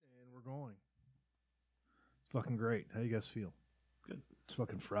we're going. It's fucking great. How you guys feel? Good. It's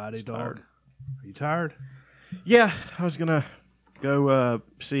fucking Friday, Just dog. tired. Are you tired? Yeah, I was gonna go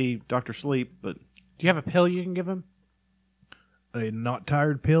see Dr. Sleep, but Do you have a pill you can give him? A not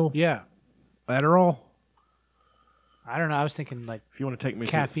tired pill? Yeah. Adderall? I don't know. I was thinking like if you want to take me,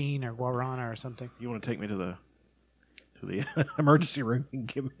 caffeine or guarana or something. you want to take me to the emergency room and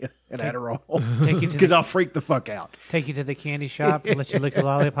give me an Adderall Take you to because the, I'll freak the fuck out. take you to the candy shop and let you lick a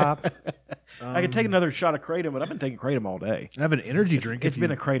lollipop. I could take another shot of kratom, but I've been taking kratom all day. I have an energy drink. It's if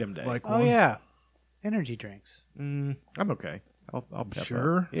been you a kratom day. like Oh one. yeah, energy drinks. I'm okay. I'll pep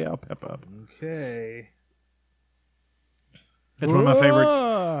Sure? up. Yeah, I'll pep up. Okay. That's one of my favorite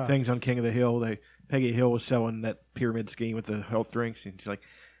Whoa. things on King of the Hill. Peggy Hill was selling that pyramid scheme with the health drinks, and she's like,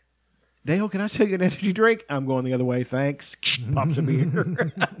 Dale, can I sell you an energy drink? I'm going the other way, thanks. Pops a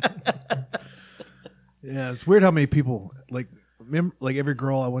beer. Yeah, it's weird how many people like every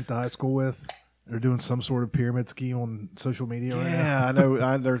girl I went to high school with are doing some sort of pyramid scheme on social media right now. Yeah, I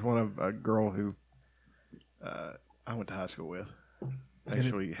know. There's a girl who I went to high school with.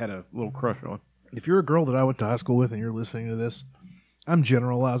 Actually, had a little crush on. If you're a girl that I went to high school with and you're listening to this, I'm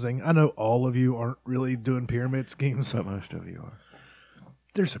generalizing. I know all of you aren't really doing pyramid schemes. But most of you are.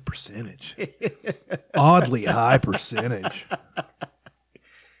 There's a percentage. Oddly high percentage.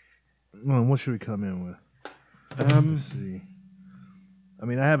 Well, what should we come in with? Let's see. I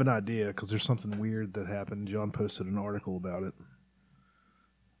mean, I have an idea because there's something weird that happened. John posted an article about it.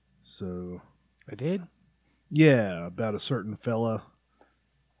 So, I did. yeah, about a certain fella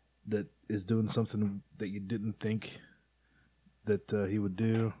that is doing something that you didn't think that he would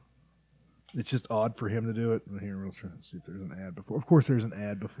do. It's just odd for him to do it. Here, we'll try to see if there's an ad before. Of course, there's an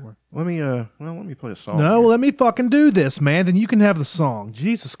ad before. Let me play a song. No, here. let me fucking do this, man. Then you can have the song.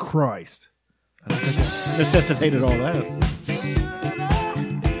 Jesus Christ. Necessitated all that.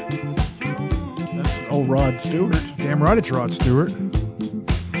 That's old Rod Stewart. Damn right, it's Rod Stewart.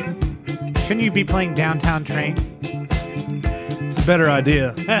 Shouldn't you be playing Downtown Train? It's a better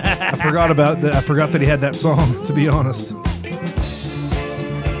idea. I forgot about that. I forgot that he had that song. To be honest.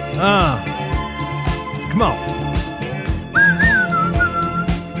 Come on.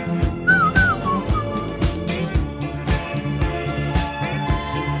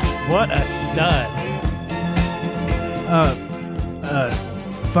 What a stud!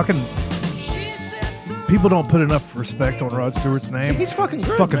 Fucking people don't put enough respect on Rod Stewart's name. He's fucking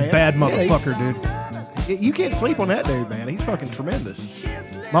good, fucking man. bad Yeah, motherfucker, dude. You can't sleep on that dude, man. He's fucking tremendous.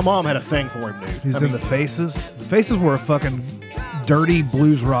 My mom had a thing for him, dude. He's in the Faces. The Faces were a fucking dirty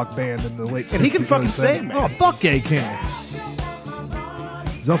blues rock band in the late 60s. And he can fucking early sing, 70s. man. Oh, fuck yeah, he can.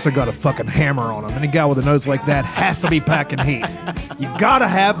 He's also got a fucking hammer on him. Any guy with a nose like that has to be packing heat. You gotta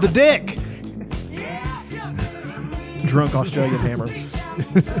have the dick. Drunk Australian hammer.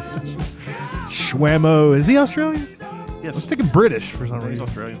 Schwammo. Is he Australian? I was Yes. thinking British for some He's reason.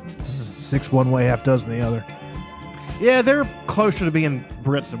 Australian. 6 one way, half dozen the other. Yeah, they're closer to being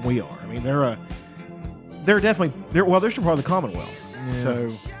Brits than we are. I mean, they're definitely they're still part of the Commonwealth. Yeah. So,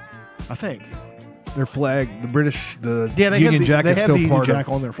 I think. Their flag, the British, the Yeah, they Union have Jack they is have still the Union part Jack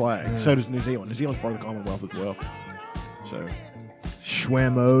of on their flag. Yeah. So does New Zealand. New Zealand's part of the Commonwealth as well. So,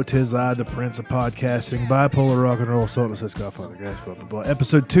 Schwammo, 'tis I, the Prince of Podcasting, bipolar rock and roll, Salt says Godfather, guys, blah, blah, blah.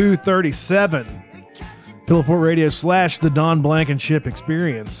 Episode 237, Pillow Fort Radio / the Don Blankenship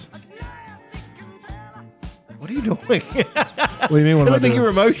Experience. what are you doing? What do you mean? What I am I don't think you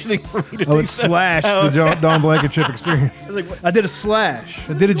were doing? motioning for me to Oh, do it's so. slash the Don Blankenship Experience. I was like, what? I did a slash.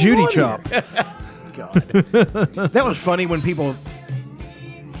 I did a Judy chop. It God. That was funny when people. was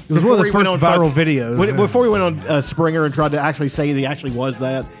one of the Before we first went on viral videos. Before we went on Springer and tried to actually say that he actually was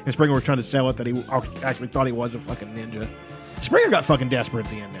that, and Springer was trying to sell it that he actually thought he was a fucking ninja. Springer got fucking desperate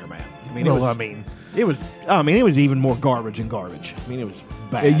at the end there, man. I mean, it was even more garbage and garbage. I mean, it was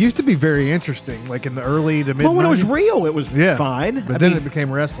bad. it used to be very interesting, like in the early to mid. well, when it was real, it was yeah, fine. but I then mean, it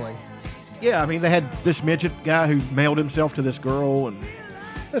became wrestling. yeah, I mean, they had this midget guy who mailed himself to this girl, and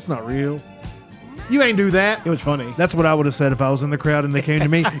That's not real. You ain't do that. it was funny. That's what I would have said if I was in the crowd and they came to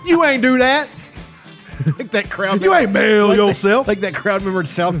me. You ain't do that. Like that crowd. You ain't mail like yourself. Like that crowd member in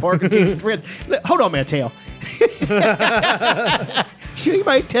South Park. And Jesus Christ. Hold on, Mattel. Sure, you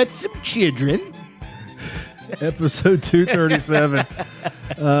might touch some children. Episode 237.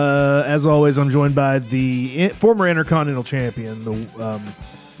 As always, I'm joined by the former Intercontinental Champion,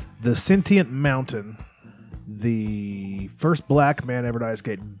 the Sentient Mountain, the first black man ever to ice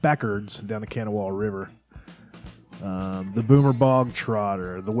skate backwards down the Kanawha River, the Boomer Bog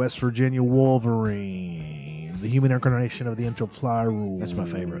Trotter, the West Virginia Wolverine, the human incarnation of the infield fly rule. That's my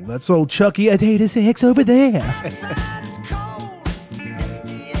favorite. That's old Chucky at 86 over there.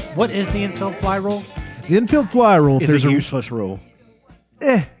 What is the infield fly rule? The infield fly rule. If It's there's a useless rule.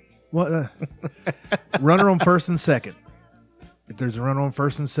 What, runner on first and second. If there's a runner on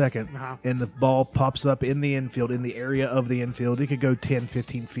first and second, and the ball pops up in the infield, in the area of the infield, it could go 10,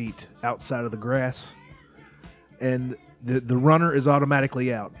 15 feet outside of the grass, and the runner is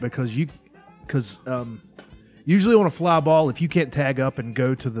automatically out because usually on a fly ball, if you can't tag up and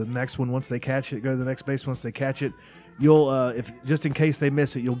go to the next one once they catch it, go to the next base once they catch it, you'll if just in case they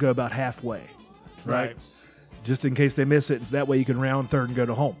miss it, you'll go about halfway, right? Just in case they miss it, that way you can round third and go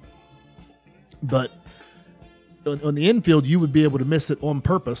to home. But on the infield, you would be able to miss it on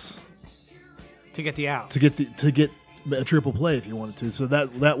purpose To get the out. to get a triple play if you wanted to. So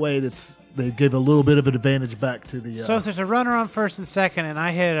that way, they give a little bit of an advantage back to the. So if there's a runner on first and second, and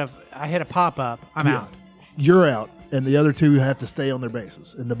I hit a pop up, I'm Yeah. out. You're out, and the other two have to stay on their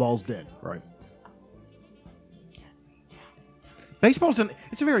bases, and the ball's dead. Right. Baseball's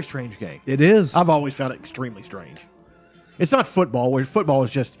it's a very strange game. It is. I've always found it extremely strange. It's not football, where football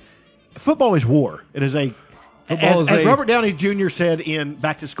is war. It is a as Robert Downey Jr. said in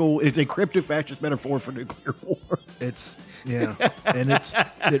Back to School, it's a crypto-fascist metaphor for nuclear war. It's and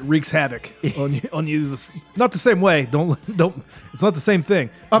it wreaks havoc on you. Not the same way. Don't. It's not the same thing.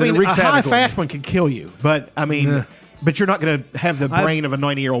 I but mean, it wreaks a high havoc on fast you. one can kill you, but I mean, but you're not going to have the brain of a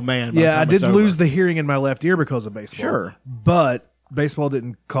 90-year-old man. By the Yeah, I time did it's over. lose the hearing in my left ear because of baseball. Sure. But baseball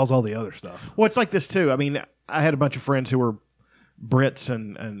didn't cause all the other stuff. Well, it's like this too. I mean, I had a bunch of friends who were Brits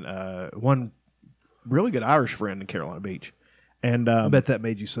and one really good Irish friend in Carolina Beach, and I bet that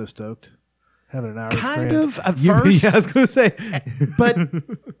made you so stoked having an Irish kind friend. of at first. Yeah, I was going to say, But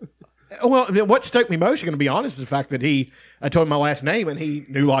well, what stoked me most, going to be honest, is the fact that I told him my last name and he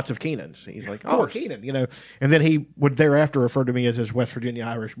knew lots of Keenans. He's like, "Oh, Keenan," and then he would thereafter refer to me as his West Virginia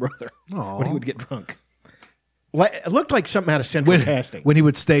Irish brother when he would get drunk. It looked like something out of Central Casting. when he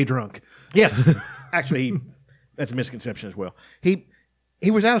would stay drunk. Yes, actually, that's a misconception as well. He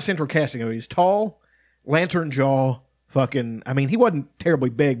was out of Central Casting. I mean, he's tall, lantern jaw, fucking. I mean, he wasn't terribly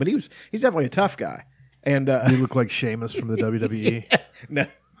big, but he's definitely a tough guy. And You look like Sheamus from the WWE.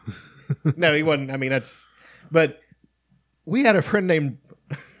 no, he wasn't. I mean, but we had a friend named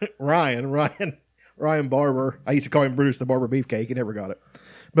Ryan Barber. I used to call him Brutus the Barber Beefcake. He never got it,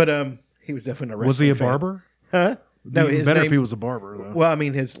 but he was definitely a wrestling Was he a fan. barber? Huh? No, Even his better name, if he was a barber, though. Well, I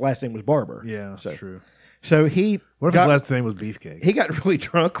mean, his last name was Barber. Yeah, that's true. So he What if his last name was Beefcake? he got really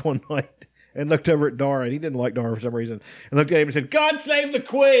drunk one night and looked over at Dara, and he didn't like Dara for some reason, and looked at him and said, "God save the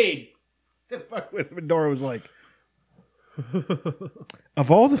Queen!" And fuck with him, and Dara was like, "Of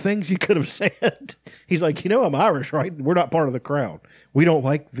all the things you could have said," he's like, "I'm Irish, right? We're not part of the crown. We don't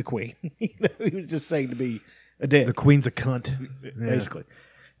like the Queen." He was just saying to be a dick, The Queen's a cunt. basically.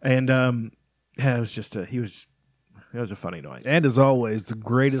 And it was just it was a funny night. And as always, the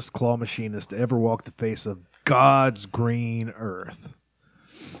greatest claw machinist to ever walk the face of God's green earth.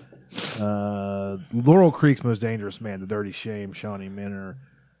 Laurel Creek's most dangerous man, the Dirty Shame, Shawnee Minner,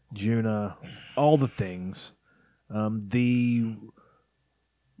 Juna, all the things. The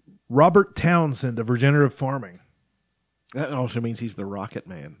Robert Townsend of Regenerative Farming. That also means he's the Rocket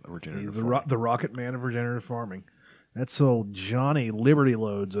Man of He's Regenerative the Farming. the Rocket Man of Regenerative Farming. That's old Johnny Liberty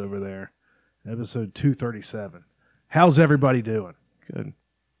Loads over there. Episode 237. How's everybody doing? Good.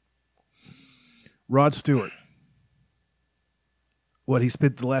 Rod Stewart. He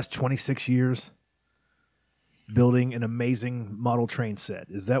spent the last 26 years building an amazing model train set.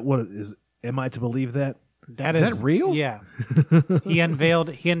 Is that what it is? Am I to believe that? Is that real? Yeah. He unveiled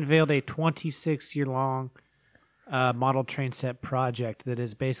a 26-year-long model train set project that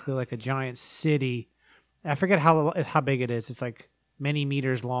is basically like a giant city. I forget how big it is. It's like many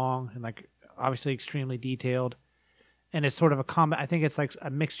meters long and like obviously extremely detailed. And it's sort of I think it's like a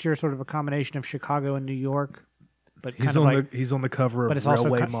mixture, sort of a combination of Chicago and New York. But He's on the cover of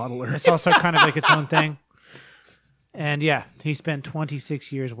Railway Modeler. It's also kind of like its own thing. And yeah, he spent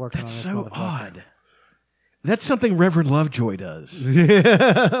 26 years working That's on this. so odd. That's something Reverend Lovejoy does.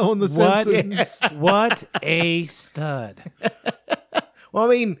 On the Simpsons. What a stud. Well, I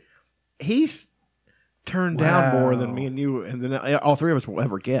mean, he's turned down more than me and you, and then all three of us will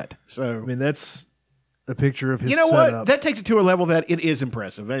ever get. So, I mean, that's a picture of his you know setup. what? That takes it to a level that it is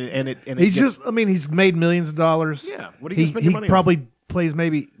impressive, and it. He's made millions of dollars. Yeah, what do you spend your money on? probably plays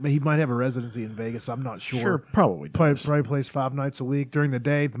he might have a residency in Vegas. I'm not sure. Sure, probably does. Probably plays 5 nights a week during the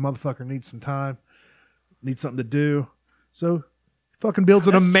day. The motherfucker needs some time, needs something to do. So, fucking builds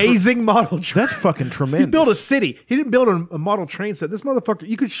an amazing model train. That's fucking tremendous. He built a city. He didn't build a model train set. This motherfucker,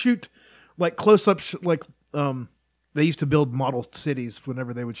 you could shoot like close up, they used to build model cities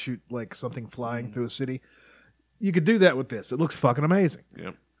whenever they would shoot like something flying through a city. You could do that with this. It looks fucking amazing.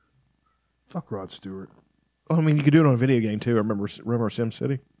 Yep. Fuck Rod Stewart. Well, I mean, you could do it on a video game too. I remember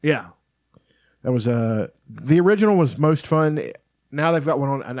SimCity. Yeah. That was the original was most fun. Now they've got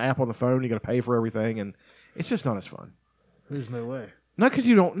an app on the phone. You got to pay for everything, and it's just not as fun. There's no way. Not because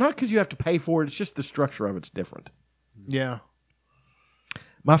you have to pay for it. It's just the structure of it's different. Yeah.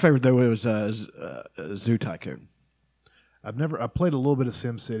 My favorite though was Zoo Tycoon. I played a little bit of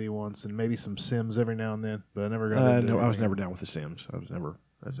SimCity once, and maybe some Sims every now and then, but I never got into it. No, I was never down with the Sims. That's never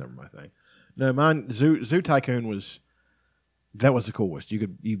my thing. No, mine Zoo Tycoon was the coolest.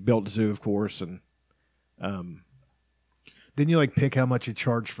 You built the zoo, of course, and didn't you like pick how much you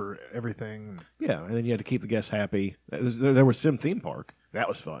charged for everything? Yeah, and then you had to keep the guests happy. There was Sim Theme Park. That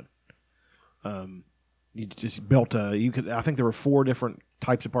was fun. You just built I think there were 4 different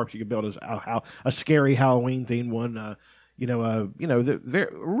types of parks you could build. As a scary Halloween themed one. They're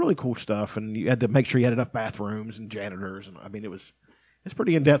really cool stuff, and you had to make sure you had enough bathrooms and janitors, and I mean it's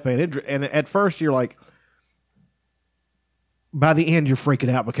pretty in depth, man. And at first you're like, by the end you're freaking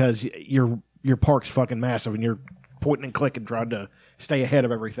out because your park's fucking massive, and you're pointing and clicking trying to stay ahead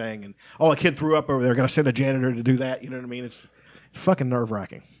of everything, and a kid threw up over there, got to send a janitor to do that. You know what I mean? It's fucking nerve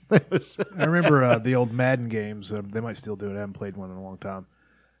wracking. I remember the old Madden games. They might still do it. I haven't played one in a long time.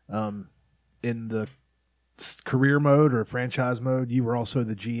 In the career mode or franchise mode, you were also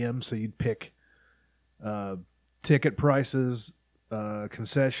the GM, so you'd pick ticket prices,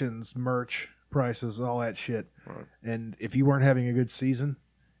 concessions, merch prices, all that shit. Right. And if you weren't having a good season,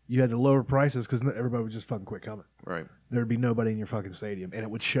 you had to lower prices because everybody would just fucking quit coming. Right. There'd be nobody in your fucking stadium, and it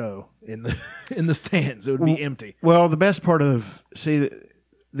would show in the stands. It would be empty. Well, the best part of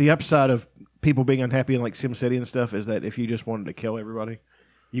the upside of people being unhappy in like SimCity and stuff is that if you just wanted to kill everybody,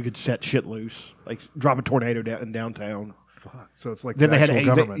 you could set shit loose, like drop a tornado in downtown. Fuck. So it's like Then the they actual had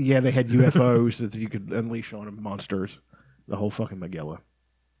government. they had UFOs that you could unleash on them, monsters, the whole fucking Magilla.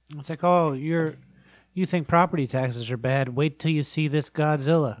 It's like, oh, you think property taxes are bad? Wait till you see this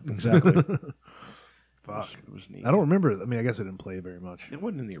Godzilla. Exactly. Fuck. It was neat. I don't remember. I mean, I guess I didn't play very much. It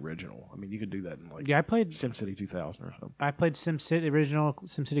wasn't in the original. I mean, you could do that in like Yeah, I played SimCity 2000 or something. I played SimCity original,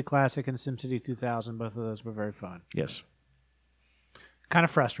 SimCity Classic, and SimCity 2000. Both of those were very fun. Yes. Kind of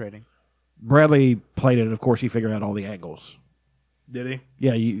frustrating. Bradley played it, and of course, he figured out all the angles. Did he?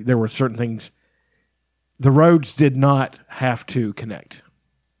 Yeah, there were certain things. The roads did not have to connect.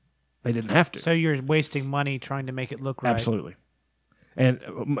 They didn't have to. So you're wasting money trying to make it look right. Absolutely. And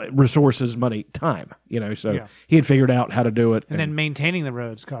resources, money, time. So Yeah. he had figured out how to do it. And then maintaining the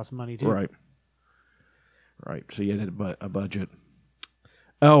roads costs money too. Right. So you had a budget.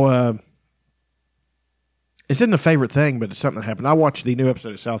 Oh, it's in the favorite thing, but it's something that happened. I watched the new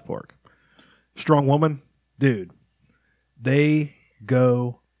episode of South Park. Strong Woman. Dude, they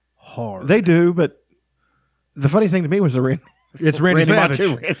go hard. They do, but the funny thing to me was It's Randy Savage.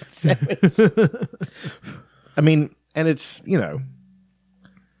 Randy Savage. I mean, and it's,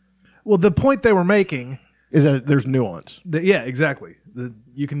 Well, the point they were making is that there's nuance. yeah, exactly.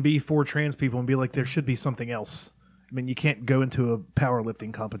 You can be for trans people and be like, there should be something else. I mean, you can't go into a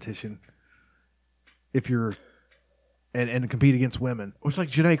powerlifting competition if you're and compete against women. It's like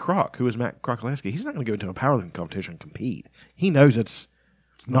Janae Kroc, who was Matt Krokaleski. He's not going to go into a powerlifting competition and compete. He knows it's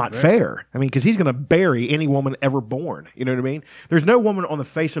not fair. I mean, because he's going to bury any woman ever born. You know what I mean? There's no woman on the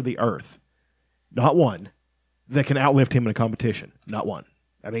face of the earth, not one, that can outlift him in a competition. Not one.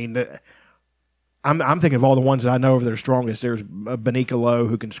 I mean, I'm thinking of all the ones that I know that are strongest. There's Benika Lowe,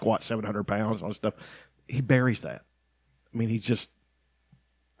 who can squat 700 pounds on stuff. He buries that. I mean, he's just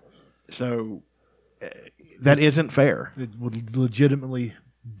so that isn't fair. It would legitimately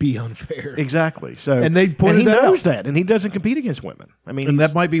be unfair. Exactly. So And they pointed he that knows out. that, and he doesn't compete against women. I mean, And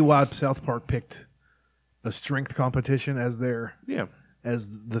that might be why South Park picked a strength competition as the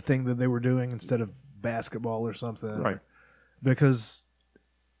thing that they were doing instead of basketball or something. Right. Because,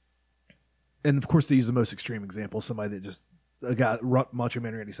 and of course they use the most extreme example, somebody that just Macho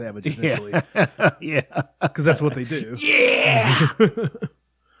Man Randy Savage essentially. Yeah. Because that's what they do. Yeah.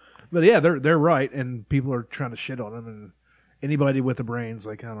 But yeah, they're right, and people are trying to shit on them, and anybody with a brain's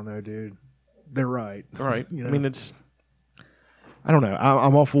like, I don't know, dude. They're right. Right. You know? I mean, I don't know.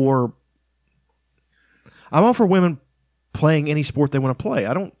 I'm all for women playing any sport they want to play.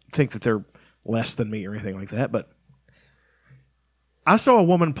 I don't think that they're less than me or anything like that, but I saw a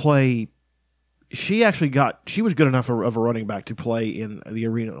woman play. She was good enough of a running back to play in the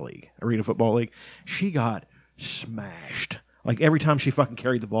Arena Football League. She got smashed. Like every time she fucking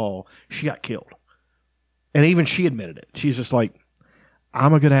carried the ball, she got killed. And even she admitted it. She's just like,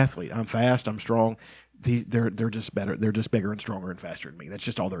 I'm a good athlete. I'm fast. I'm strong. They're just better. They're just bigger and stronger and faster than me. That's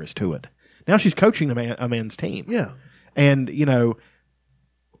just all there is to it. Now she's coaching a man's team. Yeah. And,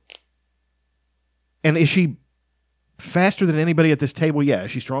 And is she faster than anybody at this table? Yeah.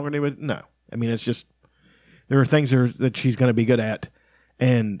 Is she stronger than anybody? No. I mean, it's just there are things that she's going to be good at,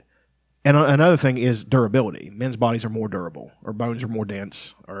 and another thing is durability. Men's bodies are more durable, our bones are more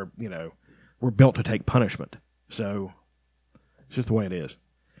dense, or we're built to take punishment. So it's just the way it is.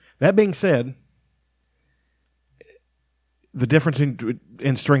 That being said, the difference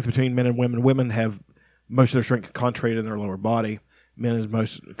in strength between men and women have most of their strength concentrated in their lower body. Men is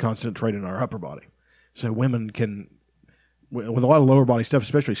most concentrated in our upper body. So women can, with a lot of lower body stuff,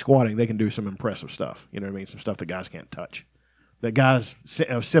 especially squatting, they can do some impressive stuff. You know what I mean? Some stuff that guys can't touch. That guys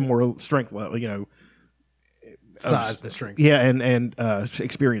of similar strength level, size and strength. Yeah, and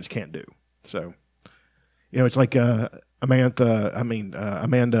experience can't do. So, it's like Amanda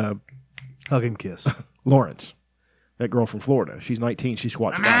Hug and kiss. Lawrence, that girl from Florida. She's 19. She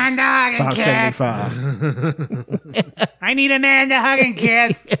squats 575. I need Amanda hug and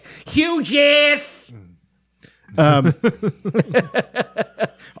kiss. Hugh Jess. I'm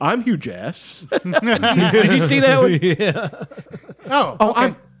Hugh Jess. Did you see that one? Yeah. Oh,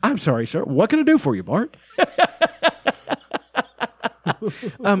 okay. I'm sorry, sir. What can I do for you, Bart?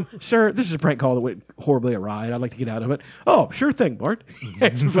 Sir, this is a prank call that went horribly awry. I'd like to get out of it. Oh, sure thing, Bart.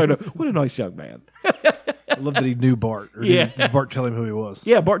 What a nice young man. I love that he knew Bart. Or did Bart tell him who he was?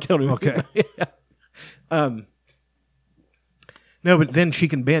 Yeah, Bart told him. Okay. Yeah. No, but then she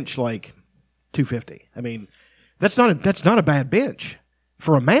can bench like 250. I mean, that's not a bad bench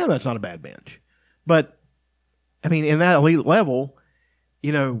for a man. That's not a bad bench, but I mean, in that elite level,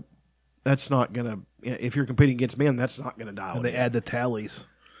 that's not gonna. If you're competing against men, that's not gonna dial. And they add the tallies.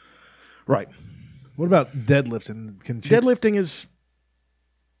 Right. What about deadlifting? Deadlifting is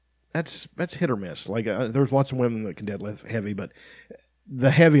that's hit or miss. Like there's lots of women that can deadlift heavy, but the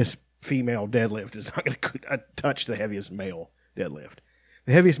heaviest female deadlift is not going to touch the heaviest male deadlift.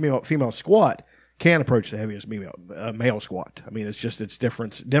 The heaviest female squat can approach the heaviest male squat. I mean, it's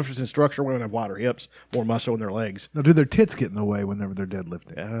difference in structure. Women have wider hips, more muscle in their legs. Now, do their tits get in the way whenever they're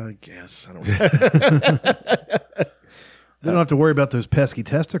deadlifting? I guess I don't know. They don't have to worry about those pesky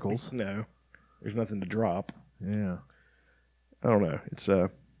testicles. No, there's nothing to drop. Yeah, I don't know. It's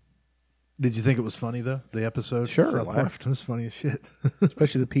Did you think it was funny though? The episode? Sure, I laughed. It was funny as shit.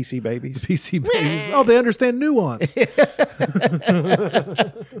 Especially the PC babies. The PC babies. Oh, they understand nuance.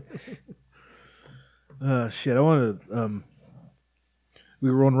 Shit, I wanted to. We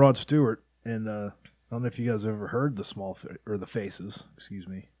were on Rod Stewart, and I don't know if you guys ever heard the Faces. Excuse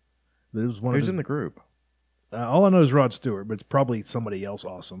me, but it was one. Who's in the group? All I know is Rod Stewart, but it's probably somebody else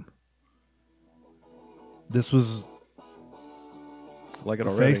awesome. This was like it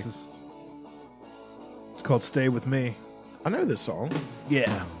already. Faces. It's called "Stay With Me." I know this song.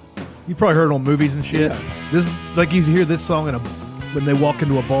 Yeah, you probably heard it on movies and shit. Yeah. This is like you hear this song when they walk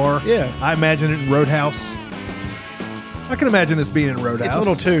into a bar. Yeah, I imagine it in Roadhouse. I can imagine this being in Roadhouse. It's a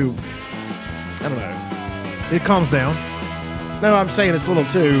little too. I don't know. It calms down. No, I'm saying it's a little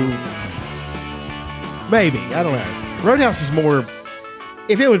too. Maybe I don't know. Roadhouse is more.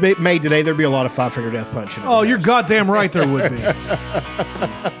 If it would be made today, there'd be a lot of Five Finger Death Punch in it. Oh, you're goddamn right there would be.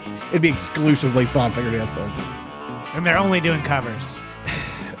 It'd be exclusively Five Finger Death Punch. And they're only doing covers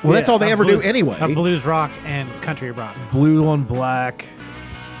Well, that's all they ever do anyway. of blues rock and country rock. Blue on Black.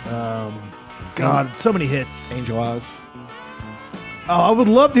 God, so many hits. Angel Eyes. Oh, I would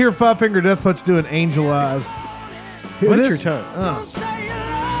love to hear Five Finger Death Punch doing Angel Eyes. Hear Bite this? your tongue.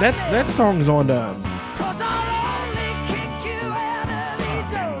 That song's on.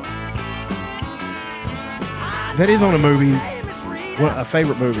 That is on a movie. A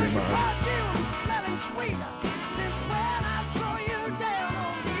favorite movie of mine.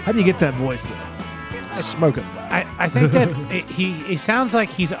 How do you get that voice in? Smoking. I think that he sounds like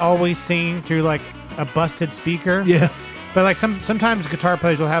he's always singing through like a busted speaker. Yeah. But like sometimes guitar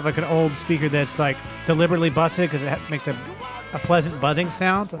players will have like an old speaker that's like deliberately busted because it makes a pleasant buzzing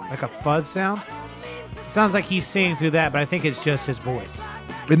sound, like a fuzz sound. It sounds like he's singing through that, but I think it's just his voice.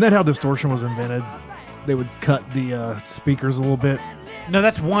 Isn't that how distortion was invented? They would cut the speakers a little bit. No,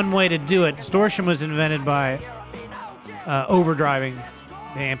 that's one way to do it. Distortion was invented by overdriving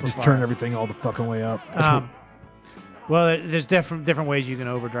the amplifier. Just turn everything all the fucking way up. Well, there's different ways you can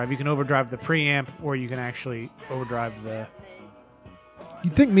overdrive. You can overdrive the preamp, or you can actually overdrive the.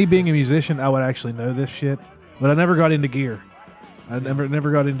 You'd think me being a musician, I would actually know this shit, but I never got into gear. I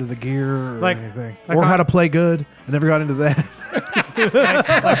never got into the gear or anything, or how to play good. I never got into that. Bring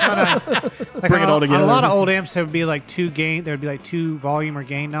it all together. On a lot of old amps, there would be like two gain. There would be like two volume or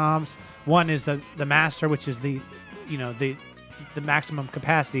gain knobs. One is the master, which is the maximum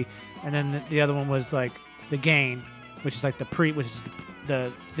capacity, and then the other one was like the gain, which is like which is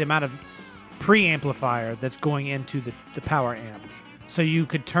the amount of preamplifier that's going into the power amp. So you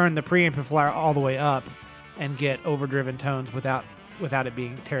could turn the preamplifier all the way up and get overdriven tones without it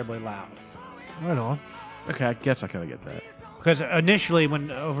being terribly loud. Right on. Okay, I guess I kind of get that. Because initially,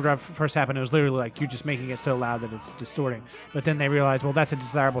 when overdrive first happened, it was literally like you're just making it so loud that it's distorting. But then they realized, well, that's a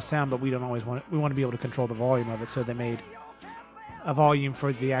desirable sound, but we don't always want it. We want to be able to control the volume of it. So they made a volume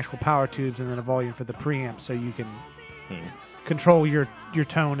for the actual power tubes and then a volume for the preamp, so you can control your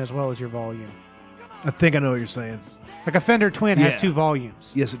tone as well as your volume. I think I know what you're saying. Like a Fender Twin has Yeah. 2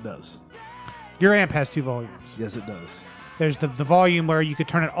 volumes. Yes, it does. Your amp has 2 volumes. Yes, it does. There's the volume where you could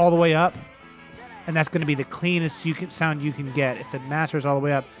turn it all the way up, and that's going to be the cleanest sound you can get. If the master is all the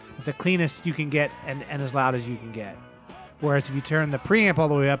way up, it's the cleanest you can get and as loud as you can get. Whereas if you turn the preamp all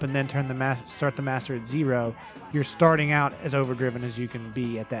the way up and then turn start the master at 0, you're starting out as overdriven as you can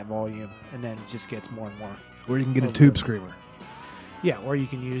be at that volume, and then it just gets more and more. Or you can get a tube screamer. Yeah, or you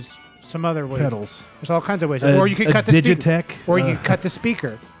can use some other way. Pedals. There's all kinds of ways. Or you can cut the Digitech. speaker. Or you can cut the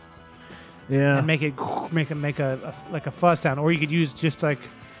speaker Yeah. and make a like a fuzz sound. Or you could use just like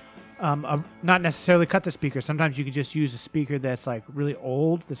not necessarily cut the speaker. Sometimes you could just use a speaker that's like really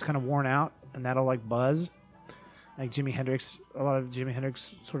old, that's kind of worn out, and that'll like buzz. Like Jimi Hendrix, a lot of Jimi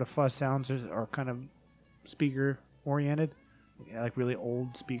Hendrix sort of fuzz sounds are kind of speaker oriented. Like really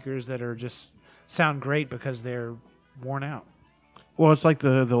old speakers that are just sound great because they're worn out. Well, it's like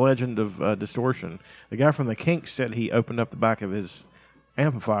the legend of distortion. The guy from the Kinks said he opened up the back of his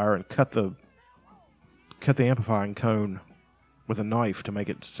amplifier and cut the amplifying cone with a knife to make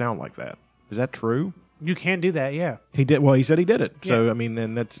it sound like that. Is that true? You can do that, yeah. He did. Well, he said he did it. So Yeah. I mean,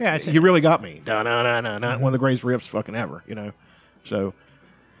 and that's Yeah, you really got me. One of the greatest riffs fucking ever. You know. So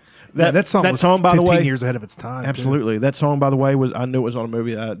that song was by 15 the way, years ahead of its time. absolutely. That song, by the way, I knew it was on a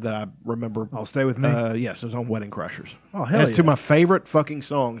movie that I remember. I'll Stay With Me. Yes, it was on Wedding Crashers. Oh, hell That's yeah. two of my favorite fucking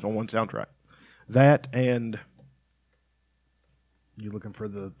songs on one soundtrack. That and You looking for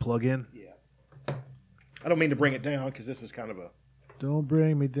the plug-in? I don't mean to bring it down because this is kind of a. Don't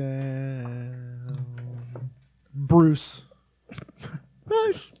bring me down. Bruce.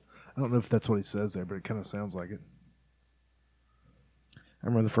 Nice. I don't know if that's what he says there, but it kind of sounds like it. I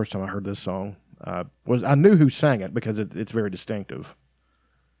remember the first time I heard this song. I knew who sang it because it's very distinctive.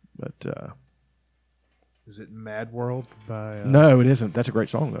 But Is it Mad World by... no, it isn't. That's a great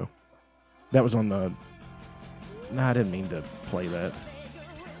song though. That was on the. No, I didn't mean to play that.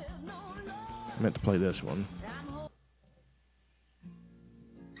 I meant to play this one.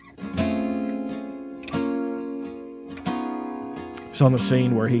 It's on the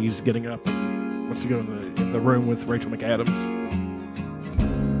scene where he's getting up, wants to go in the room with Rachel McAdams.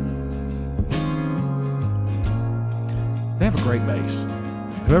 They have a great bass.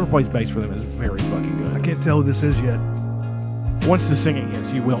 Whoever plays bass for them is very fucking good. I can't tell who this is yet. Once the singing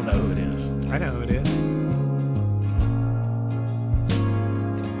hits, you will know who it is. I know who it is.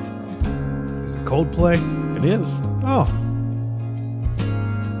 Is it Coldplay? It is Oh.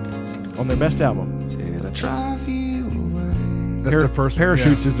 on their best album. That's the first one.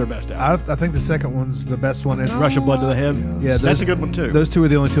 Parachutes yeah. is their best album. I think the second one's the best one. It's Rush of Blood to the Head. Yeah, that's a good one too. Those two are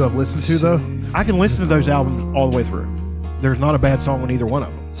the only two I've listened to, though. I can listen to those albums all the way through. There's not a bad song on either one of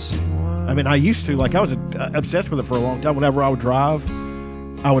them. I mean, I used to, like, I was obsessed with it for a long time. Whenever I would drive,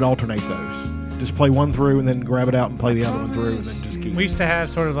 I would alternate those. Just play one through and then grab it out and play the other one through and then just keep. We used to have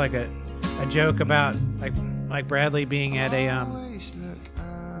sort of like a joke about like Bradley being at like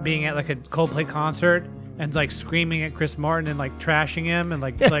a Coldplay concert and like screaming at Chris Martin and like trashing him and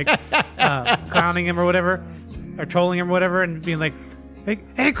like clowning him or whatever, or trolling him or whatever, and being like,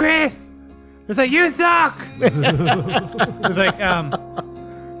 "Hey Chris, it's like you suck." It's like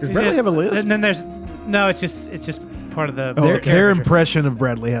Does Bradley have a list? And then there's it's just part of the Their caricature. impression of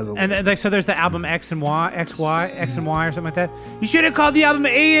Bradley has a And list. like so, there's the album X and Y, X and Y, or something like that. You should have called the album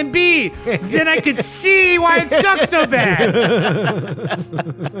A and B. Then I could see why it stuck so bad.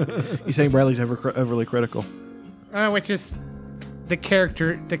 You saying Bradley's overly critical? Which is the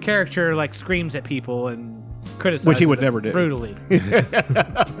character like screams at people and criticizes, Which he would them never do. brutally.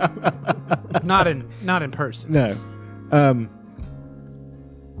 not in person. No.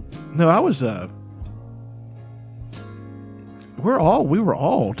 No, I was. We were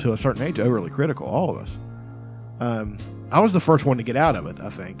all to a certain age overly critical, all of us. I was the first one to get out of it, I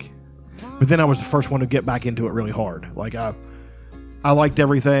think, but then I was the first one to get back into it really hard. Like I liked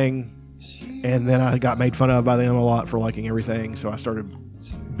everything, and then I got made fun of by them a lot for liking everything. So I started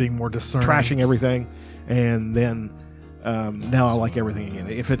Being more discerning. trashing everything, and then now I like everything again.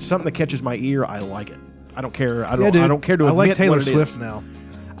 If it's something that catches my ear, I like it. I don't care. I don't care to I admit like Taylor what it Swift is. now.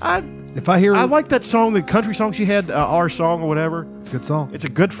 I If I hear like that song, the country song she had, Our Song or whatever. it's a good song. It's a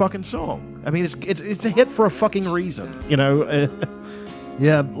good fucking song. I mean, it's a hit for a fucking reason, you know.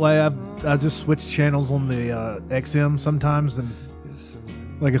 Yeah, like I just switch channels on the XM sometimes, and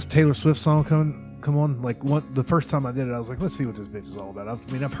like it's Taylor Swift song come on. Like the first time I did it, I was like, let's see what this bitch is all about.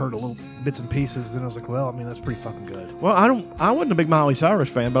 I've heard a little bits and pieces, then I was like, well, I mean, that's pretty fucking good. Well, I wasn't a big Miley Cyrus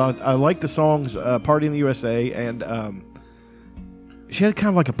fan, but I like the songs "Party in the USA" and she had kind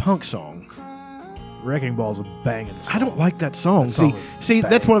of like a punk song. Wrecking Ball's a banging song. I don't like that song. That song See,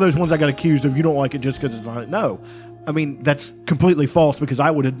 that's one of those ones I got accused of. You don't like it just because it's on it. No, I mean that's completely false because I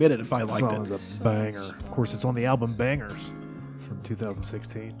would admit it if I liked song it. is a banger. Of course, it's on the album Bangers from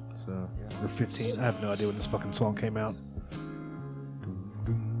 2016, or 15. I have no idea when this fucking song came out.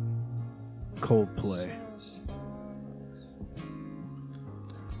 Coldplay.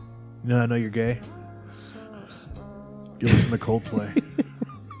 You know, I know you're gay. You listen to Coldplay.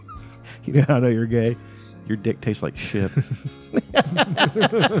 You know, I know you're gay. Your dick tastes like shit.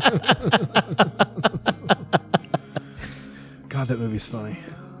 God, that movie's funny.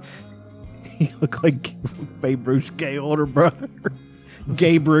 You look like Babe Ruth's gay older brother.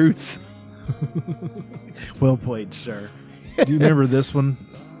 Gabe Ruth. Well played, sir. Do you remember this one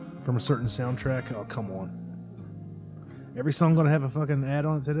from a certain soundtrack? Oh, come on. Every song gonna have a fucking ad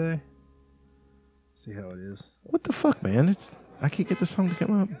on it today? See how it is. What the fuck, man? I can't get the song to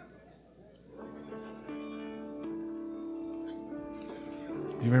come up.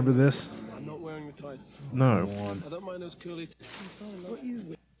 Do you remember this? I'm not wearing the tights. No. I don't mind those curly. What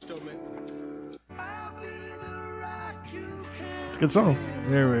you don't make. It's a good song.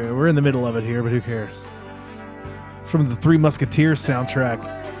 We're in the middle of it here, but who cares? It's from the Three Musketeers soundtrack.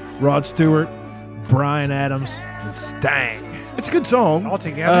 Rod Stewart, Bryan Adams, and Stang. It's a good song. All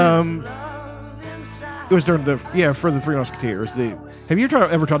together? It was during for the Three Musketeers. Have you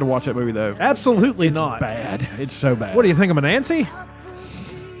ever tried to watch that movie though? Absolutely It's not. bad. It's so bad. What do you think? I'm a Nancy?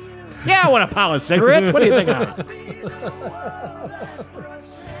 Yeah, I want a pile of cigarettes. What do you think of it?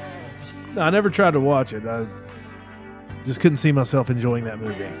 No, I never tried to watch it. I just couldn't see myself enjoying that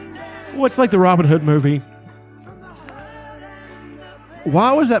movie. Well, it's like the Robin Hood movie.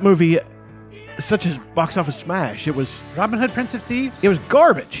 Why was that movie such a box office smash? It was Robin Hood, Prince of Thieves? it was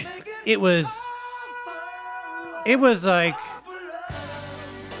garbage. It was like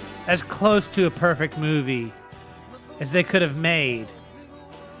as close to a perfect movie as they could have made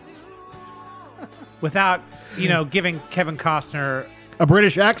without, giving Kevin Costner A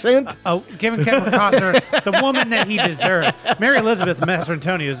British accent? giving Kevin Costner the woman that he deserved. Mary Elizabeth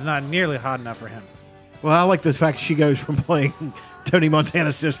Mastrantonio is not nearly hot enough for him. Well, I like the fact she goes from playing Tony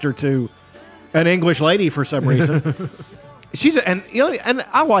Montana's sister to an English lady for some reason. And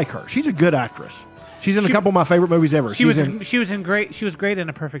I like her. She's a good actress. She's in a couple of my favorite movies ever. She was great in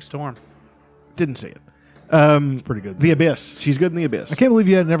A Perfect Storm. Didn't see it. It's pretty good. The Abyss. She's good in The Abyss. I can't believe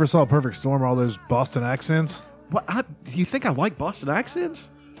you never saw Perfect Storm or all those Boston accents. What? Do you think I like Boston accents?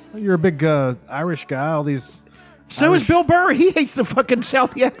 You're a big Irish guy. All these. So is Bill Burr. He hates the fucking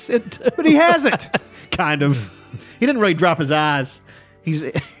Southie accent, too. But he has it. Kind of. He didn't really drop his eyes. He's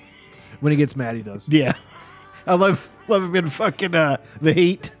When he gets mad, he does. yeah. I love him in fucking The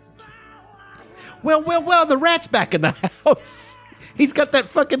Heat. Well, the rat's back in the house. He's got that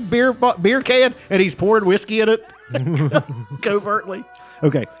fucking beer can, and he's pouring whiskey in it covertly.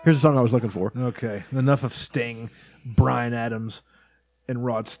 Okay, here's the song I was looking for. Okay, enough of Sting, Bryan Adams, and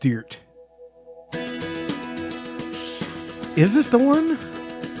Rod Stewart. Is this the one?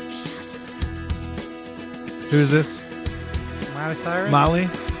 Who's this? Miley Cyrus? Molly?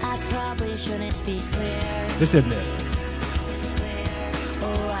 I probably shouldn't speak clear. This isn't it.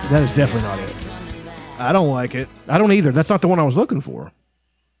 That is definitely not it. I don't like it. I don't either. That's not the one I was looking for.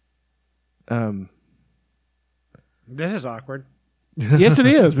 This is awkward. Yes, it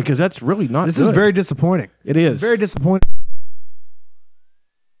is, because that's really not This good. is very disappointing. It is. Very disappointing.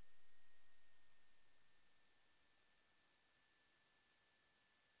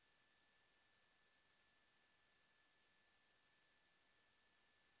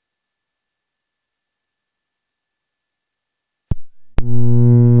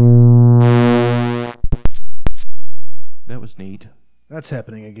 That was neat. That's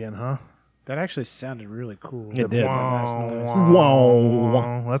happening again, huh? That actually sounded really cool. It did. Last noise.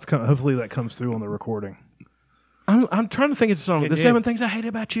 Whoa. That's hopefully that comes through on the recording. I'm trying to think of the song. It The did. 7 Things I Hate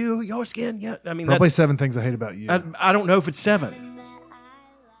About You, Your Skin. Yeah, I mean, Probably 7 Things I Hate About You. I don't know if it's 7.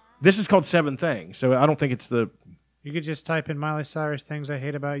 This is called 7 Things, so I don't think it's the. You could just type in Miley Cyrus things I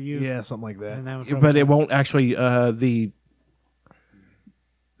hate about you. Yeah, something like that. And that would probably But it won't actually.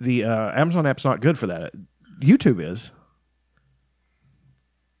 The Amazon app's not good for that. YouTube is.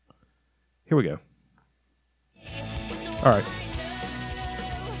 Here we go. All right.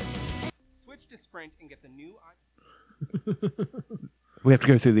 switch to Sprint and get the new. We have to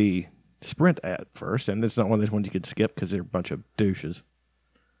go through the Sprint ad first, and it's not one of those ones you could skip because they're a bunch of douches.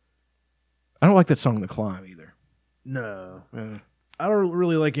 I don't like that song, "The Climb," either. No. I don't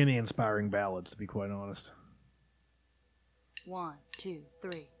really like any inspiring ballads, to be quite honest. 1, 2,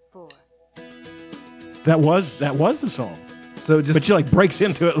 3, 4. That was the song, So it just but she like breaks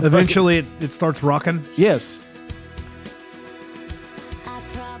into it. eventually it starts rocking. Yes. I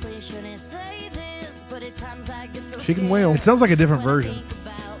probably shouldn't say this, but at times I get so She can wail. It sounds like a different version.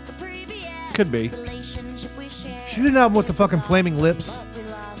 Could be. She did an album with the fucking Flaming Lips,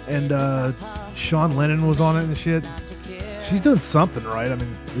 and Sean Lennon was on it and shit. She's doing something right. I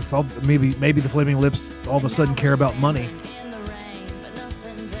mean, maybe the Flaming Lips all of a sudden care about money.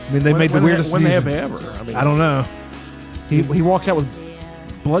 I mean, they made the weirdest when they music. have ever. I mean, I don't know. He walks out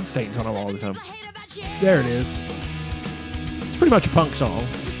with bloodstains on him all the time. There it is. It's pretty much a punk song.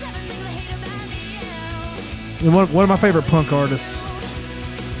 And one of my favorite punk artists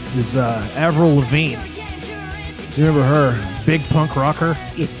is Avril Lavigne. Do you remember her? Big punk rocker.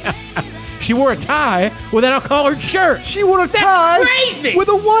 She wore a tie with an collared shirt. She wore a tie crazy! with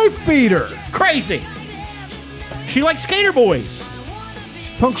a wife beater. Crazy. She likes skater boys.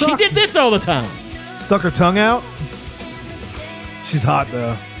 Punk She rock. did this all the time. Stuck her tongue out. She's hot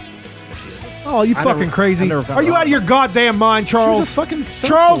though. Oh, you fucking never- crazy! I never found Are you out. out of your goddamn mind, Charles? She was a fucking sex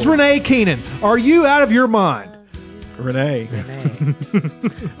Charles boy. Renee Keenan. Are you out of your mind? Renee.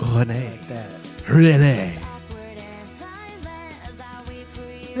 Renee. Renee.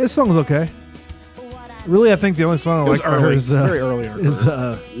 This song's okay. Really, I think the only song I was like by her early. is Very early in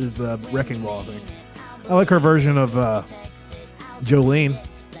her is Wrecking Ball. I think I like her version of Jolene.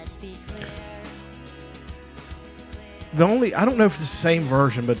 I don't know if it's the same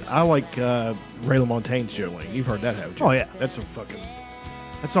version, but I like Ray LaMontagne's Jolene. You've heard that, haven't you? Oh, yeah. That's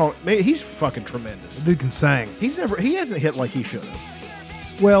all. Man, he's fucking tremendous. The dude can sing. He hasn't hit like he should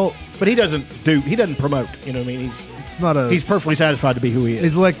have. Well, But he doesn't promote. You know what I mean? it's not a. He's perfectly satisfied to be who he is.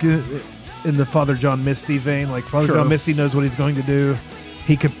 He's like in the Father John Misty vein. Like Father Sure. John Misty knows what he's going to do.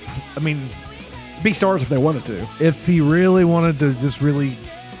 He could. I mean, Be stars if they wanted to. if he really wanted to just really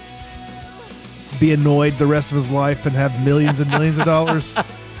be annoyed the rest of his life and have millions and millions of dollars,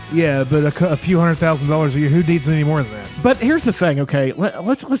 yeah, but a few $100,000 a year, who needs any more than that? But here's the thing, okay?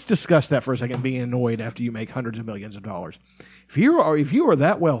 Let's discuss that for a second. Being annoyed after you make hundreds of millions of dollars. If you are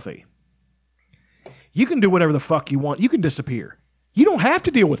that wealthy, you can do whatever the fuck you want. You can disappear. You don't have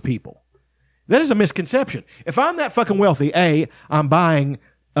to deal with people. That is a misconception. If I'm that fucking wealthy, I'm buying.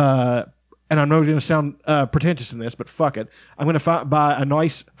 And I'm not going to sound pretentious in this, but fuck it. I'm going to buy a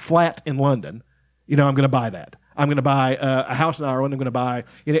nice flat in London. You know, I'm going to buy that. I'm going to buy a house in Ireland. I'm going to buy,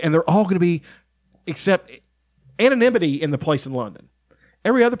 and they're all going to be, except anonymity in the place in London.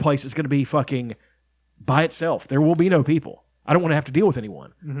 Every other place is going to be fucking by itself. There will be no people. I don't want to have to deal with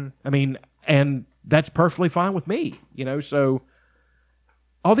anyone. Mm-hmm. I mean, and that's perfectly fine with me. You know, so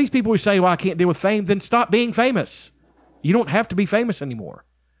all these people who say, "Well, I can't deal with fame," then stop being famous. You don't have to be famous anymore.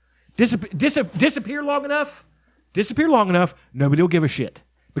 Disappear long enough. Nobody will give a shit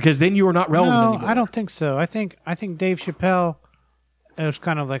because then you are not relevant No, anymore. I don't think so. I think Dave Chappelle was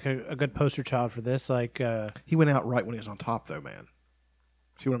kind of like a good poster child for this. Like, He went out right when he was on top, though, man.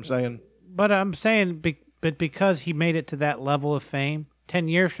 See what I'm saying? but I'm saying, but because he made it to that level of fame, 10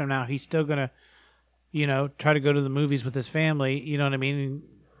 years from now, he's still gonna, try to go to the movies with his family. You know what I mean?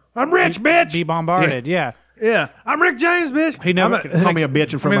 I'm rich, bitch. Be bombarded. Yeah. Yeah, I'm Rick James, bitch. He never Call me a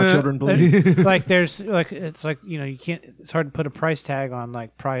bitch in front of my children, please. like there's like it's like you can't. It's hard to put a price tag on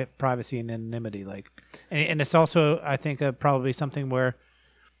like privacy and anonymity. Like, and it's also I think probably something where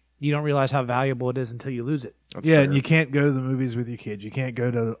you don't realize how valuable it is until you lose it. Yeah, and you can't go to the movies with your kids. You can't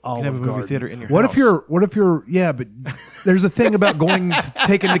go to Olive have a movie Garden. theater in your What house. if you're yeah, but there's a thing about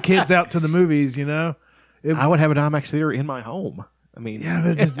taking the kids out to the movies, you know? I would have an IMAX theater in my home. I mean, Yeah,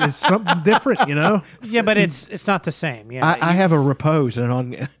 but it's something different, you know? Yeah, but it's not the same. Yeah, I have a repose and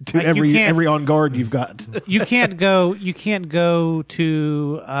Like, you can't- every on guard you've got. you can't go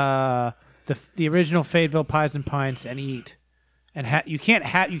to the original Fayetteville Pies and Pints and eat, and you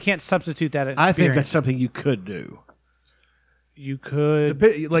can't substitute that. I think that's experience. something you could do. You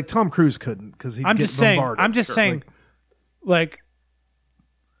could. Like Tom Cruise couldn't because he'd I'm get just saying. bombarded. I'm just Sure, saying. Like,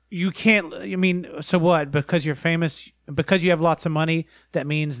 you can't. I mean, so what? Because you're famous, because you have lots of money, that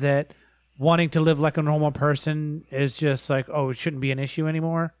means that wanting to live like a normal person is just like, oh, it shouldn't be an issue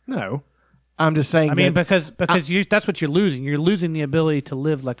anymore. No, I'm just saying. I mean, that because that's what you're losing. You're losing the ability to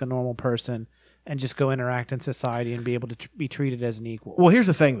live like a normal person and just go interact in society and be able to be treated as an equal. Well, here's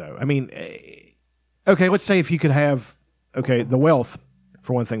the thing, though. I mean, okay, let's say if you could have the wealth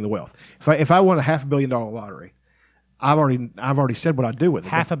for one thing, the wealth. If I won a $500 million lottery, I've already said what I'd do with it.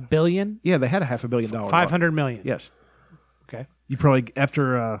 $500 million? Yeah, they had a $500 million. $500 million. Yes. Okay. You probably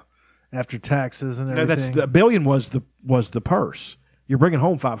after taxes and No, everything. that's the billion was the purse. You're bringing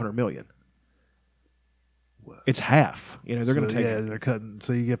home $500 million. It's half. You know they're going to take they're cutting.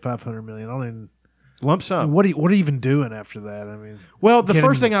 So you get $500 million. I don't even. lump sum. What are you even doing after that? I mean, Well, the can't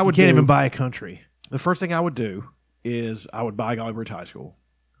first even- thing I would you can't do, even buy a country. the first thing I would do is I would buy Golly Bridge High School,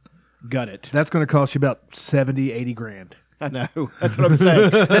 gut it. That's going to cost you about 70, 80 grand. I know. That's what I'm saying.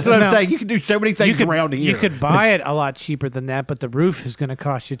 That's what I'm saying. You can do so many things around here. You could buy it a lot cheaper than that, but the roof is going to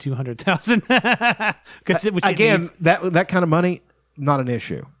cost you $200,000. Again, that kind of money, not an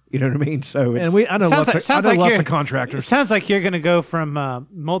issue. You know what I mean? So it's, And I know Sounds lots, like- of, I know lots you're- of contractors. It sounds like you're going to go from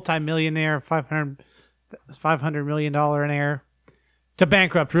multi-millionaire, $500 million an heir, to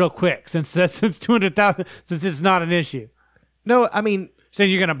bankrupt real quick since $200,000 since it's not an issue. no. I mean, So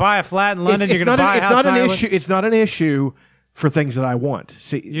you're going to buy a flat in London. it's You're going to buy a it's house not in an Ireland. issue. It's not an issue for things that I want.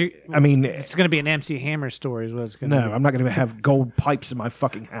 See, I mean, It's going to be an MC Hammer story, is what it's going to no, be. I'm not going to have gold pipes in my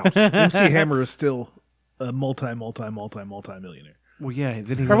fucking house. MC Hammer is still a multi-millionaire. Well, yeah,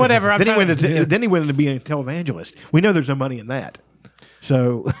 then he Or whatever, I'm Then he, trying- then he went into being a televangelist. We know there's no money in that.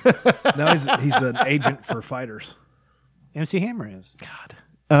 So, Now he's an agent for fighters. MC Hammer is.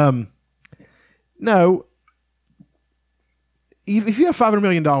 no. If you have $500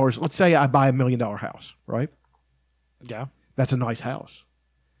 million, let's say I buy $1 million house, right? Yeah. That's a nice house.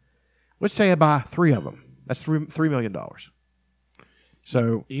 Let's say I buy 3 of them. That's $3 million.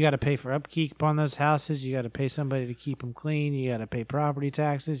 So You got to pay for upkeep on those houses. You got to pay somebody to keep them clean. You got to pay property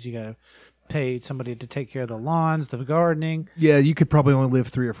taxes. You got to pay somebody to take care of the lawns, the gardening. Yeah, you could probably only live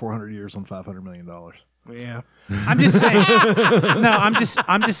 300 or 400 years on $500 million. yeah, I'm just saying. No, I'm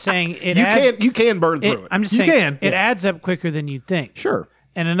just saying it. you can burn through it. I'm just You saying can, it adds up quicker than you think. Sure.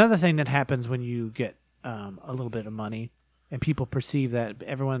 And another thing that happens when you get a little bit of money, and people perceive that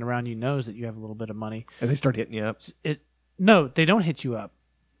everyone around you knows that you have a little bit of money. And they start hitting you up. No, they don't hit you up,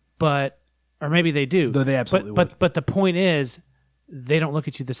 or maybe they do. Though they absolutely But the point is, they don't look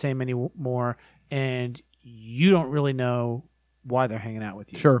at you the same anymore, and you don't really know why they're hanging out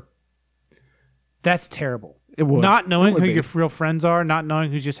with you. Sure. That's terrible. It would. Not knowing It would who be. your real friends are, not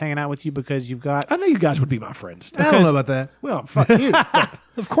knowing who's just hanging out with you because you've got. I know you guys would be my friends. I don't know about that. Well, fuck you.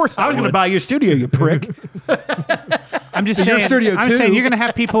 Of course I was going to buy you a studio, you prick. I'm just your saying. studio, I'm too. saying you're gonna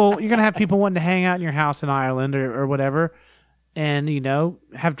have people. You're gonna have people wanting to hang out in your house in Ireland or whatever, and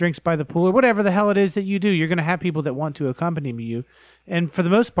have drinks by the pool or whatever the hell it is that you do. You're gonna have people that want to accompany you, and for the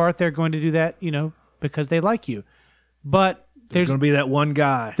most part, they're going to do that, because they like you. But There's going to be that one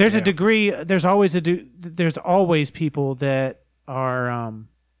guy. there's a degree. There's always there's always people that are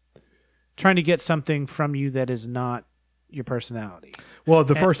trying to get something from you that is not your personality. Well,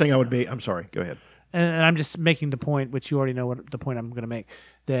 the first thing I would be, I'm sorry, go ahead. And I'm just making the point, which you already know what the point I'm going to make,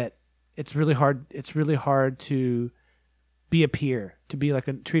 that it's really hard. It's really hard to be a peer, to be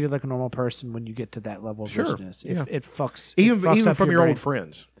treated like a normal person when you get to that level of Sure, richness. yeah. It fucks Even up from your brain. old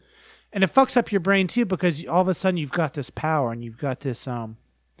friends. And it fucks up your brain too, because all of a sudden you've got this power and you've got this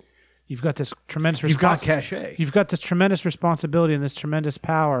tremendous You've got responsibility. cachet. You've got this tremendous responsibility and this tremendous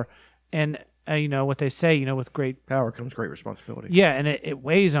power, and what they say, with great Power comes great responsibility. yeah, and it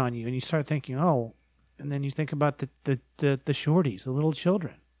weighs on you, and you start thinking, oh, and then you think about the shorties, the little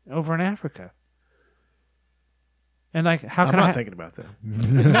children over in Africa, and how I'm can not thinking about that.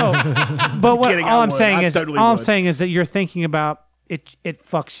 no? But what kidding, all I I'm would. saying I is, totally all I'm would. saying is that you're thinking about it. It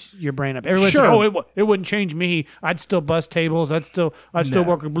fucks your brain up. Everyone's Sure. like, oh, it wouldn't change me. I'd still bust tables. I'd still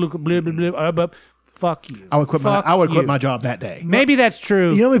work with blah blah blah blah. Fuck you. I would quit Fuck quit you. my job that day. Maybe that's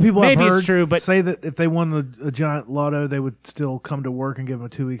true. You know how many people Maybe I've heard it's true, but say that if they won a giant lotto, they would still come to work and give them a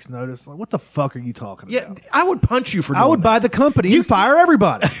 2 weeks notice? Like, what the fuck are you talking Yeah, about? I would punch you for doing I would that. buy the company and fire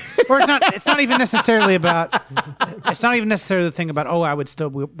everybody. or it's not even necessarily about it's not even necessarily the thing about I would still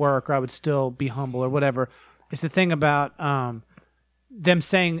work or I would still be humble or whatever. It's the thing about them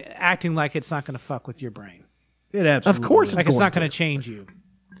acting like it's not going to fuck with your brain, It absolutely Of course would. like it's not going going to change you.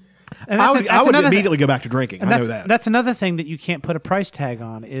 And I that's would, a- I that's would another immediately go back to drinking. and I that's, know that. that's another thing that you can't put a price tag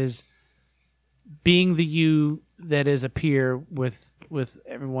on is being the you that is a peer with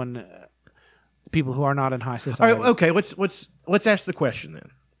everyone, people who are not in high All society. right, okay, let's ask the question then,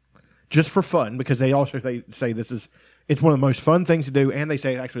 just for fun, because they say it's one of the most fun things to do, and they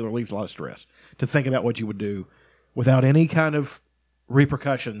say it actually relieves a lot of stress to think about what you would do without any kind of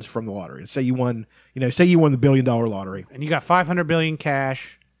repercussions from the lottery. Say you won the $1 billion lottery. And you got $500 billion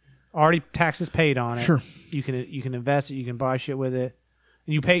cash, already taxes paid on it. Sure. You can invest it. You can buy shit with it.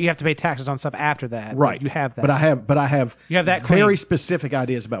 You have to pay taxes on stuff after that. Right. You have that. But I have You have that very clean. specific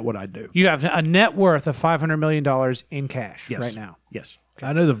ideas about what I do. You have a net worth of $500 million in cash Yes. right now. Yes.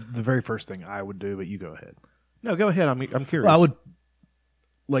 I know the very first thing I would do, but you go ahead. No, go ahead. I'm curious. Well, I would,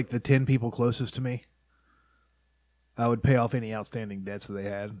 like the 10 people closest to me, I would pay off any outstanding debts that they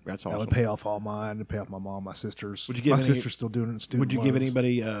had. That's I awesome. would pay off all mine. I'd pay off my mom, my sisters. Would you give my any- sister's still doing it. Would you give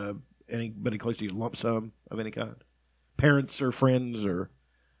anybody close to you a lump sum of any kind? Parents or friends or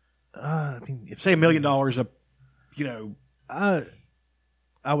I mean, if say $1 million a, you know,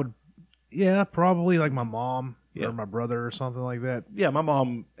 I would, yeah, probably like my mom Yeah. or my brother or something like that. yeah, my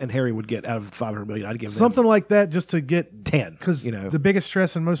mom and Harry would get out of $500 million. I'd give them Something like that, just to get 10 because you know. the biggest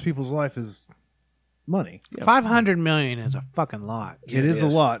stress in most people's life is money. $500 million is a fucking lot. It is a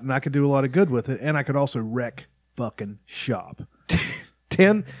lot, and I could do a lot of good with it, and I could also wreck fucking shop.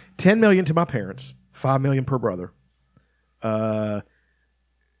 10 million to my parents, 5 million per brother,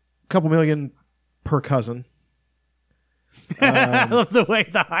 couple million per cousin. I love the way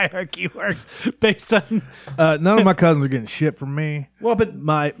the hierarchy works based on. None of my cousins are getting shit from me. Well, but Maybe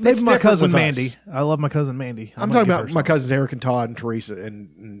my different cousin with Mandy. us. I love my cousin Mandy. I'm talking about my cousins Eric and Todd and Teresa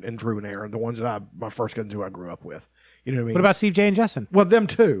and Drew and Aaron, the ones that my first cousins who I grew up with. You know what I mean? What about Steve J and Justin? well, them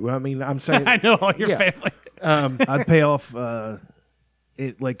too. I mean, I'm saying I know all your Yeah. family. I'd pay off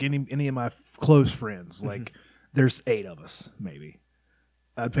it like any of my close friends. Like there's 8 of us, maybe.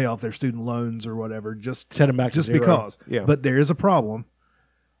 I'd pay off their student loans or whatever. Just Set 'em back to just zero. because. Yeah. But there is a problem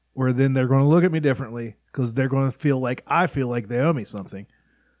where then they're going to look at me differently because they're going to feel like I feel like they owe me something.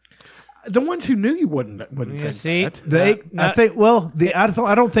 the ones who knew you wouldn't think see? that. I think. Well, I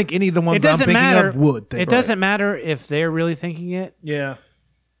don't think any of the It ones I'm doesn't thinking matter. of would. Think It doesn't matter if they're really thinking it. Yeah.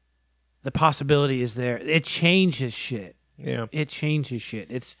 The possibility is there. It changes shit. Yeah. It changes shit.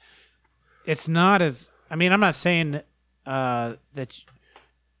 It's not as. I mean, I'm not saying that's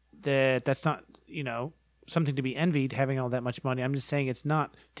not something to be envied having all that much money. I'm just saying it's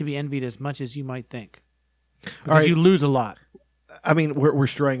not to be envied as much as you might think. Because right. you lose a lot. I mean, we're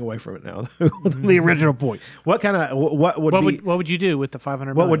straying away from it now. The original point. What kind of what What would you do with the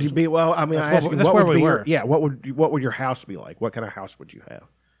 $500 what would million? you be? Well, I mean, I ask you, that's what where would we be were. what would your house be like? What kind of house would you have?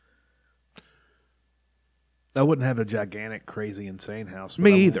 I wouldn't have a gigantic, crazy, insane house. but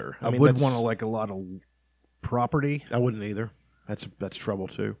Me I would- either. I I, mean, would that's- want to like a lot of property. I wouldn't either. That's trouble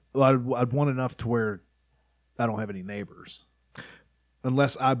too. Well, I'd want enough to where I don't have any neighbors,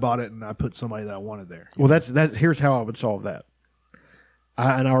 unless I bought it and I put somebody that I wanted there. Well, that. Here's how I would solve that.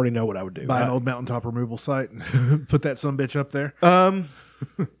 I already know what I would do. Buy an old mountaintop removal site and put that sumbitch up there.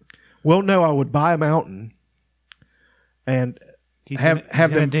 Well, no, I would buy a mountain and He's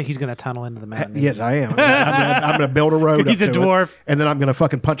have them. He's gonna tunnel into the mountain. Yes, I am. I'm going to build a road. He's up a to dwarf. it, and then I'm going to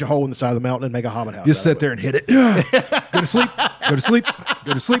fucking punch a hole in the side of the mountain and make a hobbit house. Just out sit there and hit it. Go to sleep. Go to sleep.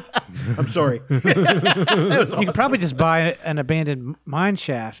 Go to sleep. of it. I'm sorry. You could probably just buy an abandoned mine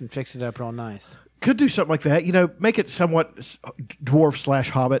shaft and fix it up real nice. Could do something like that. Make it somewhat dwarf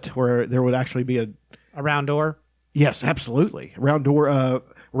 / hobbit, where there would actually be a. A round door. Yes, absolutely. Round door,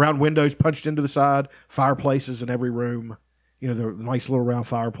 round windows punched into the side, fireplaces in every room. The nice little round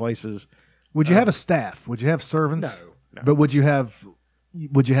fireplaces. Would you have a staff? Would you have servants? No. But would you have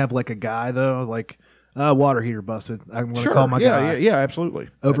like a guy though? Like water heater busted. I'm going to call my guy. Yeah, absolutely.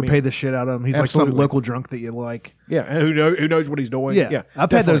 Overpay the shit out of him. He's like some absolutely. local drunk that you like. Yeah, and who knows what he's doing? Yeah, I've had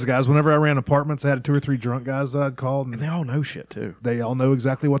definitely. those guys. Whenever I ran apartments, I had 2 or 3 drunk guys that I'd called, and They all know shit too. they all know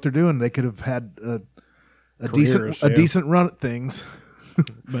exactly what they're doing. They could have had a Careers, yeah. decent run at things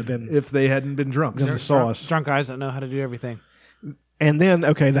But then, if they hadn't been drunks. the sauce. Drunk guys that know how to do everything. And then,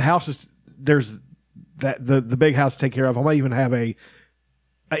 okay, the house is there's that the big house to take care of. I might even have it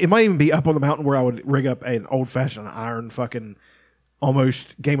might even be up on the mountain where I would rig up an old fashioned iron fucking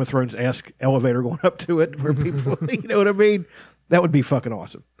almost Game of Thrones esque elevator going up to it where people, you know what I mean? That would be fucking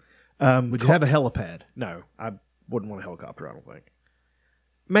awesome. Would you have a helipad? No, I wouldn't want a helicopter. I don't think.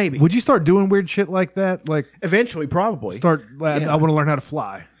 Maybe Would you start doing weird shit like that? Like eventually, probably I want to learn how to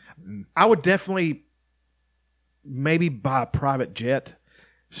fly. I would definitely maybe buy a private jet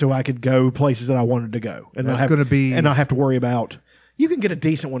so I could go places that I wanted to go, and That's gonna be- and not have to worry about. You can get a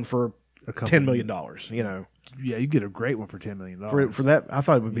decent one for couple- $10 million. Yeah, you get a great one for $10 million. For that, I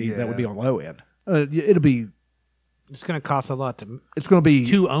thought it would be that would be on low end. It'll be. It's going to cost a lot It's going to be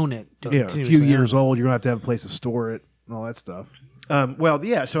to own it. a few years old. You're going to have a place to store it and all that stuff. Well,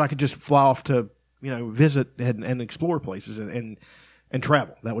 yeah, so I could just fly off to visit and explore places and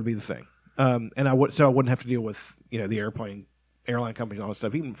travel. That would be the thing. And I wouldn't have to deal with the airline companies and all that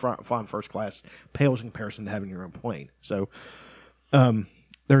stuff. Even flying first class pales in comparison to having your own plane. So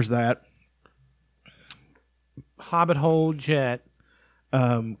there's that. Hobbit hole jet.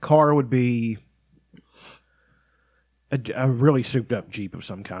 Car would be a really souped up Jeep of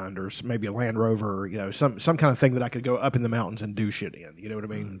some kind, or maybe a Land Rover, some kind of thing that I could go up in the mountains and do shit in. You know what I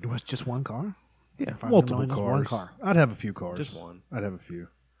mean? It was just one car. Yeah, Multiple million is cars. one car. I'd have a few cars. Just one. I'd have a few.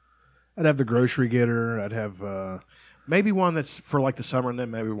 I'd have the grocery getter. I'd have. Maybe one that's for like the summer, and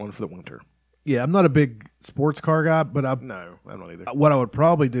then maybe one for the winter. Yeah, I'm not a big sports car guy, but No, I'm not either. what I would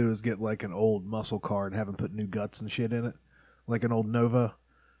probably do is get like an old muscle car and have them put new guts and shit in it, like an old Nova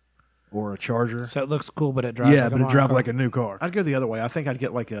or a Charger. So it looks cool, but it drives. Yeah, like but a it drives car. like a new car. I'd go the other way. I think I'd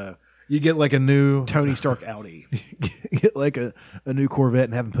get like a You get like a new Tony Stark Audi. get like a new Corvette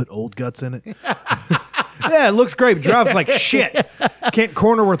and have them put old guts in it. Yeah, it looks great. But drives like shit. Can't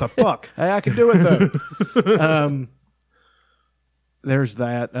corner worth a fuck. Hey, I can do it though. There's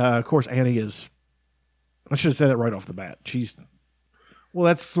that. Of course, Annie is. I should have said that right off the bat. She's Well,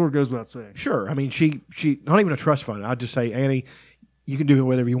 that sort of goes without saying. sure. I mean, she not even a trust fund. I'd just say, Annie, you can do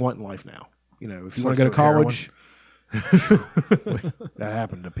whatever you want in life now. If you want to go to college, that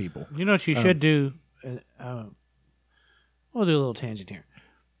happened to people. You know what you should do? We'll do a little tangent here.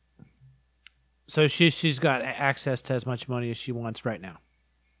 So she's got access to as much money as she wants right now.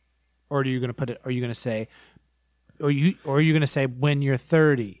 Or are you going to put it? Are you going to say? Or are you going to say when you're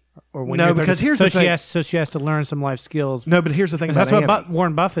 30? Or when No, you're 30? because here's so the she thing. has she has to learn some life skills. No, but here's the thing. 'Cause About that's what Annie.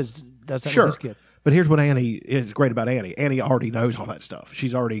 Warren Buffett does that Sure. with his kid. But here's what Annie is great about Annie. Annie already knows all that stuff.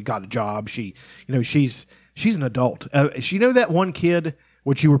 She's already got a job. She's an adult. She that one kid,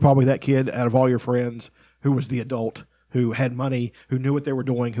 which you were probably that kid out of all your friends who was the adult, who had money, who knew what they were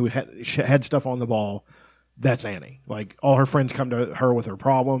doing, who had stuff on the ball. That's Annie. Like all her friends come to her with her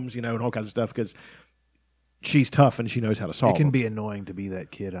problems, and all kinds of stuff because she's tough and she knows how to solve It can them. be annoying to be that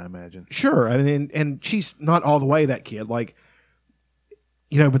kid, I imagine. Sure. I mean, and she's not all the way that kid. Like,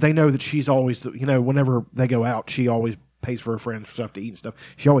 but they know that she's always, whenever they go out, she always pays for her friends stuff to eat and stuff.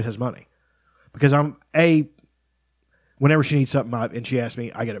 She always has money because whenever she needs something and she asks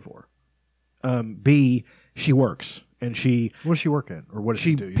me, I get it for her. B, she works and What does she work at? Or what does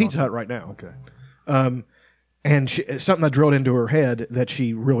she do? Pizza Hut right now. Okay. And something I drilled into her head that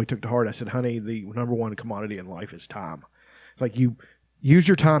she really took to heart. I said, honey, the number one commodity in life is time. Like you use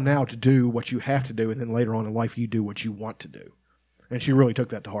your time now to do what you have to do, and then later on in life you do what you want to do. And she really took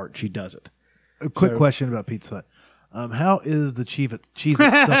that to heart. She does it. A quick question about Pizza Hut. How is the Cheez-It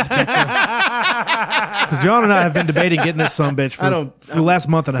stuffed pizza? Because John and I have been debating getting this sumbitch for the last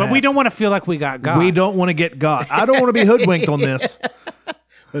month and a half. But we don't want to feel like we got God. We don't want to get got. I don't want to be hoodwinked on this.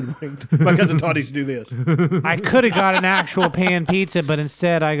 My cousin taught us to do this. I could have got an actual pan pizza, but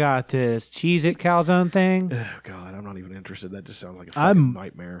instead I got this Cheez-It calzone thing. Oh, God, I'm not even interested. That just sounds like a I'm- fucking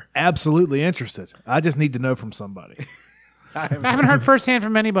nightmare. Absolutely interested. I just need to know from somebody. I haven't heard firsthand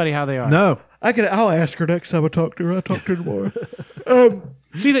from anybody how they are. No. I'll ask her next time I talk to her. I'll talk to her tomorrow.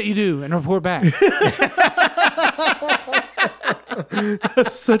 See that you do and report back.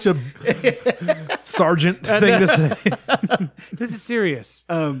 Such a sergeant thing to say. This is serious.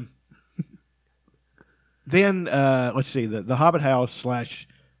 Then let's see the Hobbit House /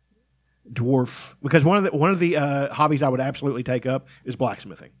 dwarf, because one of the hobbies I would absolutely take up is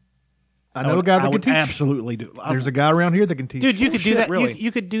blacksmithing. I know a guy that can would teach. absolutely do. There's a guy around here that can teach. Dude, you could do shit, that. really.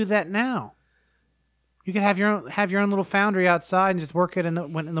 You could do that now. You could have your own little foundry outside and just work it in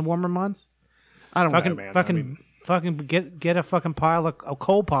the warmer months. I don't Fucking know, man. fucking get a fucking pile of a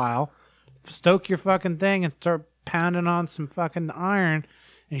coal pile, stoke your fucking thing and start pounding on some fucking iron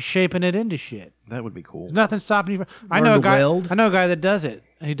and shaping it into shit. that would be cool. There's nothing stopping you. I Learn know a to guy. weld. I know a guy that does it.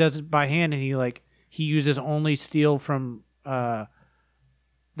 He does it by hand, and he uses only steel from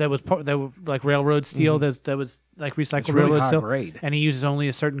that was like railroad steel. That was like recycled It's really railroad high steel. grade. And he uses only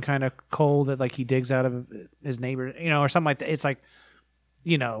a certain kind of coal that like he digs out of his neighbor, or something like that. It's like,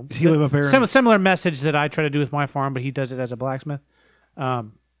 Does he live up here? similar message that I try to do with my farm, but he does it as a blacksmith. Does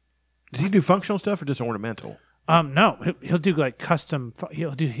he do functional stuff or just ornamental? No, he'll do like custom.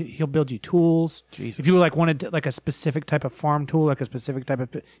 He'll build you tools. Jesus. If you like wanted like a specific type of farm tool, like a specific type of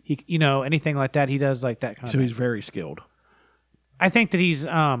anything like that, he does like that kind So of. he's very skilled. I think that he's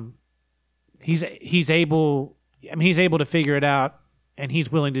able. I mean, he's able to figure it out, and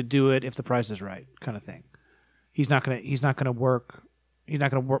he's willing to do it if the price is right, kind of thing. He's not gonna work. He's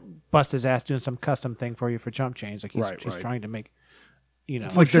not gonna bust his ass doing some custom thing for you for chump change. Like he's Right. trying to make.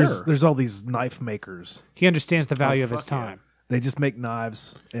 It's like Sure. there's all these knife makers. He understands the value of his fuck yeah. time. They just make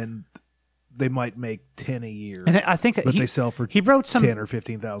knives, and they might make 10 a year, And I think but they sell for he wrote some $10,000 or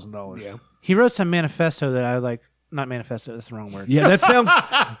 $15,000. Yeah. He wrote some manifesto that I like. Not manifesto. That's the wrong word. Yeah, that sounds.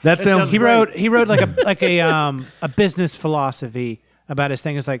 He wrote like a business philosophy about his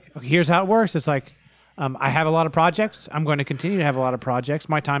thing. It's like, okay, here's how it works. It's like I have a lot of projects. I'm going to continue to have a lot of projects.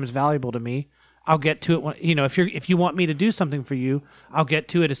 My time is valuable to me. I'll get to it when, if you want me to do something for you, I'll get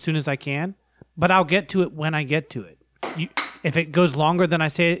to it as soon as I can, but I'll get to it when I get to it. If it goes longer than I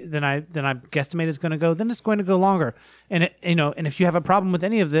guesstimate it's going to go, then it's going to go longer. And and if you have a problem with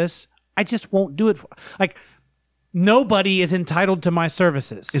any of this, I just won't do it. Nobody is entitled to my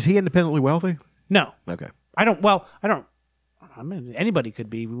services. Is he independently wealthy? No. Okay. I don't. I mean, anybody could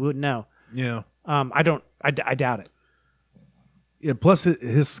be. We wouldn't know. Yeah. I don't. I doubt it. Yeah. Plus,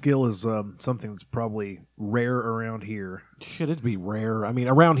 his skill is something that's probably rare around here. Shit, it'd be rare. I mean,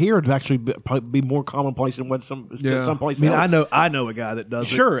 around here it'd actually be more commonplace than what someplace else. I know a guy that does it.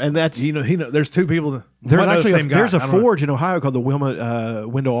 Sure, and that's There's two people. That, there's might know actually the same guy. there's a I don't know. forge in Ohio called the Wilma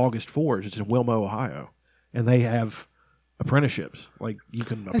Window August Forge. It's in Wilma, Ohio, and they have apprenticeships. Like you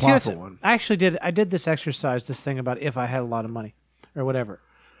can apply for one. I actually did. I did this exercise, this thing about if I had a lot of money or whatever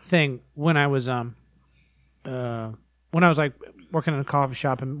thing when I was like working in a coffee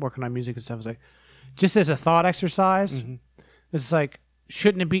shop and working on music and stuff. I was like, just as a thought exercise, it's like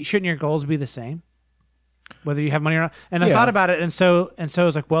shouldn't your goals be the same, whether you have money or not? And I thought about it, and so I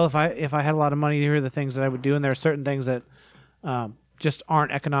was like, well, if I had a lot of money, here are the things that I would do, and there are certain things that just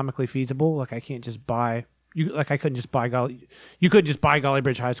aren't economically feasible. Like I can't just buy. I couldn't just buy Golly. You could just buy Golly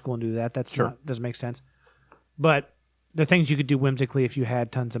Bridge High School and do that. That's not doesn't make sense. But the things you could do whimsically if you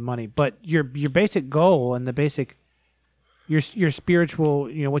had tons of money. But your basic goal and the basic your spiritual,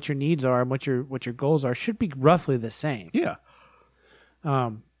 what your needs are and what your goals are should be roughly the same. Yeah.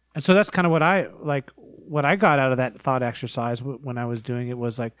 And so that's kind of what I got out of that thought exercise when I was doing it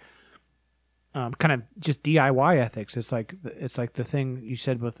was like kind of just DIY ethics. It's like the thing you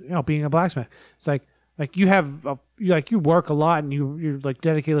said with being a blacksmith. It's like you have you work a lot and you're like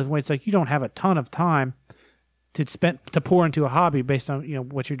dedicated to it. It's like you don't have a ton of time to pour into a hobby based on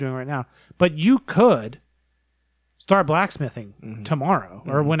what you're doing right now, but you could start blacksmithing tomorrow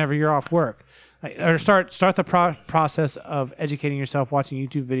or whenever you're off work, or start the process of educating yourself, watching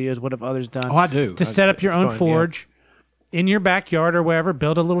YouTube videos. What have others done? Oh, I do. To set up your own forge in your backyard or wherever.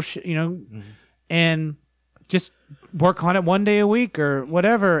 Build a little and just work on it one day a week or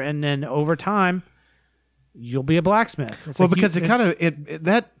whatever, and then over time you'll be a blacksmith. It's because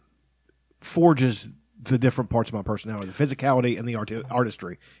that forges the different parts of my personality, the physicality and the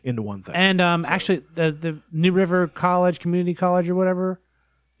artistry into one thing. And actually, the New River College, Community College, or whatever,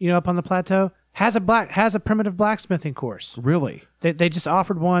 up on the plateau, has a primitive blacksmithing course. Really? They just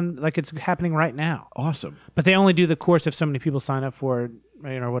offered one, like it's happening right now. Awesome. But they only do the course if so many people sign up for it,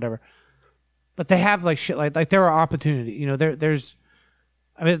 or whatever. But they have like shit like there are opportunities. There's.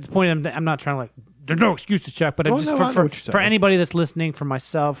 I mean, at the point I'm not trying to there's no excuse to check, but for anybody that's listening, for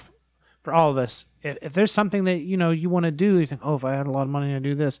myself, for all of us, if there's something that you want to do, you think, if I had a lot of money, I'd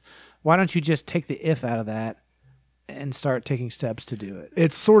do this. Why don't you just take the if out of that and start taking steps to do it?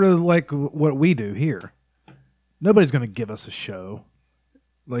 It's sort of like what we do here. Nobody's going to give us a show,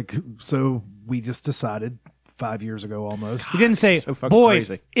 so we just decided 5 years ago almost. You didn't say, so boy,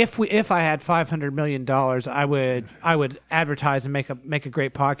 crazy. if I had $500 million, I would advertise and make a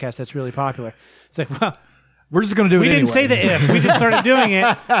great podcast that's really popular. It's like, well, we're just going to do it anyway. We didn't say the if. We just started doing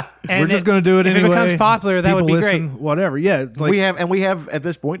it. And we're just going to do it if anyway. If it becomes popular, that would be listen, great. Whatever. Yeah. We have at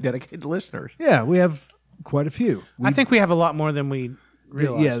this point dedicated listeners. Yeah, we have quite a few. I think we have a lot more than we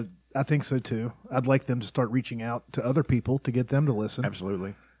realize. Yeah, I think so too. I'd like them to start reaching out to other people to get them to listen.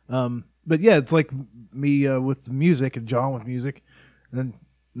 Absolutely. But yeah, it's like me with music and John with music. And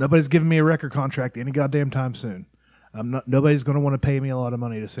nobody's giving me a record contract any goddamn time soon. Nobody's going to want to pay me a lot of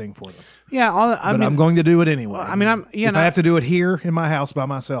money to sing for them. Yeah, I'm going to do it anyway. Well, if I have to do it here in my house by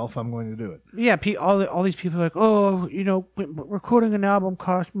myself, I'm going to do it. Yeah, all these people are like, recording an album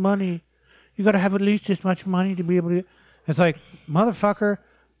costs money. You got to have at least this much money to be able to. It's like, motherfucker,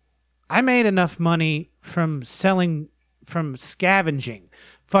 I made enough money from scavenging,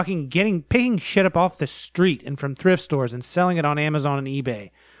 picking shit up off the street and from thrift stores and selling it on Amazon and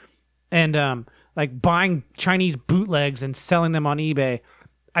eBay, and buying Chinese bootlegs and selling them on eBay.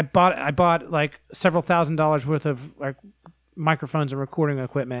 I bought like several $1,000s worth of microphones and recording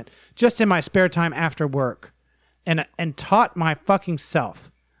equipment just in my spare time after work, and taught my fucking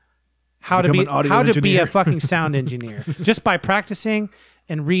self how to be a fucking sound engineer just by practicing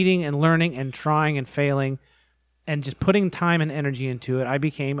and reading and learning and trying and failing and just putting time and energy into it. I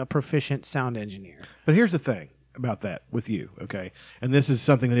became a proficient sound engineer. But here's the thing about that with you, okay? And this is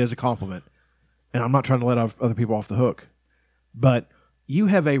something that is a compliment. And I'm not trying to let other people off the hook, but you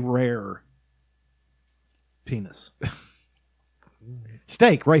have a rare penis.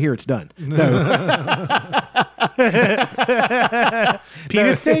 Steak right here. It's done. No.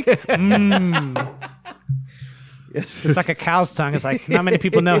 Penis steak? It's like a cow's tongue. It's like not many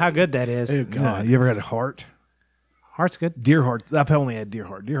people know how good that is. Oh, God. You ever had a heart? Heart's good. Deer heart. I've only had deer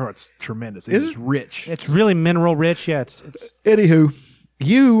heart. Deer heart's tremendous. It is rich. It's really mineral rich. Yeah, it's Anywho,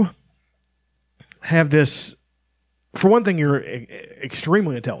 you have this. For one thing, you're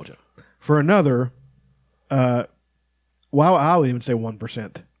extremely intelligent. For another, well, I would even say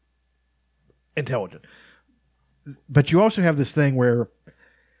 1% intelligent. But you also have this thing where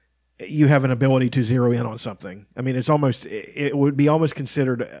you have an ability to zero in on something. I mean, it would be almost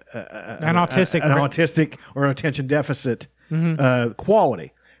considered an autistic or an attention deficit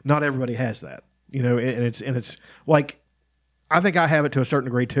quality. Not everybody has that, and it's like, I think I have it to a certain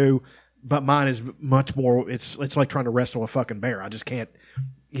degree too, but mine is much more. It's like trying to wrestle a fucking bear. I just can't.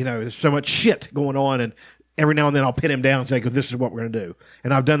 There's so much shit going on, and every now and then I'll pin him down and say, "This is what we're going to do."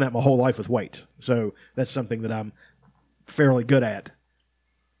 And I've done that my whole life with weights, so that's something that I'm fairly good at.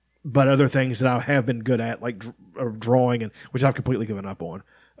 But other things that I have been good at, like drawing, and which I've completely given up on,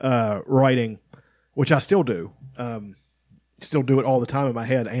 writing, which I still do, still do it all the time in my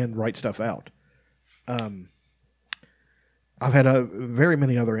head and write stuff out. I've had very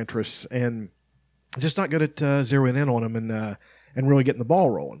many other interests, and just not good at zeroing in on them and really getting the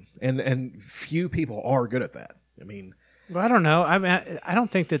ball rolling. And few people are good at that. I mean, well, I don't know. I mean, I don't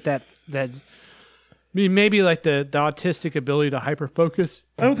think that's. I mean, maybe like the autistic ability to hyper focus.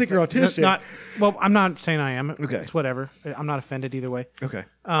 I don't think you're autistic. Well, I'm not saying I am. Okay. It's whatever. I'm not offended either way. Okay.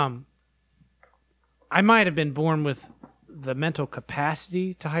 I might have been born with the mental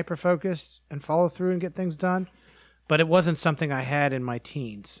capacity to hyper focus and follow through and get things done, but it wasn't something I had in my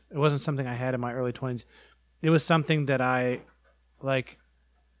teens. It wasn't something I had in my early 20s. It was something that I, like.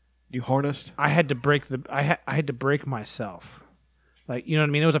 You harnessed? I had to break I had to break myself. Like, you know what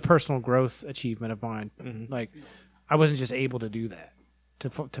I mean? It was a personal growth achievement of mine. Mm-hmm. Like, I wasn't just able to do that, to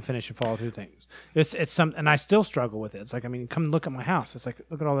finish and follow through things. It's and I still struggle with it. It's like, I mean, come look at my house. It's like,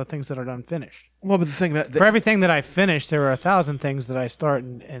 look at all the things that are unfinished. Well, but the thing that for everything that I finish, there are 1,000 things that I start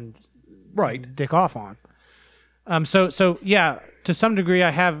and right dick off on. So yeah, to some degree,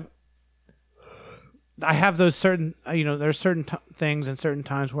 I have those certain, there's certain things and certain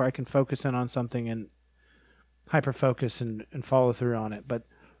times where I can focus in on something and hyper focus and follow through on it, but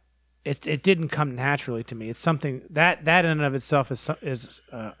it didn't come naturally to me. It's something that in and of itself is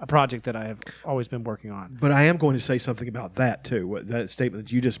a project that I have always been working on. But I am going to say something about that too. That statement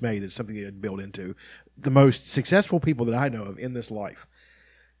that you just made is something you had built into. The most successful people that I know of in this life,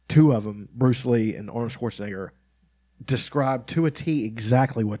 two of them, Bruce Lee and Arnold Schwarzenegger, describe to a T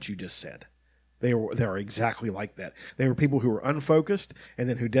exactly what you just said. They are exactly like that. They were people who were unfocused and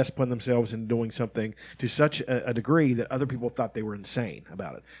then who disciplined themselves in doing something to such a degree that other people thought they were insane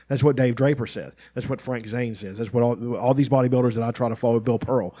about it. That's what Dave Draper said. That's what Frank Zane says. That's what all these bodybuilders that I try to follow, Bill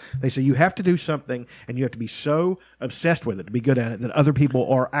Pearl, they say you have to do something and you have to be so obsessed with it to be good at it that other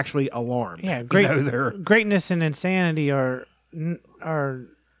people are actually alarmed. Yeah, greatness and insanity are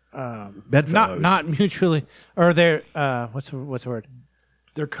bedfellows. Not mutually, or they're what's the word?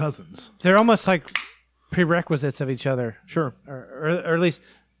 They're cousins. They're almost like prerequisites of each other. Sure. Or at least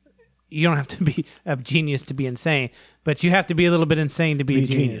you don't have to be a genius to be insane, but you have to be a little bit insane to be a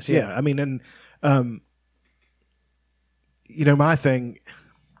genius. Yeah. I mean, and, my thing,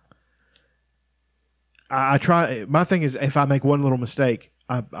 I try, my thing is if I make one little mistake,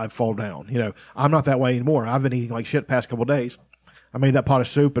 I fall down. I'm not that way anymore. I've been eating like shit the past couple of days. I made that pot of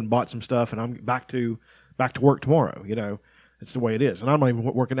soup and bought some stuff, and I'm back to work tomorrow, It's the way it is. And I'm not even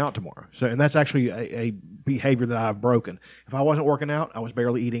working out tomorrow. And that's actually a behavior that I've broken. If I wasn't working out, I was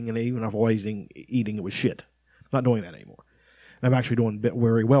barely eating, and even if I was eating, it was shit. I'm not doing that anymore. And I'm actually doing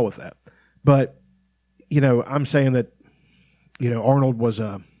very well with that. But, I'm saying that, Arnold was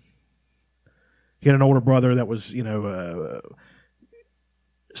he had an older brother that was,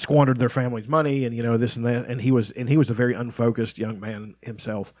 squandered their family's money and, this and that. And he was a very unfocused young man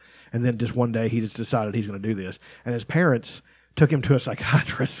himself. And then just one day he just decided he's going to do this. And his parents took him to a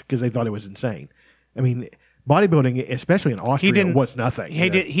psychiatrist because they thought it was insane. I mean, bodybuilding, especially in Austria, was nothing. He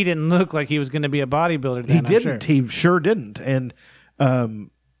didn't look like he was going to be a bodybuilder then, He didn't. He sure didn't. And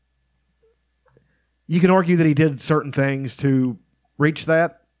you can argue that he did certain things to reach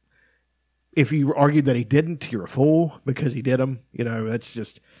that. If you argued that he didn't, you're a fool because he did them. That's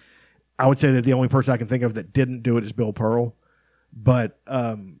just, I would say that the only person I can think of that didn't do it is Bill Pearl. But,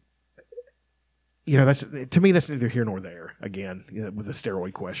 that's, to me, that's neither here nor there, again, with the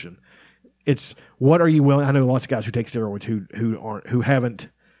steroid question. It's, what are you willing, I know lots of guys who take steroids who haven't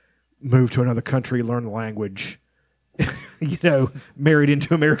moved to another country, learned the language, married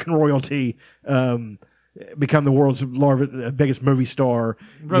into American royalty, become the world's biggest movie star.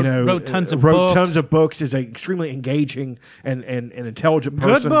 Wrote tons of wrote books. tons of books. Is an extremely engaging and intelligent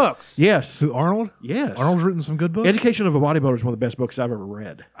person. Good books. Yes. Who, Arnold? Yes. Arnold's written some good books. Education of a Bodybuilder is one of the best books I've ever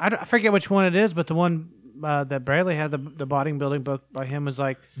read. I forget which one it is, but the one that Bradley had, the bodybuilding book by him, was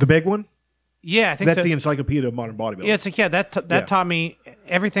like, The big one? yeah, I think That's so. the Encyclopedia of Modern Bodybuilding. Yeah, it's like, that Yeah. taught me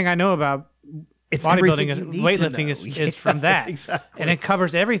everything I know about It's bodybuilding. everything you need to Weightlifting know. is from that, Exactly. and it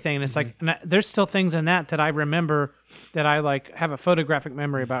covers everything. And it's like, and there's still things in that I remember, that I like have a photographic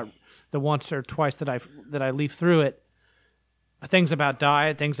memory about the once or twice that I leaf through it. Things about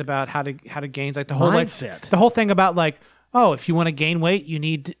diet, things about how to gain, like the whole Mindset. the whole thing about like, oh, if you want to gain weight, you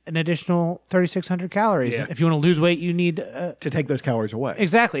need an additional 3,600 calories. Yeah. If you want to lose weight, you need to take those calories away.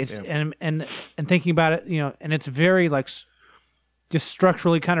 exactly. It's and thinking about it, and it's very like just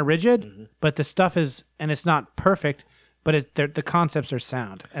structurally kind of rigid, but the stuff is, and it's not perfect, but the concepts are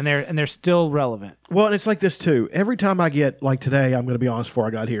sound and they're still relevant. Well, and it's like this too. Every time I get, like today, I'm going to be honest, before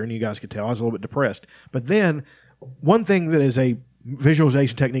I got here, and you guys could tell, I was a little bit depressed. But then, one thing that is a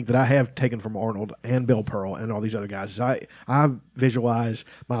visualization technique that I have taken from Arnold and Bill Pearl and all these other guys is I visualize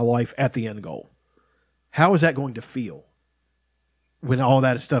my life at the end goal. How is that going to feel when all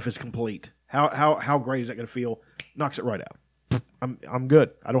that stuff is complete? How great is that going to feel? Knocks it right out. I'm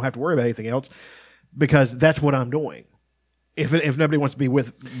good. I don't have to worry about anything else because that's what I'm doing. If nobody wants to be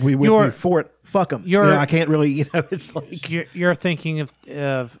with me for it, fuck them. I can't really. It's like You're thinking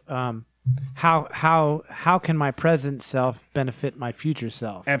of how can my present self benefit my future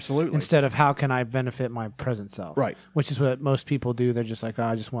self? Absolutely. Instead of how can I benefit my present self? Right. Which is what most people do. They're just like, oh,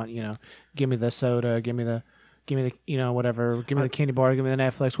 I just want, give me the soda, give me the whatever, give me the candy bar, give me the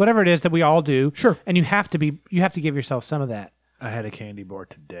Netflix, whatever it is that we all do. Sure. And you have to give yourself some of that. I had a candy bar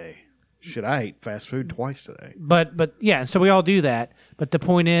today. shit. I ate fast food twice today. But yeah, so we all do that. But the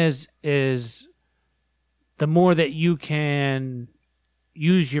point is the more that you can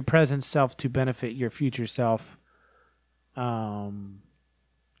use your present self to benefit your future self, the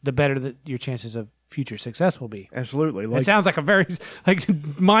better that your chances of future success will be. Absolutely. It sounds like a very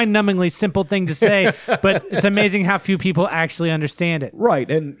mind-numbingly simple thing to say, but it's amazing how few people actually understand it. Right.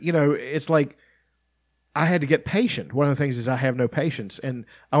 And, it's like I had to get patient. One of the things is I have no patience. And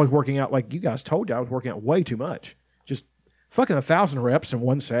I was working out, like you guys told you, I was working out way too much. Just fucking 1,000 reps in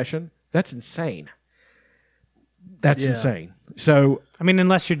one session. That's insane. That's insane. So, I mean,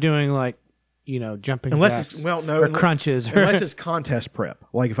 unless you're doing like, jumping jacks or crunches. Unless it's contest prep.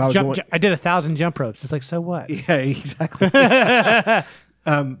 Like if I was I did 1,000 jump ropes. It's like, so what? Yeah, exactly. But,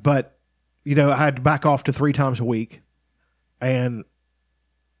 I had to back off to 3 times a week and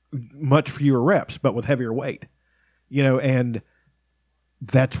much fewer reps, but with heavier weight, and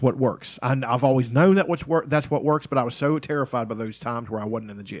that's what works. I've always known that's what works, but I was so terrified by those times where I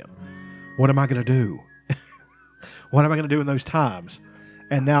wasn't in the gym. What am I going to do? What am I going to do in those times?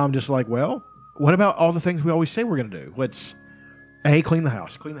 And now I'm just like, well, what about all the things we always say we're going to do? Let's, A, clean the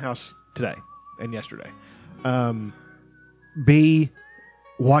house. Clean the house today and yesterday. B,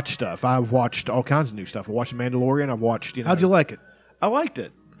 watch stuff. I've watched all kinds of new stuff. I watched The Mandalorian. I've watched, How'd you like it? I liked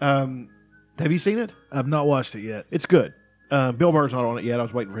it. Have you seen it? I've not watched it yet. It's good. Bill Burr's not on it yet. I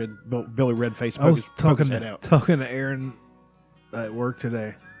was waiting for Billy Redface to I was poke his talking head out. to Aaron at work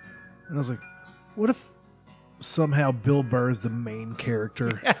today, and I was like, "What if somehow Bill Burr is the main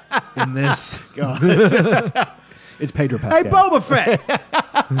character in this?" God. It's Pedro Pascal. Hey, Boba Fett!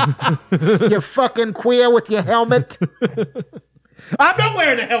 You fucking queer with your helmet. I'm not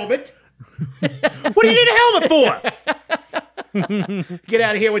wearing a helmet. What do you need a helmet for? Get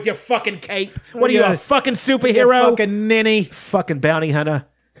out of here with your fucking cape. What are you, a fucking superhero? Fucking ninny. Fucking bounty hunter.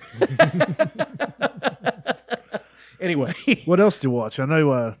 Anyway. What else to watch? I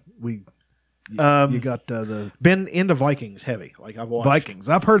know you got the Been into Vikings heavy. Like I've watched Vikings.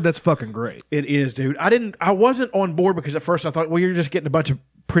 I've heard that's fucking great. It is, dude. I wasn't on board because at first I thought, well, you're just getting a bunch of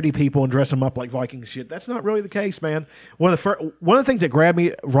pretty people and dress them up like Vikings shit. That's not really the case, man. One of the things that grabbed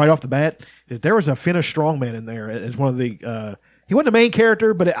me right off the bat is there was a Finnish strongman in there as one of the. He wasn't the main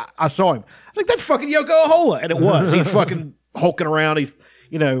character, but I saw him. I was like, that's fucking Yoko Ahola, and it was. He's fucking hulking around. He's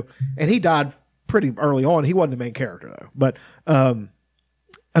and he died pretty early on. He wasn't the main character though. But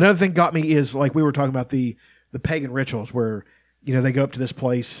another thing got me is like we were talking about the pagan rituals where they go up to this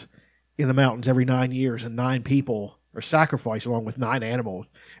place in the mountains every 9 years and 9 people are sacrificed along with 9 animals,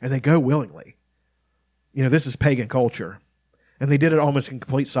 and they go willingly. This is pagan culture. And they did it almost in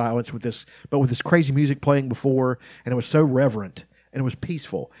complete silence with this crazy music playing before, and it was so reverent, and it was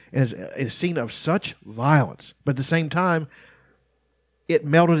peaceful. And it's a scene of such violence, but at the same time, it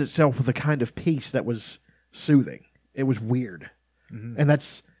melded itself with a kind of peace that was soothing. It was weird. Mm-hmm. And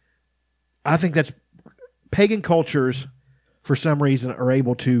I think that's pagan cultures, for some reason, are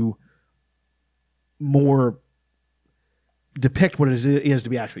able to more depict what it is to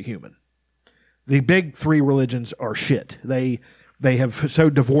be actually human. The big three religions are shit. They have so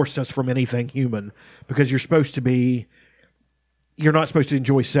divorced us from anything human because you're not supposed to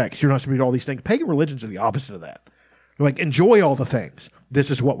enjoy sex. You're not supposed to do all these things. Pagan religions are the opposite of that. They're like, enjoy all the things. This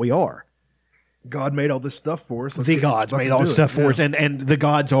is what we are. God made all this stuff for us. The gods made all this stuff for us. And the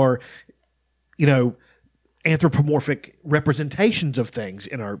gods are, anthropomorphic representations of things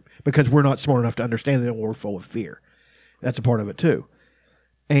because we're not smart enough to understand them and we're full of fear. That's a part of it too.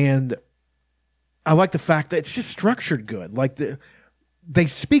 And I like the fact that it's just structured good. Like they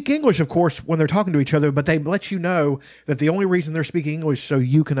speak English, of course, when they're talking to each other, but they let you know that the only reason they're speaking English is so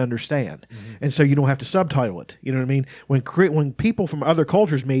you can understand, and so you don't have to subtitle it. You know what I mean? When people from other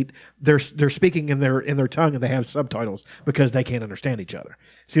cultures meet, they're speaking in their tongue and they have subtitles because they can't understand each other.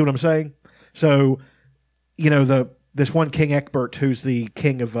 See what I'm saying? So, this one King Egbert, who's the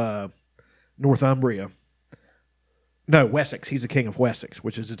king of Northumbria. No, Wessex. He's the king of Wessex,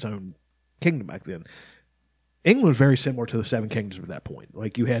 which is its own kingdom back then. England was very similar to the Seven Kingdoms at that point.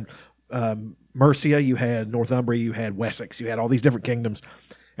 Like you had Mercia, you had Northumbria, you had Wessex, you had all these different kingdoms,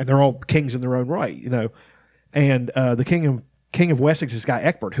 and they're all kings in their own right, And the king of Wessex is this guy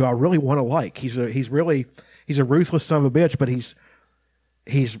Egbert, who I really want to like. He's a ruthless son of a bitch, but he's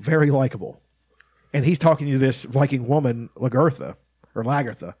very likable, and he's talking to this Viking woman Lagertha,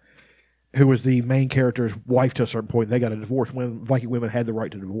 who was the main character's wife to a certain point. They got a divorce when Viking women had the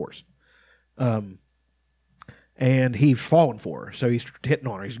right to divorce. And he's fallen for her. So he's hitting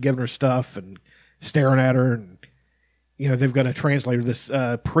on her. He's giving her stuff and staring at her. And, they've got a translator, this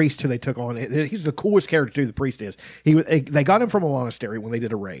priest who they took on. He's the coolest character, too, the priest is. They got him from a monastery when they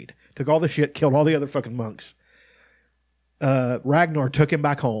did a raid. Took all the shit, killed all the other fucking monks. Ragnar took him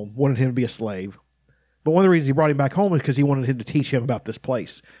back home, wanted him to be a slave. But one of the reasons he brought him back home is because he wanted him to teach him about this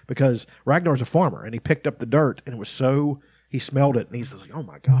place. Because Ragnar's a farmer, and he picked up the dirt, and he smelled it, and he's like, oh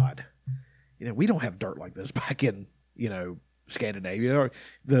my God. We don't have dirt like this back in, Scandinavia.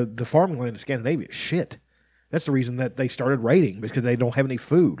 The farming land in Scandinavia is shit. That's the reason that they started raiding, because they don't have any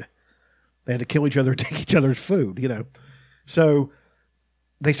food. They had to kill each other and take each other's food, So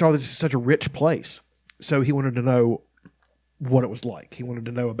they saw this as such a rich place. So he wanted to know what it was like. He wanted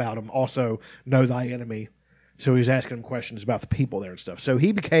to know about them. Also, know thy enemy. So he was asking him questions about the people there and stuff. So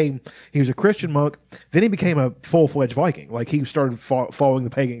he was a Christian monk. Then he became a full-fledged Viking. Like he started following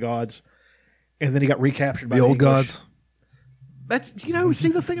the pagan gods. And then he got recaptured by the old English. gods. That's see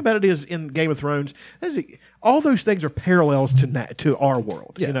the thing about it is in Game of Thrones, all those things are parallels to our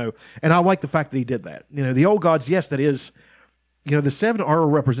world. And I like the fact that he did that. The old gods, yes, that is, the seven are a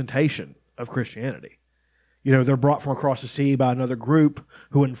representation of Christianity. They're brought from across the sea by another group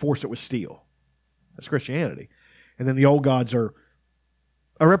who enforce it with steel. That's Christianity. And then the old gods are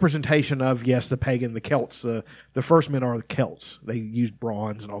a representation of, yes, the pagan, the Celts. The first men are the Celts. They used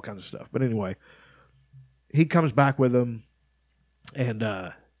bronze and all kinds of stuff. But anyway, he comes back with them, and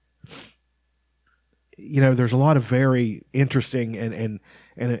there's a lot of very interesting and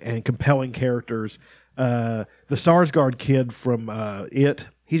compelling characters. The Sarsgaard kid from It,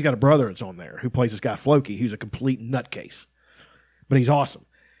 he's got a brother that's on there who plays this guy Floki, who's a complete nutcase, but he's awesome.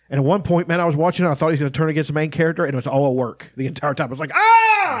 And at one point, man, I was watching it, I thought he was going to turn against the main character, and it was all a work the entire time. I was like,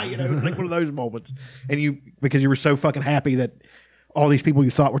 like one of those moments. And because you were so fucking happy that all these people you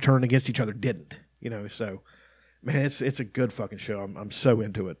thought were turning against each other didn't. So, man, it's a good fucking show. I'm so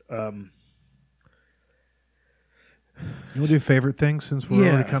into it. You want to do favorite things since we're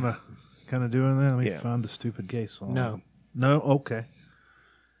already kind of doing that? Let me find the stupid case song. No? Okay.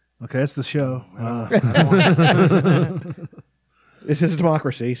 Okay, that's the show. This is a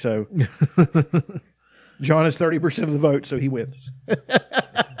democracy, so John has 30% of the vote, so he wins.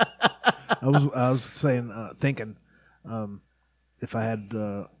 I was thinking, if I had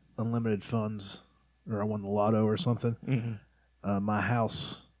unlimited funds, or I won the lotto or something, my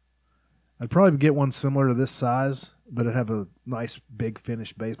house, I'd probably get one similar to this size, but it'd have a nice big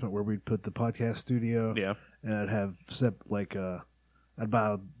finished basement where we'd put the podcast studio. Yeah, and I'd have I'd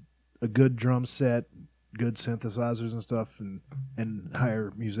buy a good drum set, good synthesizers and stuff, and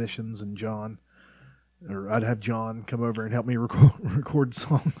hire musicians and John, or I'd have John come over and help me record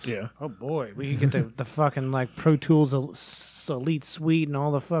songs. Yeah. Oh boy, we could get the fucking like Pro Tools Elite Suite and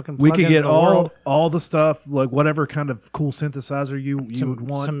all the fucking. We could get all the stuff, like whatever kind of cool synthesizer you would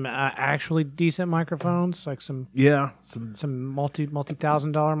want. Some actually decent microphones, like some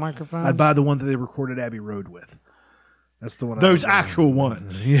multi-$1,000 microphones. I'd buy the one that they recorded Abbey Road with. That's the one. Those actual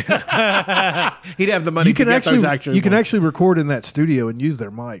ones. Yeah. He'd have the money to get those actual You can actually record in that studio and use their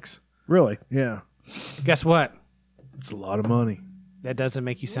mics. Really? Yeah. Guess what? It's a lot of money. That doesn't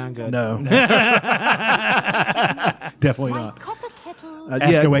make you sound good. No. Definitely not.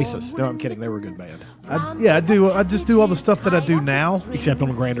 Ask Oasis. No, I'm kidding. They were a good band. I do. I just do all the stuff that I do now, Except on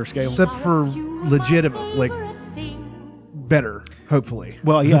a grander scale. except for legitimate, like better, hopefully.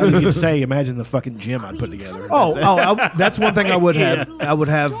 Well, yeah, you could say, imagine the fucking gym I'd put together. That's one thing I would have. I would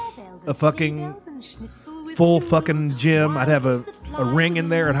have a fucking full fucking gym. I'd have a ring in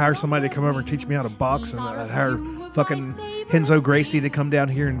there and hire somebody to come over and teach me how to box, and I'd hire fucking Henzo Gracie to come down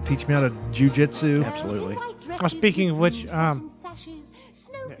here and teach me how to jujitsu. Absolutely. Well, speaking of which,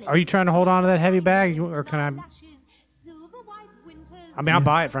 are you trying to hold on to that heavy bag, or can I? I mean, I'll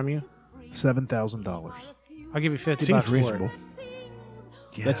buy it from you. $7,000. I'll give you $50 Seems for reasonable. it.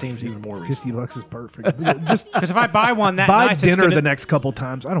 Yeah, That seems even more reasonable. $50 is perfect. Just Because if I buy one that buy nice, dinner it's the gonna, next couple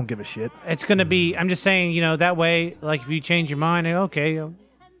times. I don't give a shit. it's gonna be. I'm just saying, that way, like if you change your mind, okay,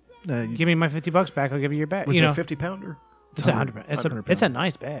 give me my $50 back. I'll give you your bag. Was it a 50-pounder? It's 100. It's a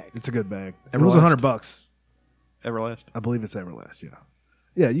nice bag. It's a good bag. It was $100. Everlast. I believe it's Everlast.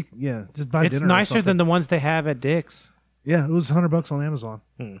 Yeah. Yeah. Just buy It's dinner. or nicer than something. the ones they have at Dick's. Yeah, it was $100 on Amazon.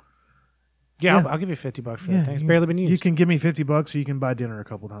 Yeah, Yeah. I'll give you $50 for that thing. It's barely been used. You can give me $50 or you can buy dinner a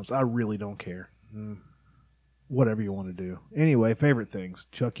couple times. I really don't care. Whatever you want to do. Anyway, favorite things.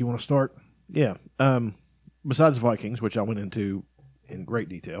 Chuck, you want to start? Yeah. Besides Vikings, which I went into in great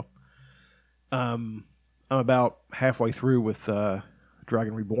detail, I'm about halfway through with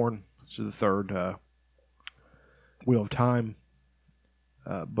Dragon Reborn. This is the third Wheel of Time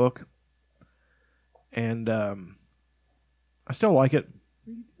book. And I still like it.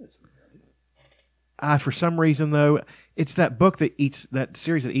 For some reason, though, it's that book that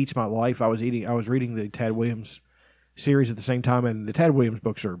series that eats my life. I was reading the Tad Williams series at the same time, and the Tad Williams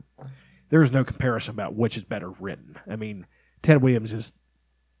books there is no comparison about which is better written. I mean, Tad Williams is,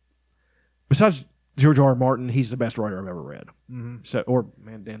 besides George R. R. Martin, he's the best writer I've ever read. Mm-hmm. So,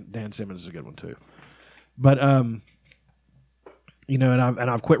 Dan Simmons is a good one too. But and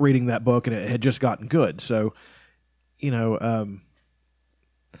I've quit reading that book, and it had just gotten good. So,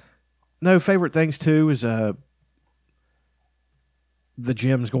 no, favorite things too is the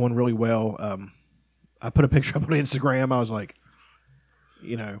gym's going really well. I put a picture up on Instagram. I was like,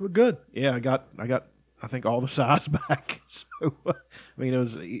 We're good. yeah, I got I think all the size back. So I mean, it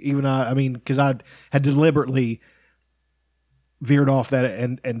was because I had deliberately veered off that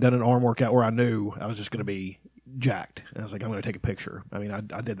and done an arm workout where I knew I was just going to be jacked. And I was like, I'm going to take a picture. I mean,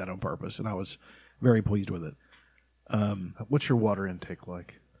 I did that on purpose, and I was very pleased with it. What's your water intake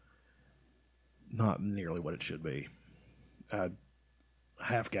like? Not nearly what it should be.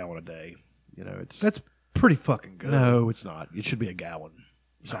 Half gallon a day. That's pretty fucking good. No, it's not. It should be a gallon.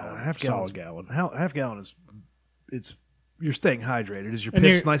 Half Solid gallon. Half gallon is you're staying hydrated. Is your And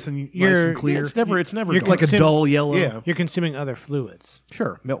piss you're- nice and you're- clear? It's never you're dark. like a dull yellow. Yeah, You're consuming other fluids.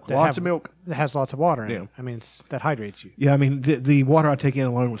 sure. Milk. that Lots have- of milk. That has lots of water in Yeah. it. I mean, that hydrates you. Yeah, I mean the water I take in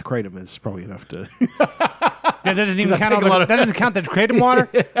alone with kratom is probably enough to. That doesn't even count. take a lot That doesn't count the kratom water.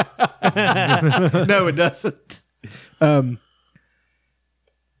 No, it doesn't.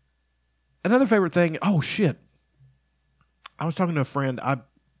 Another favorite thing. Oh shit! I was talking to a friend.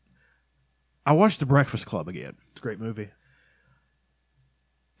 I watched The Breakfast Club again, It's a great movie.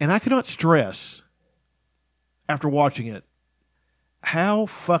 and I cannot stress after watching it how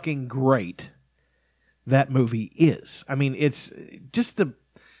fucking great that movie is. I mean, it's just the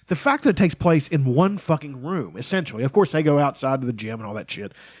fact that it takes place in one fucking room, essentially. Of course, they go outside to the gym and all that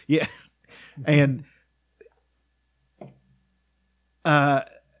shit. Yeah, and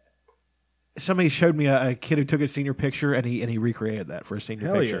somebody showed me a kid who took a senior picture, and he recreated that for a senior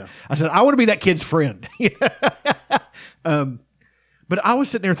Hell picture. yeah. I said, I want to be that kid's friend. But I was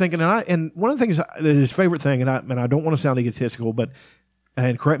sitting there thinking, and one of the things that his favorite thing, and I don't want to sound egotistical, but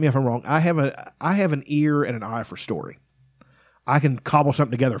and correct me if I'm wrong, I have an ear and an eye for story. I can cobble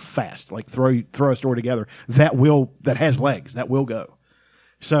something together fast, like throw a story together that has legs, that will go.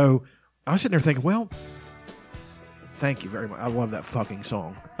 So I was sitting there thinking, well, thank you very much. I love that fucking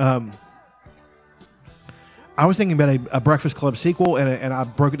song. I was thinking about a Breakfast Club sequel, and I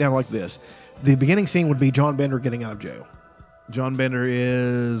broke it down like this: the beginning scene would be John Bender getting out of jail. John Bender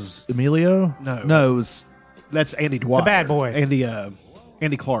is Emilio? No. it was That's Andy Dwyer. The bad boy.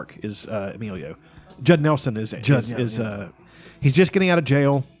 Andy Clark is Emilio. Judd Nelson is Judd, is yeah. He's just getting out of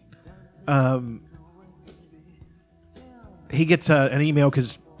jail. He gets an email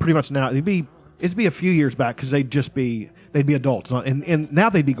because pretty much now it'd be a few years back because they'd be adults, and now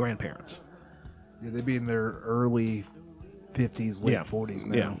they'd be grandparents. Yeah, they'd be in their early 50s, late 40s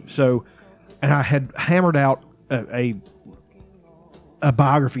now. Yeah. So, and I had hammered out a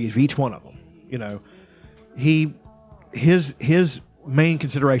biography of each one of them. You know, his main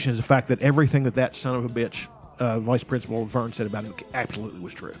consideration is the fact that everything that son of a bitch, vice principal Vern said about him absolutely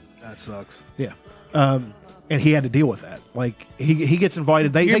was true. That sucks. Yeah. And he had to deal with that. Like he gets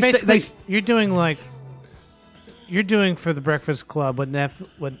invited. You're doing for the Breakfast Club what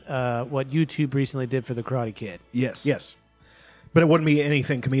YouTube recently did for the Karate Kid. Yes. But it wouldn't be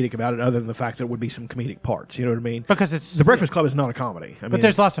anything comedic about it other than the fact that it would be some comedic parts. You know what I mean? Because it's The Breakfast Club is not a comedy. I mean, but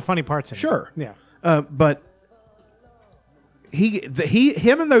there's lots of funny parts in it. Sure. Yeah. But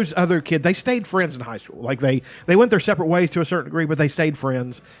him and those other kids, they stayed friends in high school. Like they went their separate ways to a certain degree, but they stayed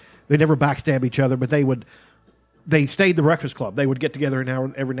friends. They never backstab each other, but they stayed the Breakfast Club. They would get together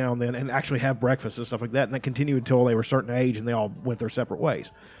every now and then and actually have breakfast and stuff like that. And that continued until they were a certain age and they all went their separate ways.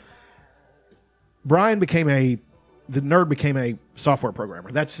 The nerd became a software programmer.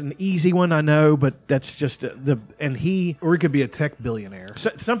 That's an easy one, I know, but that's just or he could be a tech billionaire.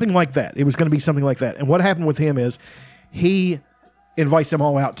 something like that. It was going to be something like that. And what happened with him is he invites them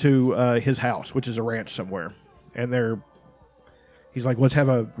all out to his house, which is a ranch somewhere, and he's like, let's have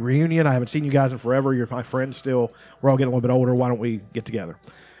a reunion. I haven't seen you guys in forever. You're my friends still. We're all getting a little bit older. Why don't we get together?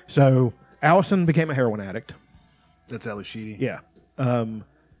 So Allison became a heroin addict. That's Ali Sheedy. Yeah.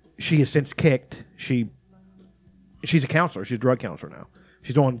 She has since kicked. She's a counselor. She's a drug counselor now.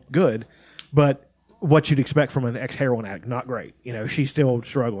 She's doing good, but what you'd expect from an ex-heroin addict, not great. You know, she's still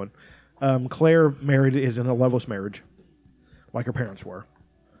struggling. Claire is in a loveless marriage, like her parents were.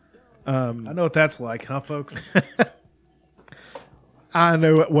 I know what that's like, huh, folks? I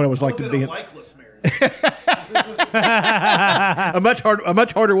know what it was like to be in a likeless marriage. a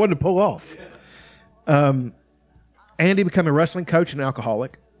much harder one to pull off. Andy became a wrestling coach and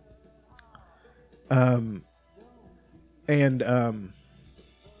alcoholic. That's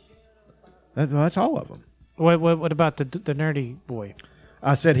all of them. What about the nerdy boy?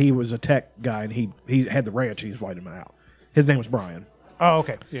 I said he was a tech guy and he had the ranch. He invited him out. His name was Brian. Oh,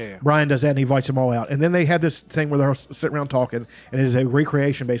 okay. Yeah. Brian does that and he invites them all out. And then they had this thing where they're sitting around talking, and it is a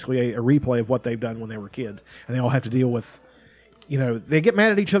recreation, basically a replay of what they've done when they were kids. And they all have to deal with, they get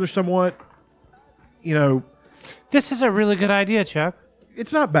mad at each other somewhat. This is a really good idea, Chuck.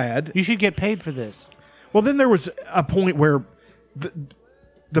 It's not bad. You should get paid for this. Well, then there was a point where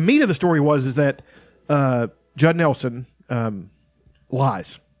the meat of the story is that Judd Nelson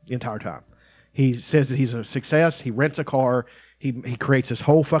lies the entire time. He says that he's a success. He rents a car. He creates this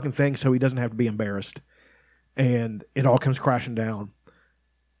whole fucking thing so he doesn't have to be embarrassed. And it all comes crashing down,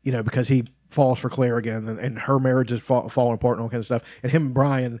 because he falls for Claire again, and her marriage is falling apart and all kinds of stuff. And him and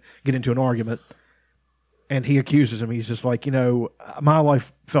Brian get into an argument, and he accuses him. He's just like, my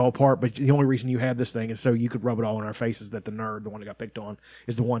life fell apart, but the only reason you had this thing is so you could rub it all in our faces that the nerd, the one that got picked on,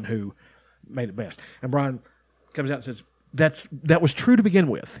 is the one who made it best. And Brian comes out and says, that was true to begin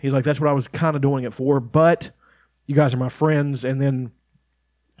with. He's like, that's what I was kind of doing it for, but you guys are my friends. And then,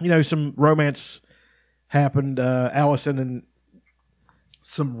 some romance happened. Allison and...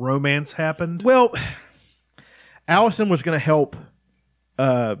 Some romance happened? Well, Allison was going to help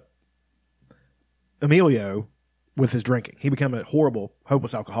Emilio with his drinking. He became a horrible,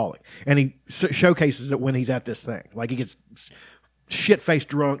 hopeless alcoholic. And he showcases it when he's at this thing. Like, he gets shit-faced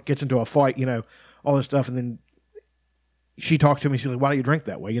drunk, gets into a fight, all this stuff, and then she talks to him and she's like, why do you drink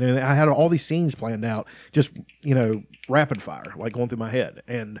that way? I had all these scenes planned out, just, rapid fire, like going through my head.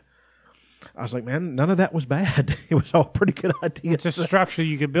 And I was like, man, none of that was bad. It was all pretty good ideas. It's a structure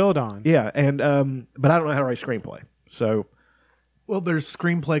you could build on. Yeah, and but I don't know how to write screenplay. So, well, there's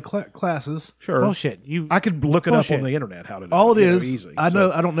screenplay classes. Sure. Bullshit. I could look it up on the internet how to do all it. It is, easily, I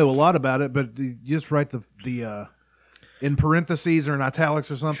don't know a lot about it, but you just write the in parentheses or in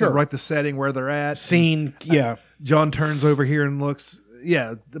italics or something. Sure. Write the setting where they're at. Scene. Yeah. John turns over here and looks.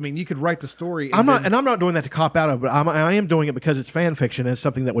 Yeah, I mean, you could write the story. I'm not doing that to cop out of, but I am doing it because it's fan fiction and it's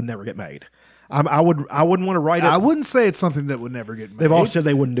something that would never get made. I wouldn't want to write it. I wouldn't say it's something that would never get made. They've all said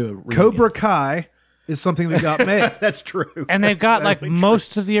they wouldn't do it. Cobra Kai is something that got made. That's true. And they've got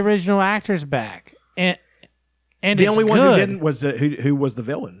most of the original actors back. And the only one who didn't was who was the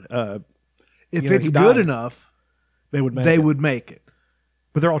villain. If it's good enough, they would make it.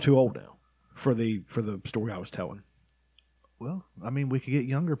 But they're all too old now for the story I was telling. Well, I mean, we could get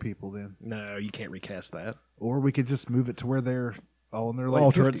younger people then. No, you can't recast that. Or we could just move it to where they're all in their late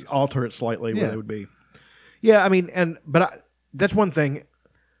 50s. Alter it slightly where they would be. Yeah, I mean, that's one thing.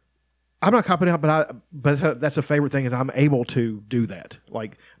 I'm not copying out, but that's a favorite thing is I'm able to do that.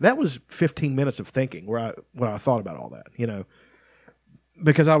 Like, that was 15 minutes of thinking when I thought about all that,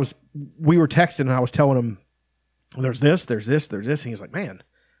 because we were texting and I was telling him, there's this, and he's like, man,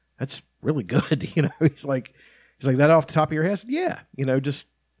 that's really good. He's like, that off the top of your head? I said, yeah, just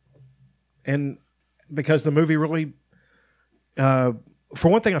and because the movie really, for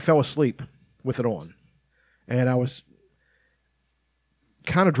one thing, I fell asleep with it on, and I was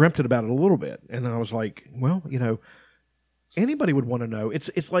kind of dreamt about it a little bit, and I was like, well, anybody would want to know.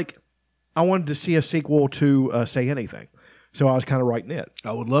 It's like I wanted to see a sequel to Say Anything, so I was kind of writing it.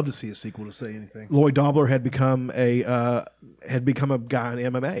 I would love to see a sequel to Say Anything. Lloyd Dobler had become a guy in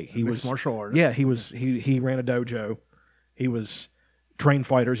MMA. He Mixed was martial artist. Yeah, he ran a dojo. He was trained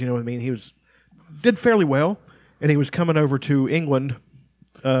fighters. You know what I mean? He did fairly well, and he was coming over to England.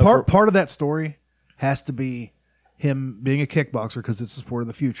 Part of that story has to be him being a kickboxer because it's a sport of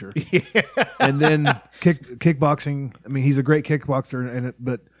the future. Yeah. And then kickboxing. I mean, he's a great kickboxer,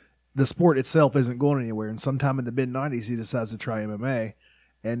 but the sport itself isn't going anywhere. And sometime in the mid-'90s, he decides to try MMA,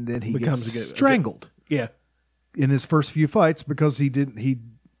 and then he becomes strangled. Yeah. In his first few fights because he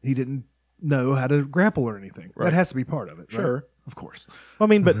didn't know how to grapple or anything. Right. That has to be part of it. Sure. Right? Of course. Well, I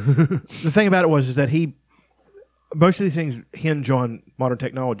mean, but the thing about it is that most of these things hinge on modern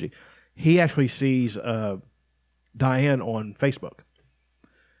technology. He actually sees Diane on Facebook,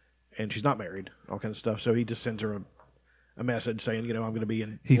 and she's not married, all kinds of stuff. So he just sends her a message saying, I'm going to be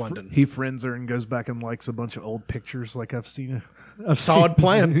in London. He friends her and goes back and likes a bunch of old pictures like I've seen. A solid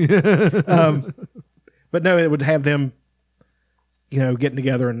plan. But no, it would have them, getting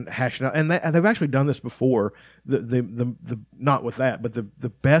together and hashing out. And they've actually done this before. The not with that, but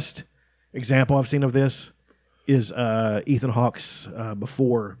the best example I've seen of this is Ethan Hawke's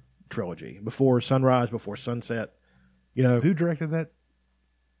Before trilogy, Before Sunrise, Before Sunset. Who directed that?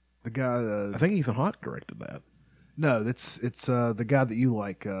 The guy. I think Ethan Hawke directed that. No, it's the guy that you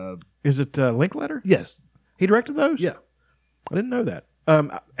like. Is it Linklater? Yes, he directed those. Yeah, I didn't know that.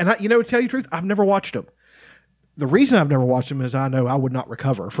 And to tell you the truth, I've never watched them. The reason I've never watched them is I know I would not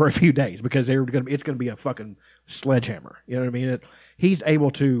recover for a few days because it's going to be a fucking sledgehammer. You know what I mean? He's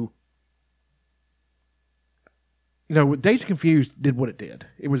able to. Dazed and Confused did what it did.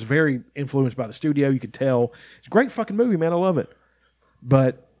 It was very influenced by the studio. You could tell. It's a great fucking movie, man. I love it.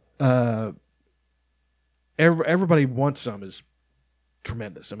 But Everybody Wants Some is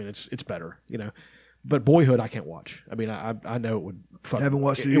tremendous. I mean, it's better, But Boyhood, I can't watch. I mean, I know it would. I haven't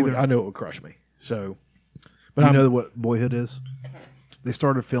watched it either. I know it would crush me. So, but you know what Boyhood is? They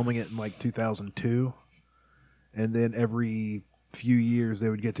started filming it in like 2002, and then every few years they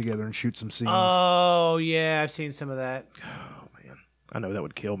would get together and shoot some scenes. Oh yeah, I've seen some of that. Oh man, I know that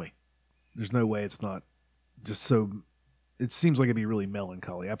would kill me. There's no way it's not just so. It seems like it'd be really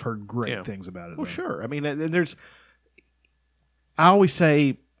melancholy. I've heard great things about it. Well, sure. I mean, I always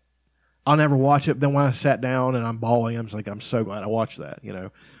say I'll never watch it. Then when I sat down and I'm bawling, I'm just like, I'm so glad I watched that.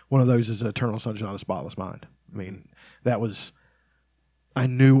 One of those is Eternal Sunshine of the Spotless Mind. I mean, I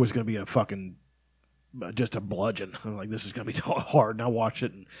knew it was going to be a fucking just a bludgeon. I'm like, this is going to be hard. And I watched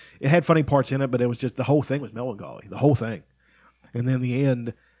it, and it had funny parts in it, but it was just the whole thing was melancholy, the whole thing. And then the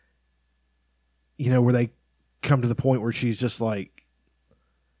end, where they come to the point where she's just like,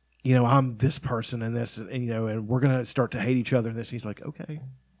 I'm this person and this, and we're going to start to hate each other and this. He's like, okay,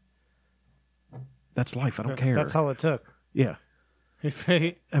 that's life. I don't care. That's all it took. Yeah.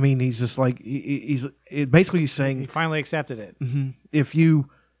 He I mean, he's just like, he's saying, finally accepted it. Mm-hmm, if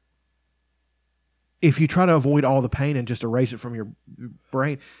you try to avoid all the pain and just erase it from your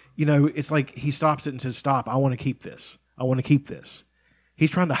brain, it's like he stops it and says, stop. I want to keep this. I want to keep this.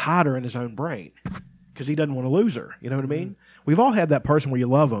 He's trying to hide her in his own brain because he doesn't want to lose her. You know what I mean? We've all had that person where you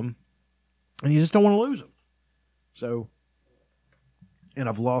love them and you just don't want to lose them. So, and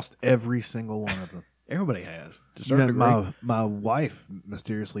I've lost every single one of them. Everybody has. To a certain degree. My wife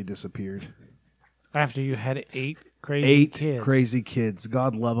mysteriously disappeared. After you had eight crazy kids.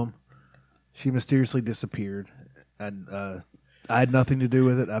 God love them. She mysteriously disappeared. And I had nothing to do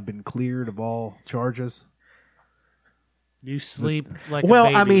with it. I've been cleared of all charges. You sleep like a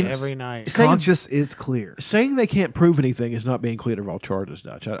baby every night. Conscious is clear. Saying they can't prove anything is not being cleared of all charges,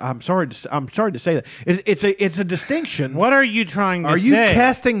 Dutch. I'm sorry to say that. It's a distinction. What are you trying to say? Are you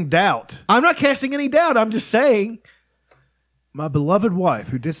casting doubt? I'm not casting any doubt. I'm just saying. My beloved wife,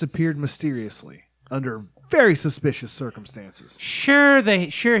 who disappeared mysteriously under very suspicious circumstances. Sure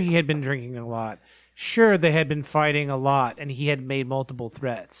he had been drinking a lot. Sure they had been fighting a lot, and he had made multiple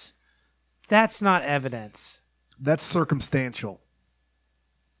threats. That's not evidence. That's circumstantial.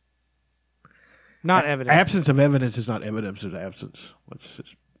 Not evidence. Absence of evidence is not evidence of absence. Let's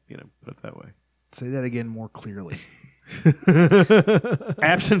just put it that way. Say that again more clearly.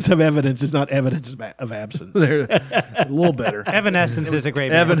 Absence of evidence is not evidence of absence. There, a little better. Evanescence is a great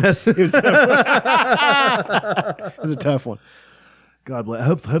band. Evanescence. It was a tough one. God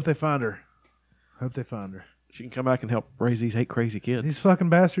bless. Hope they find her. Hope they find her. She can come back and help raise these 8 crazy kids. These fucking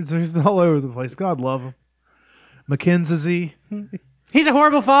bastards are just all over the place. God love them. Mackenzie. He's a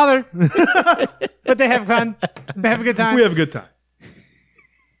horrible father, but they have fun. They have a good time. We have a good time.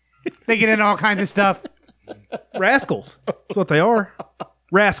 They get into all kinds of stuff. Rascals. That's what they are.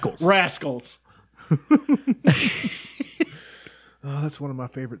 Rascals. Rascals. Oh, that's one of my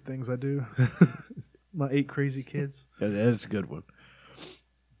favorite things I do. My 8 crazy kids. Yeah, that's a good one.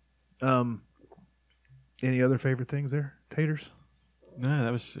 Any other favorite things there? Taters? No,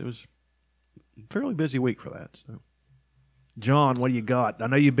 it was a fairly busy week for that. So. John, what do you got? I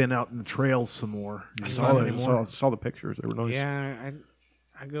know you've been out in the trails some more. I saw the pictures. They were nice. Yeah,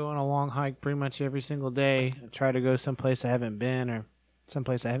 I go on a long hike pretty much every single day. I try to go someplace I haven't been or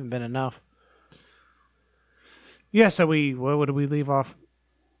someplace I haven't been enough. Yeah, so what did we leave off?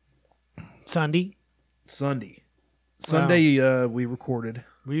 Sunday. Sunday, we recorded.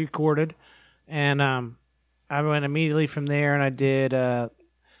 We recorded, and I went immediately from there, and I did.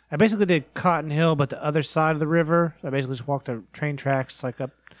 I basically did Cotton Hill, but the other side of the river. I basically just walked the train tracks like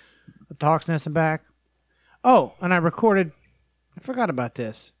up to Hawks Nest and back. Oh, and I recorded. I forgot about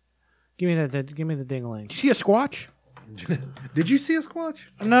this. Give me the ding-a-ling. Did you see a squatch? Did you see a squatch?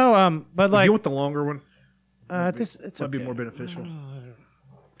 No, but like you want the longer one? it's That'd be okay. more beneficial.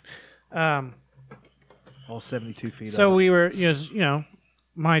 All 72 feet. So we were,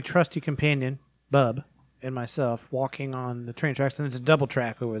 my trusty companion, Bub, and myself walking on the train tracks, and it's a double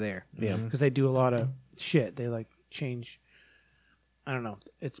track over there. Yeah. Because they do a lot of shit. They like change. I don't know.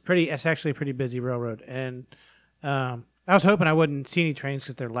 It's actually a pretty busy railroad, and I was hoping I wouldn't see any trains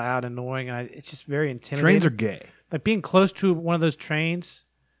because they're loud, and annoying, and it's just very intimidating. Trains are gay. Like being close to one of those trains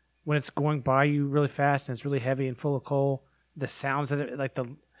when it's going by you really fast and it's really heavy and full of coal. The sounds that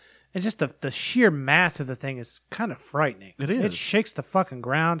it's just the sheer mass of the thing is kind of frightening. It is. It shakes the fucking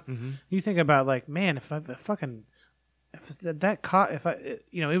ground. Mm-hmm. You think about like, man, it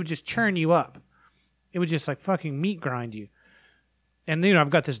would just churn you up. It would just like fucking meat grind you. And I've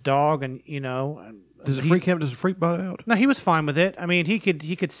got this dog, and Does it freak him? Does it freak Bud out? No, he was fine with it. I mean, he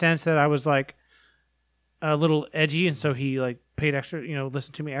could sense that I was like a little edgy, and so he like paid extra,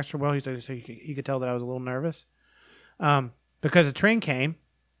 listened to me extra well. So he could tell that I was a little nervous, because a train came.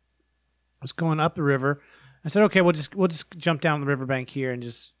 Was going up the river. I said, okay, we'll just jump down the riverbank here and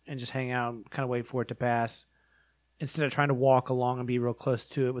just hang out and kind of wait for it to pass, instead of trying to walk along and be real close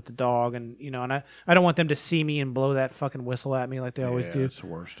to it with the dog, and and I don't want them to see me and blow that fucking whistle at me like they always do. It's the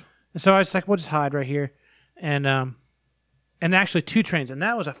worst. And so I was like, we'll just hide right here, and actually 2 trains, and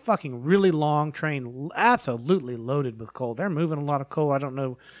that was a fucking really long train, absolutely loaded with coal. They're moving a lot of coal. I don't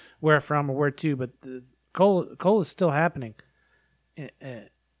know where from or where to, but the coal is still happening.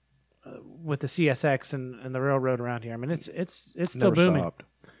 With the CSX and the railroad around here, I mean, it's still Never booming. stopped.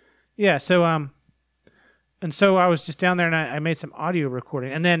 Yeah. So and so I was just down there and I made some audio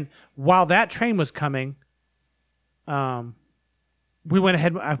recording, and then while that train was coming, I went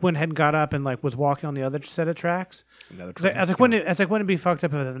ahead and got up and like was walking on the other set of tracks. I was like, wouldn't it be fucked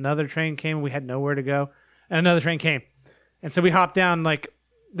up if another train came and we had nowhere to go, and another train came, and so we hopped down like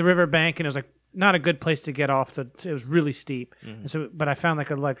the river bank, and it was like not a good place to get off. It was really steep, and so but I found like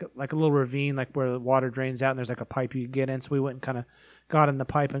a little ravine, like where the water drains out, and there's like a pipe you get in. So we went and kind of got in the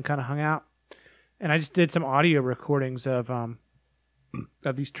pipe and kind of hung out, and I just did some audio recordings of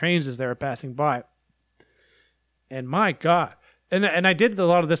these trains as they were passing by. And my God, and I did a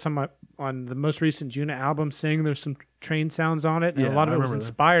lot of this on the most recent Juna album, Sing. There's some train sounds on it, and a lot of it was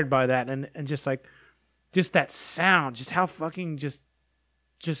inspired by that, and just like just that sound, just how fucking just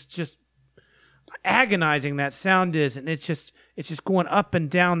agonizing that sound is, and it's just going up and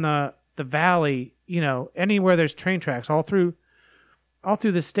down the valley, anywhere there's train tracks all through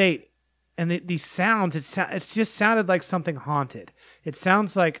the state, and these sounds, it's just sounded like something haunted. It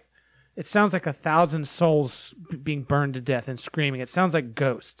sounds like 1,000 souls being burned to death and screaming. It sounds like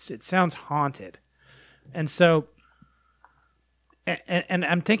ghosts. It sounds haunted, and so and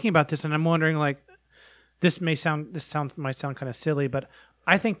I'm thinking about this, and I'm wondering, like, this might sound kind of silly, but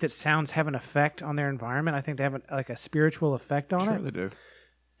I think that sounds have an effect on their environment. I think they have a spiritual effect on it. Sure they do.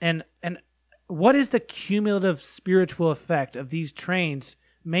 And what is the cumulative spiritual effect of these trains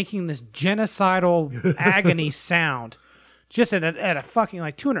making this genocidal agony sound just at a fucking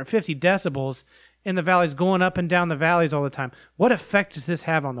like 250 decibels in the valleys, going up and down the valleys all the time? What effect does this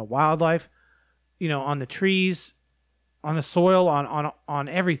have on the wildlife, on the trees, on the soil, on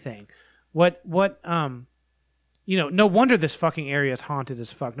everything? No wonder this fucking area is haunted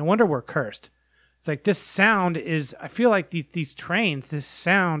as fuck. No wonder we're cursed. It's like this sound is. I feel like these trains. This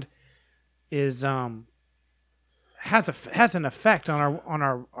sound is has an effect on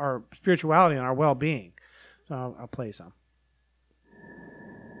our spirituality and our well-being. So I'll play some.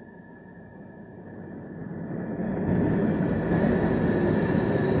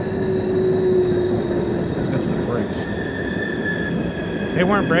 That's the brakes. They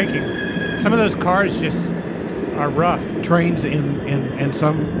weren't braking. Some of those cars just are rough. Trains in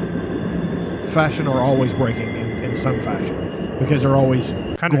some fashion are always braking in some fashion because they're always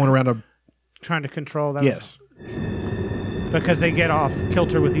going around a... Trying to control that. Yes. Because they get off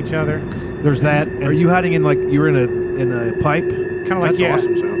kilter with each other. There's that. Are you hiding in like you're in a pipe? Kind of like, That's yeah.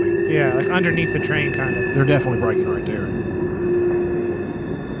 awesome sounding. Yeah, like underneath the train, kind of. They're definitely braking right there.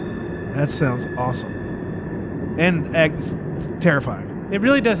 That sounds awesome. And it's terrifying. It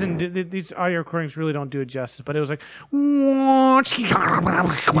really doesn't. These audio recordings really don't do it justice. But it was like, You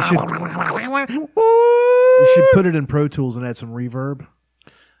should put it in Pro Tools and add some reverb.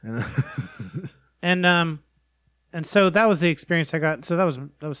 and so that was the experience I got. So that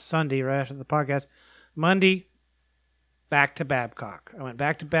was Sunday right after the podcast. Monday, back to Babcock. I went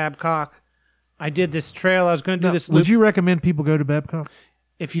back to Babcock. I did this trail. I was going to do this loop. Would you recommend people go to Babcock?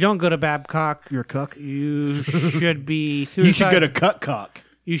 If you don't go to Babcock, You're a cuck. you should be suicided. You should go to Cutcock.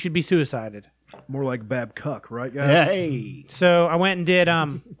 You should be suicided. More like Babcock, right, guys? Hey. So I went and did.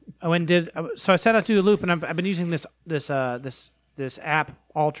 So I set out to do a loop, and I've been using this app,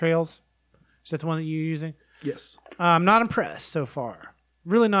 All Trails. Is that the one that you're using? Yes. I'm not impressed so far.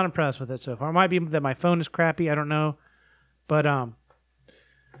 Really not impressed with it so far. It might be that my phone is crappy. I don't know, but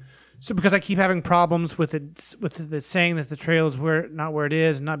so because I keep having problems with it saying that the trail is not where it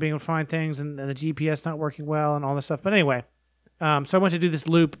is, and not being able to find things, and the GPS not working well, and all this stuff. But anyway, so I went to do this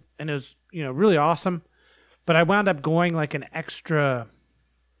loop, and it was really awesome. But I wound up going like an extra.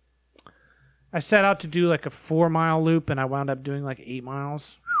 I set out to do like a 4-mile loop, and I wound up doing like 8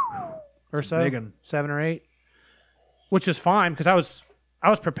 miles or so, big 'un. 7 or 8, which is fine because I was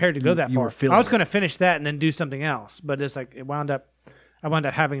prepared to go that you far. were feeling I was it. going to finish that and then do something else, but it's like I wound up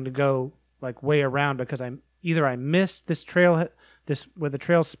having to go like way around because I missed this trail, where the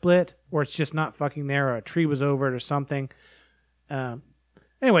trail split, or it's just not fucking there, or a tree was over it or something.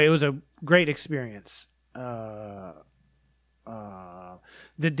 Anyway, it was a great experience.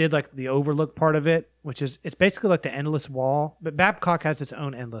 That did like the overlook part of it, which is it's basically like the Endless Wall, but Babcock has its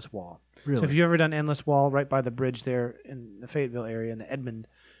own Endless Wall. Really? So if you've ever done Endless Wall right by the bridge there in the Fayetteville area, in the Edmond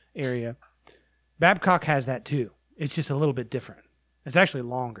area, Babcock has that too. It's just a little bit different. It's actually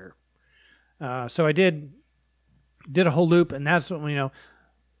longer. So I did a whole loop, and that's when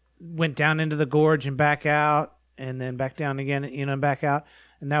went down into the gorge and back out, and then back down again, and back out.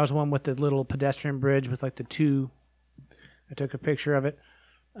 And that was one with the little pedestrian bridge with like the two. I took a picture of it.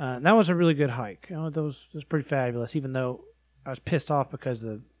 That was a really good hike. That was pretty fabulous, even though I was pissed off because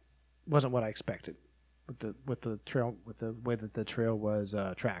wasn't what I expected with the trail, with the way that the trail was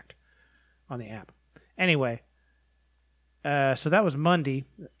tracked on the app. Anyway, so that was Monday,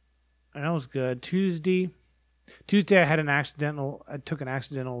 and that was good. Tuesday I took an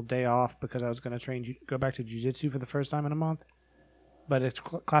accidental day off because I was going to go back to jiu-jitsu for the first time in a month, but its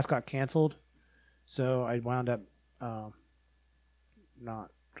class got canceled, so I wound up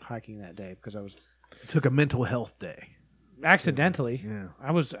not hiking that day because I was Took a mental health day. accidentally. Yeah.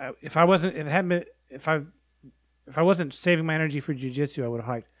 I was if I wasn't saving my energy for jiu-jitsu, I would have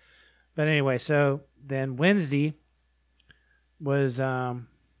hiked. But anyway, so then Wednesday was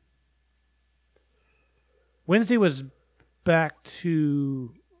back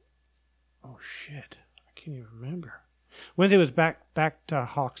to oh shit, I can't even remember. Wednesday was back to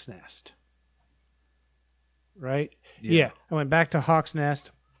Hawk's Nest. Right? Yeah. I went back to Hawk's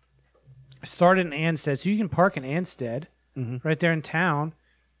Nest. Started in Anstead. So you can park in Anstead right there in town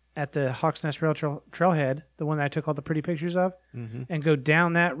at the Hawk's Nest Rail Trailhead, the one that I took all the pretty pictures of, and go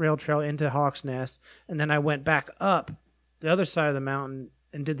down that rail trail into Hawk's Nest. And then I went back up the other side of the mountain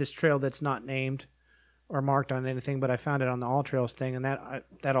and did this trail that's not named or marked on anything, but I found it on the All Trails thing, and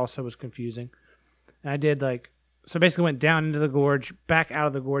that also was confusing. And I did so basically went down into the gorge, back out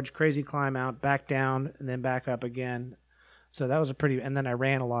of the gorge, crazy climb out, back down, and then back up again. So that was and then I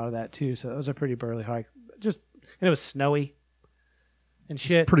ran a lot of that too. So that was a pretty burly hike. And it was snowy and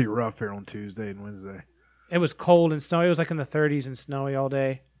shit. Pretty rough here on Tuesday and Wednesday. It was cold and snowy. It was like in the 30s and snowy all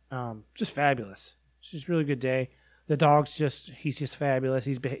day. Just fabulous. It's just a really good day. The dog's he's just fabulous.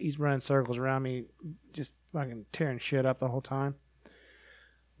 He's running circles around me, just fucking tearing shit up the whole time.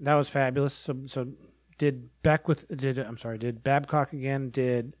 That was fabulous. So did Babcock again,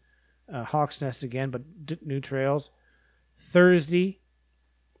 did Hawk's Nest again, but new trails. Thursday,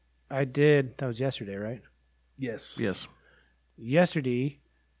 that was yesterday, right? Yes. Yesterday,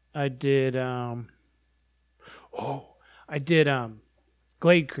 I did,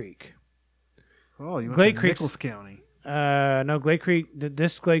 Glade Creek. Oh, you went Glade to Creek's- Nichols County. No, Glade Creek.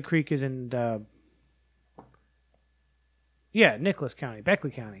 This Glade Creek is in. Nicholas County,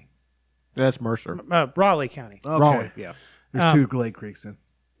 Beckley County, That's Mercer. Raleigh County. Okay. Raleigh, yeah. There's two Glade Creeks then.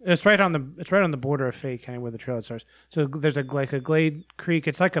 It's right on the border of Fayette County where the trail starts. So there's a Glade Creek.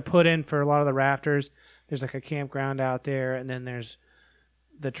 It's like a put in for a lot of the rafters. There's like a campground out there, and then there's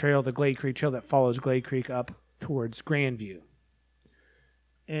the trail, the Glade Creek Trail that follows Glade Creek up towards Grandview.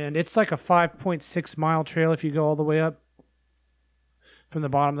 And it's like a 5.6 mile trail if you go all the way up from the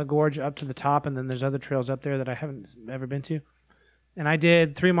bottom of the gorge up to the top, and then there's other trails up there that I haven't ever been to. And I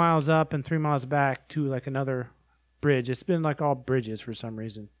did 3 miles up and 3 miles back to like another bridge. It's been like all bridges for some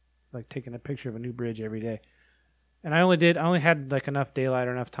reason, like taking a picture of a new bridge every day. And I only had like enough daylight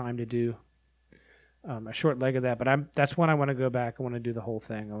or enough time to do a short leg of that. But that's when I want to go back. I want to do the whole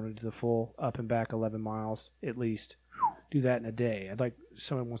thing. I want to do the full up and back 11 miles at least. Do that in a day. I'd like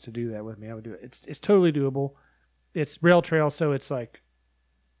someone wants to do that with me. I would do it. It's totally doable. It's rail trail, so it's like,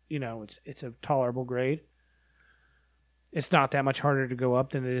 it's a tolerable grade. It's not that much harder to go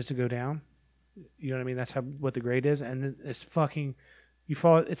up than it is to go down. You know what I mean? That's what the grade is, and it's fucking. You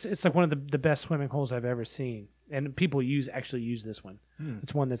fall. It's like one of the best swimming holes I've ever seen, and people actually use this one.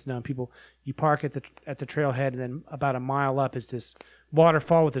 It's one that's known. You park at the trailhead, and then about a mile up is this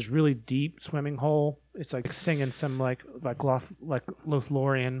waterfall with this really deep swimming hole. It's like singing some like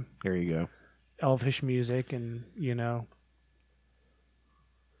Lothlorien There you go. elvish music, and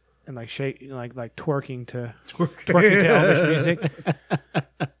and like twerking to elvish music.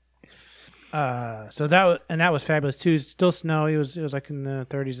 So that was fabulous too. It's still snowy. It was like in the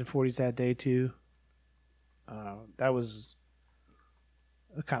 30s and 40s that day too. That was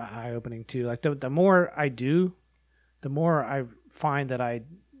kind of eye opening too. Like the more I do, the more I find that I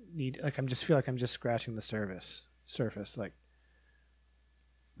need. Like I just feel like I'm just scratching the surface. Like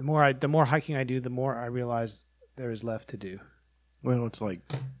the more hiking I do, the more I realize there is left to do Well, it's like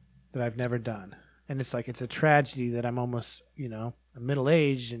that I've never done, and it's like it's a tragedy that I'm almost I'm middle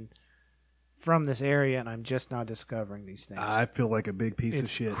aged and from this area, and I'm just now discovering these things. I feel like a big piece of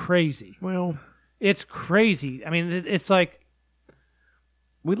It's shit. crazy. well, It's crazy. I mean, it's like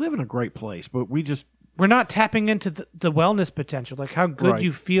we live in a great place, but we're not tapping into the wellness potential. Like how good Right.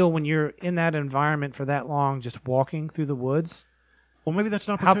 you feel when you're in that environment for that long, just walking through the woods. well, maybe that's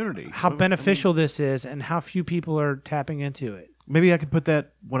an How opportunity. how beneficial this is, and how few people are tapping into it. Maybe I could put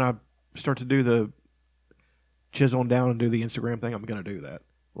that when I start to do the chiseling down and do the Instagram thing. I'm going to do that.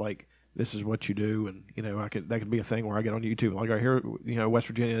 Like, this is what you do, and that could be a thing where I get on YouTube. Like right here, West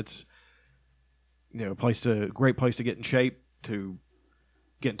Virginia, it's great place to get in shape, to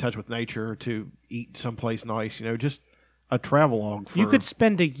get in touch with nature, to eat someplace nice. Just a travelogue. You could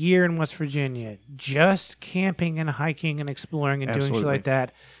spend a year in West Virginia just camping and hiking and exploring and doing shit Absolutely. like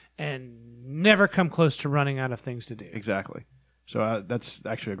that, and never come close to running out of things to do. Exactly. So that's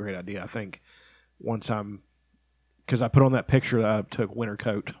actually a great idea. I think once because I put on that picture that I took winter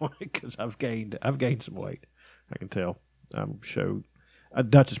coat because I've gained some weight. I can tell.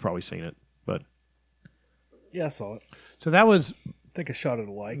 Dutch has probably seen it, but Yeah, I saw it. So that was I think I shot it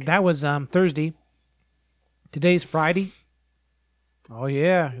alike. Thursday. Today's Friday. Oh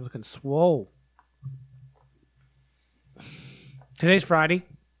yeah, you're looking swole. Today's Friday.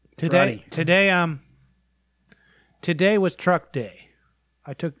 Today was truck day.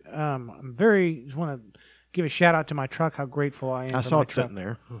 I took just want to give a shout out to my truck, how grateful I am. I for saw my it truck. sitting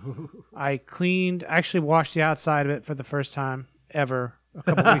there. I actually washed the outside of it for the first time ever a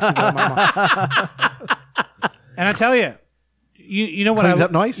couple weeks ago. My mom. And I tell you, you know what Cleans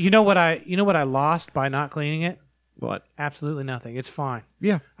up nice? You know what I lost by not cleaning it? What? Absolutely nothing. It's fine.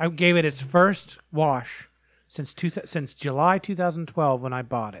 Yeah. I gave it its first wash since July 2012 when I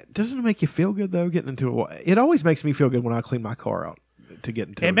bought it. Doesn't it make you feel good though? Getting into it always makes me feel good when I clean my car out to get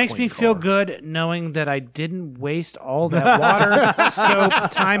into. It makes me feel good knowing that I didn't waste all that water, soap,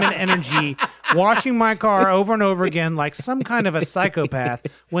 time, and energy washing my car over and over again like some kind of a psychopath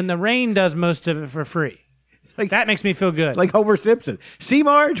when the rain does most of it for free. That makes me feel good. Like Homer Simpson. See,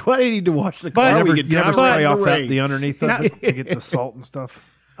 Marge, why do you need to wash the car? But- You We ever, could you ever drive spray around off the that rain. the underneath of it to get the salt and stuff?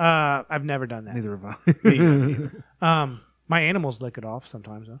 I've never done that. Neither have I. My animals lick it off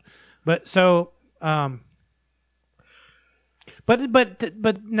sometimes, though. But so,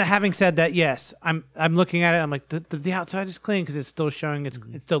 but having said that, yes, I'm looking at it. I'm like, the outside is clean because it's still showing it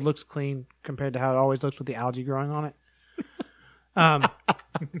still looks clean compared to how it always looks with the algae growing on it.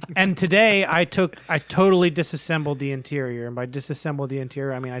 And today I totally disassembled the interior, and by disassembled the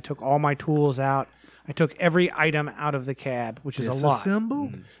interior, I mean I took all my tools out. I took every item out of the cab, which is a lot.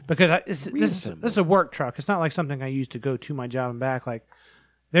 Disassemble? Because this is a work truck. It's not like something I use to go to my job and back. Like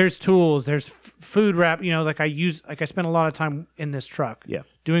there's tools, there's food wrap. Like I spend a lot of time in this truck. Yeah.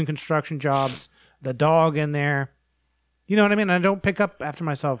 Doing construction jobs. The dog in there. You know what I mean? I don't pick up after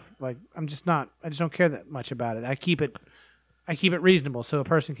myself. Like I just don't care that much about it. I keep it reasonable so a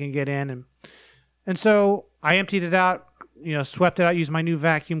person can get in and so I emptied it out, swept it out, used my new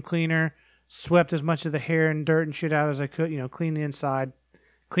vacuum cleaner, swept as much of the hair and dirt and shit out as I could, cleaned the inside,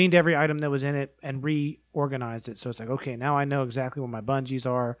 cleaned every item that was in it and reorganized it. So it's like, okay, now I know exactly where my bungees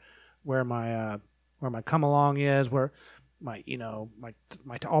are, where my come along is, where my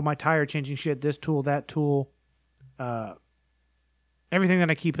all my tire changing shit, this tool, that tool, everything that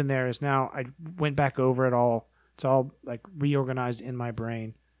I keep in there is now, I went back over it all. It's all like reorganized in my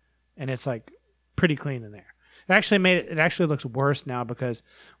brain, and it's like pretty clean in there. It actually looks worse now because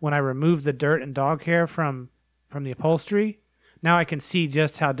when I removed the dirt and dog hair from the upholstery, now I can see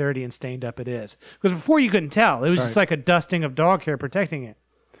just how dirty and stained up it is. Because before you couldn't tell. It was just like a dusting of dog hair protecting it.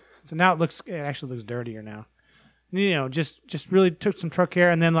 So now it actually looks dirtier now. Just really took some truck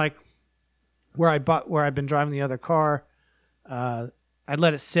hair, and then like where I've been driving the other car, I'd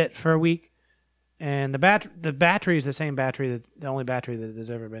let it sit for a week. And the battery is the same battery, the only battery that has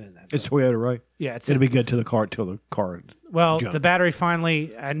ever been in that. It's Toyota, right? Yeah, it'll be good till the car Well, jumped. the battery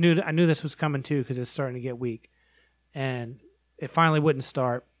finally, I knew this was coming too because it's starting to get weak, and it finally wouldn't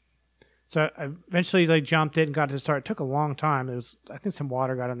start. So I eventually jumped it and got it to start. It took a long time. It was, I think, some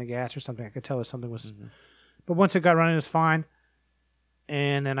water got on the gas or something. I could tell if something was, but once it got running, it was fine.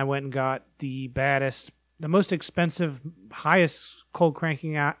 And then I went and got the most expensive, highest cold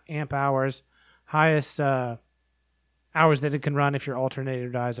cranking amp hours. Highest hours that it can run if your alternator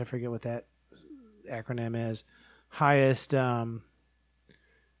dies. I forget what that acronym is. Highest. Then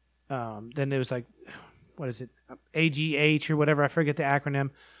it was like, what is it? AGH or whatever. I forget the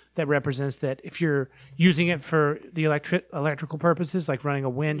acronym that represents that. If you're using it for the electrical purposes, like running a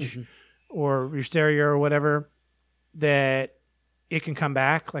winch or your stereo or whatever, that it can come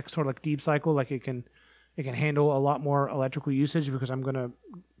back, like sort of like deep cycle, like it can handle a lot more electrical usage because I'm going to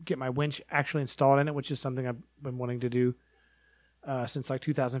get my winch actually installed in it, which is something I've been wanting to do since like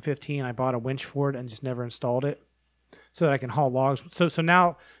 2015. I bought a winch for it and just never installed it so that I can haul logs. So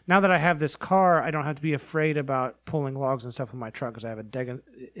now that I have this car, I don't have to be afraid about pulling logs and stuff with my truck because I have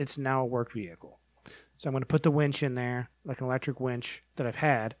it's now a work vehicle. So I'm going to put the winch in there, like an electric winch that I've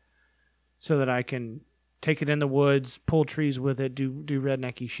had, so that I can take it in the woods, pull trees with it, do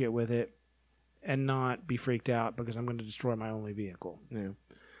rednecky shit with it, and not be freaked out because I'm going to destroy my only vehicle. Yeah.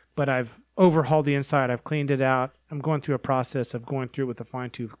 But I've overhauled the inside. I've cleaned it out. I'm going through a process of going through it with a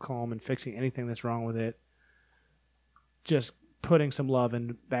fine-tooth comb and fixing anything that's wrong with it. Just putting some love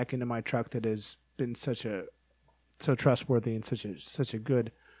back into my truck that has been so trustworthy and such a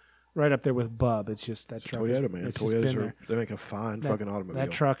good, right up there with Bub. It's just that truck. Toyota, man. Toyotas they make a fine fucking automobile.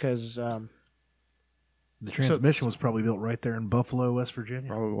 That truck has. The transmission was probably built right there in Buffalo, West Virginia.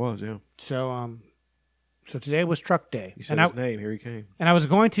 Probably was, yeah. So today was truck day. He said his name. Here he came. And I was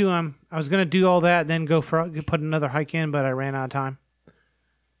going to do all that, then put another hike in, but I ran out of time.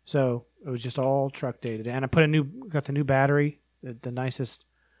 So it was just all truck day today. And I got the new battery, the nicest,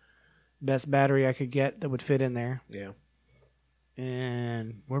 best battery I could get that would fit in there. Yeah.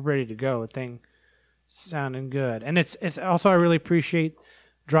 And we're ready to go. The thing sounding good. And it's also, I really appreciate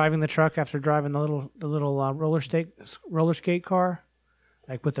driving the truck after driving the little roller skate car,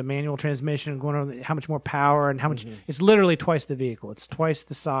 like with the manual transmission, going on how much more power and how much. It's literally twice the vehicle. It's twice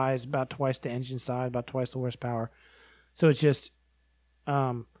the size, about twice the engine size, about twice the horsepower. So it's just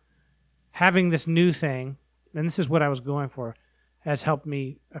having this new thing, and this is what I was going for, has helped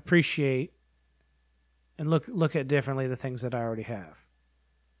me appreciate and look at differently the things that I already have.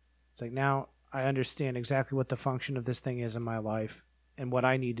 It's like now I understand exactly what the function of this thing is in my life and what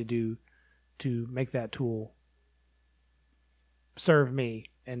I need to do to make that tool serve me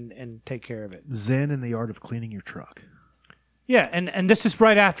and take care of it. Zen in the art of cleaning your truck. Yeah, and this is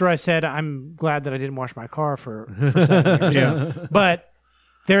right after I said I'm glad that I didn't wash my car for 7 years. Yeah. But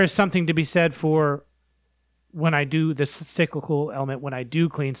there is something to be said for when I do this cyclical element, when I do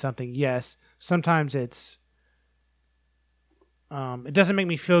clean something, yes, sometimes it's it doesn't make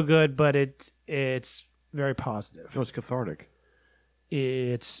me feel good, but it's very positive. No, it's cathartic.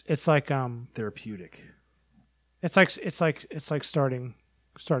 It's like Therapeutic. It's like starting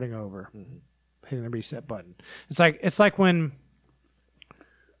over, hitting the reset button. It's like when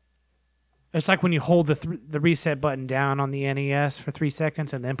you hold the reset button down on the NES for 3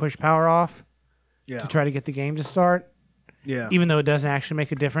 seconds and then push power off to try to get the game to start. Yeah. Even though it doesn't actually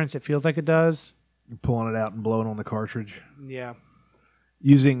make a difference, it feels like it does. You're pulling it out and blowing on the cartridge. Yeah.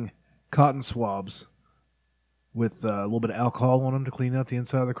 Using cotton swabs with a little bit of alcohol on them to clean out the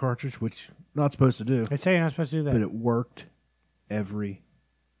inside of the cartridge, which not supposed to do, They say you're not supposed to do that. but it worked every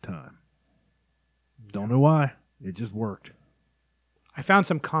time. Don't know why. It just worked. I found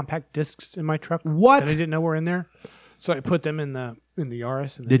some compact discs in my truck. What? That I didn't know were in there. So I put them in the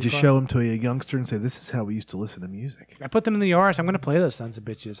Yaris. In the Did you car. show them to a youngster and say, "This is how we used to listen to music"? I put them in the Yaris. I'm going to play those sons of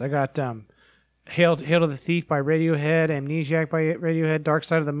bitches. I got Hail to the Thief by Radiohead, Amnesiac by Radiohead, Dark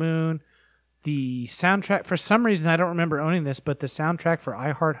Side of the Moon. The soundtrack, for some reason, I don't remember owning this, but the soundtrack for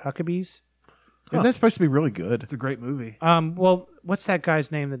I Heart Huckabees. And that's supposed to be really good. It's a great movie. Well, what's that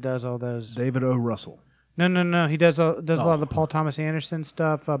guy's name that does all those? David O. Russell. No. He does a lot of the Paul Thomas Anderson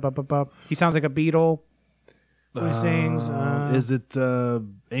stuff. He sounds like a Beatle. When he sings. Is it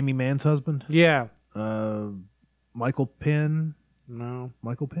Amy Mann's husband? Yeah. Michael Penn? No.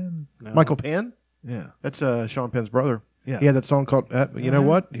 Michael Penn? No. Michael Penn? Yeah. That's Sean Penn's brother. Yeah. He had that song called, you know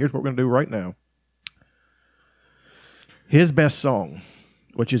what? Here's what we're going to do right now. His best song,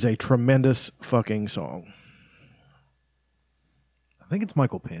 which is a tremendous fucking song. I think it's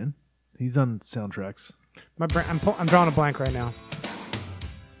Michael Penn. He's done soundtracks. I'm drawing a blank right now.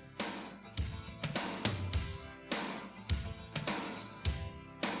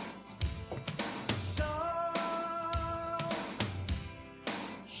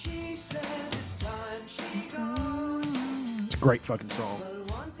 It's a great fucking song.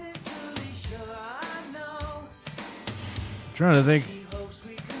 I'm trying to think.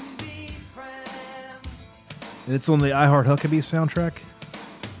 It's on the I Heart Huckabees soundtrack.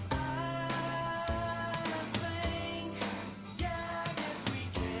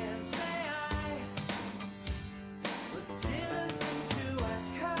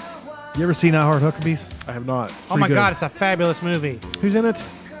 You ever seen I Heart Huckabees? I have not. Oh my good. God, it's a fabulous movie. Who's in it?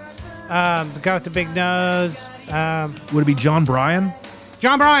 The guy with the big nose. Would it be John Bryan?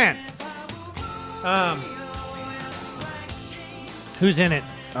 John Bryan. Who's in it?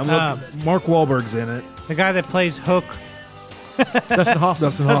 I'm looking. Mark Wahlberg's in it. The guy that plays Hook. Dustin Hoffman.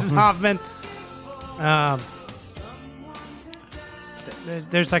 Dustin Dustin Hoffman. Hoffman.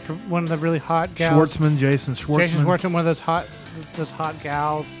 There's like one of the really hot gals. Schwartzman, Jason Schwartzman. Jason Schwartzman, one of those hot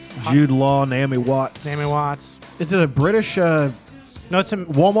gals. Jude Law, Naomi Watts. Naomi Watts. Is it a British No, it's a.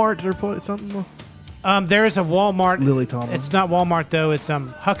 Walmart or something? There is a Walmart. Lily Tomlin. It's not Walmart though. It's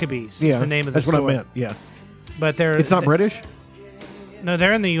Huckabees. Yeah, It's the name of the that's store. what I meant. Yeah, But they're. it's not British, No,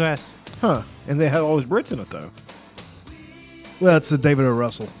 they're in the U.S. huh? And they had all those Brits in it though. Well, it's David O.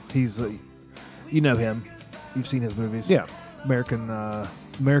 Russell. He's, you know him. You've seen his movies. Yeah.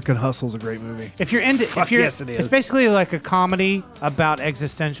 American Hustle's a great movie. If you're into, Fuck if you're, yes, it is. It's basically like a comedy about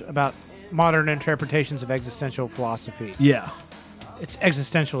modern interpretations of existential philosophy. Yeah. It's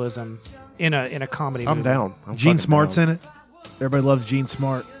existentialism in a comedy. I'm movie. down. Gene Smart's in it. Everybody loves Gene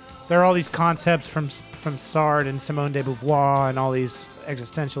Smart. There are all these concepts from Sartre and Simone de Beauvoir and all these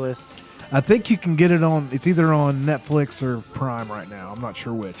existentialists. I think you can get it on. It's either on Netflix or Prime right now. I'm not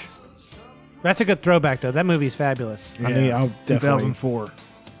sure which. That's a good throwback, though. That movie is fabulous. I mean, I'll definitely- 2004.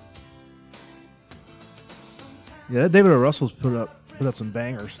 Yeah, David O. Russell's put up some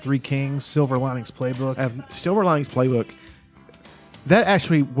bangers. Three Kings, Silver Linings Playbook. Silver Linings Playbook. That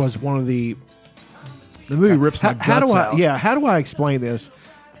actually was one of the. The movie rips my How guts do I? out. Yeah, how do I explain this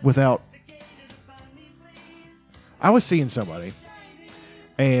without? I was seeing somebody,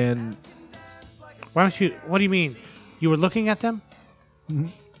 and Why don't you? What do you mean? You were looking at them? Mm-hmm.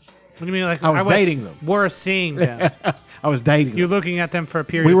 What do you mean? Like I was dating them. We're seeing them. I was dating. You're them. looking at them for a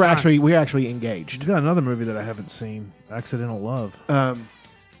period. We were of time. actually engaged. He's got another movie that I haven't seen, Accidental Love.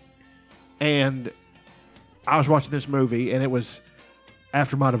 And I was watching this movie, and it was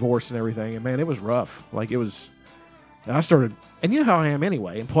after my divorce and everything, and man, it was rough. Like it was. And I started, and you know how I am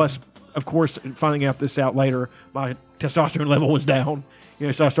anyway. And plus, of course, finding out this out later, my testosterone level was down. You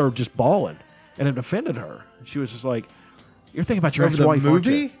know, so I started just bawling, and it offended her. She was just like, "You're thinking about your Over the ex-wife, aren't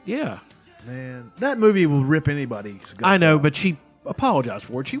you?" movie? Yeah, Man, that movie will rip anybody's guts I know, out. but she apologized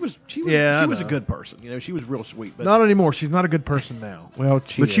for it. She was Yeah, I she was a know. good person. You know, she was real sweet. But Not anymore. She's not a good person now. well,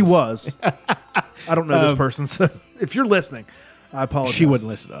 But she is. was. I don't know this person, so if you're listening, I apologize. She wouldn't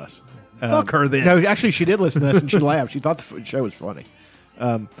listen to us. Fuck her then. No, actually, she did listen to us, and she laughed. She thought the show was funny.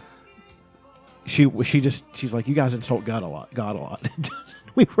 She's like, you guys insult God a lot.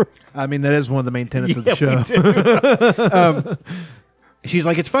 We were. I mean, that is one of the main tenets of the Yeah, show. we do. She's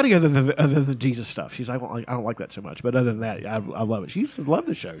like, it's funny other than Jesus stuff. She's like, well, I don't like that so much, but other than that, I love it. She used to love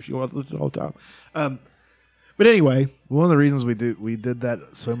the show. She wanted to listen all the time. But anyway, One of the reasons we did that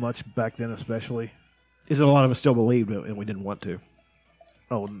so much back then, especially. is that a lot of us still believed it, and we didn't want to.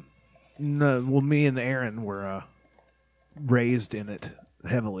 Oh no! Well, me and Aaron were raised in it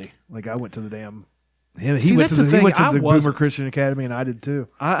heavily. Like I went to the damn Yeah, See, he went that's to the the, he thing, went to I the wasn't- Boomer Christian Academy, and I did too.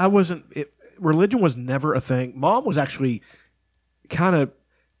 I wasn't. Religion was never a thing. Mom was actually kind of,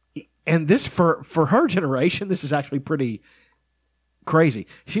 and this for her generation, this is actually pretty crazy.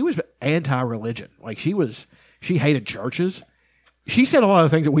 She was anti-religion. Like she hated churches. She said a lot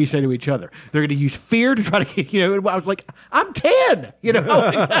of things that we say to each other. They're going to use fear to try to get, and I was like, I'm 10,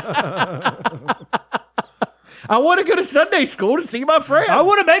 I want to go to Sunday school to see my friends. I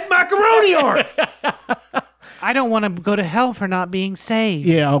want to make macaroni art. I don't want to go to hell for not being saved.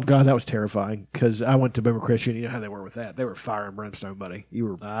 Yeah, oh God, that was terrifying because I went to Boomer Christian. You know how they were with that. They were fire and brimstone, buddy. You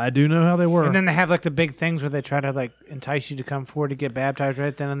were. I do know how they were. And then they have like the big things where they try to like entice you to come forward to get baptized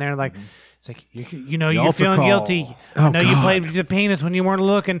right then and there. Like it's like you're altar feeling call. guilty. Oh, I know you God. played with the penis when you weren't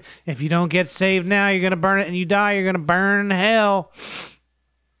looking. If you don't get saved now, you're gonna burn it, and you die, you're gonna burn in hell.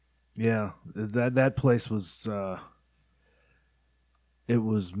 Yeah, that place was it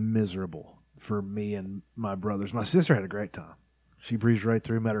was miserable for me and my brothers. My sister had a great time. She breezed right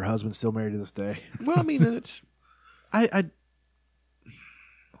through, met her husband, still married to this day. Well, I mean, it's. I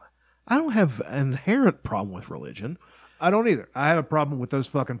don't have an inherent problem with religion. I don't either. I have a problem with those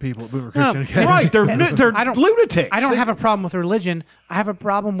fucking people at Boomer Christian Academy. Right, they're I don't- lunatics. I don't have a problem with religion. I have a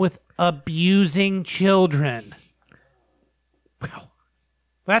problem with abusing children. Well,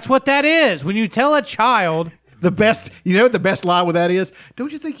 That's what that is. When you tell a child, the best. You know what the best lie with that is?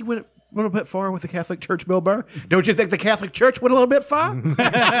 Don't you think you went a little bit far with the Catholic Church, Bill Burr? Don't you think the Catholic Church went a little bit far?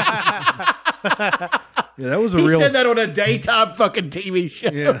 Yeah, that was a He real. said that on a daytime fucking TV show.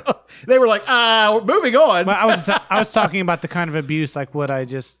 Yeah. They were like, we're moving on. well, I was talking about the kind of abuse like what I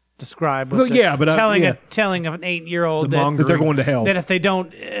just described. Well, which yeah, is but, telling yeah. telling of an 8-year-old The that they're going to hell. that if they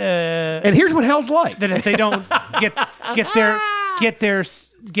don't And here's what hell's like. that if they don't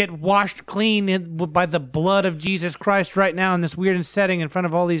get washed clean by the blood of Jesus Christ right now in this weird setting in front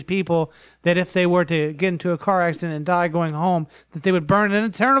of all these people, that if they were to get into a car accident and die going home, that they would burn in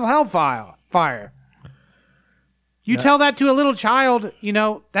eternal hellfire. You tell that to a little child,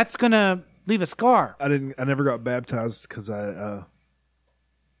 that's gonna leave a scar. I never got baptized because I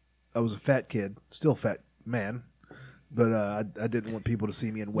was a fat kid, still a fat man, but I didn't want people to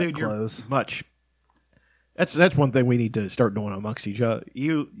see me in wet Dude, you're clothes. much. That's one thing we need to start doing amongst each other.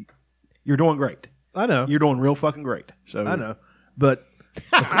 You're doing great. I know. You're doing real fucking great. So I know. But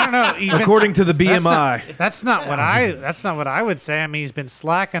I don't know. according to the That's BMI, That's not what I would say. I mean, he's been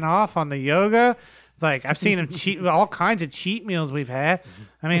slacking off on the yoga. Like I've seen him cheat all kinds of cheat meals we've had.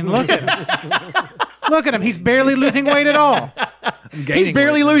 I mean, look at him. Look at him. He's barely losing weight at all. He's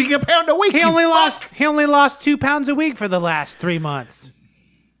barely losing a pound a week. He only lost 2 pounds a week for the last 3 months.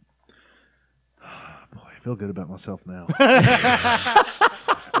 I feel good about myself now.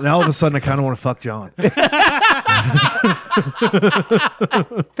 And all of a sudden, I kind of want to fuck John.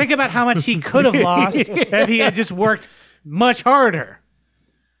 Think about how much he could have lost if he had just worked much harder.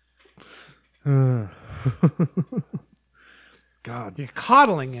 God, You're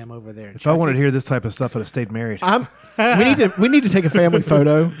coddling him over there. if I wanted to hear this type of stuff, I'd have stayed married. we need to take a family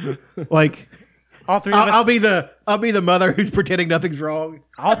photo. Like All three of us. I'll be the mother who's pretending nothing's wrong.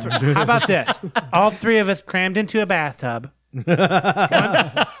 How about this? All three of us crammed into a bathtub.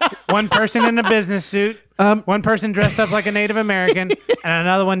 One person in a business suit. One person dressed up like a Native American, and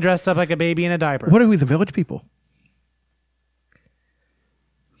another one dressed up like a baby in a diaper. What are we, the Village People?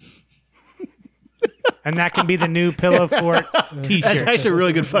 And that can be the new Pillow Fort That's T-shirt. actually a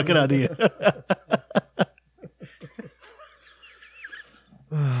really good fucking idea.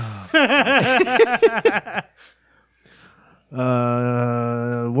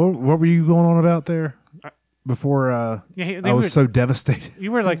 What were you going on about there before? Yeah, I was so devastated.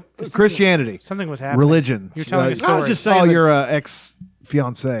 You were like Christianity, something was happening. religion. You're telling a I story. was just saying. Oh, that- your ex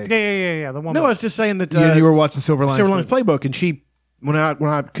fiance. Yeah. The woman. no, I was just saying that. You were watching Silver Linings. Silver Linings Playbook, and she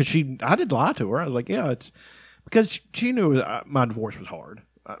I did lie to her. I was like, yeah, it's because she knew my divorce was hard.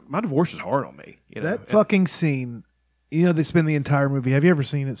 My divorce was hard on me. You know? That fucking scene. They spend the entire movie. Have you ever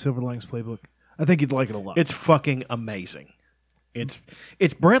seen it, Silver Linings Playbook? I think you'd like it a lot. It's fucking amazing.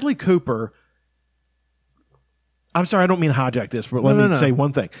 It's Bradley Cooper. I'm sorry, I don't mean to hijack this, but let me say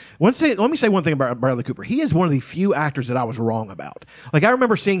one thing. Let me say one thing about Bradley Cooper. He is one of the few actors that I was wrong about. Like, I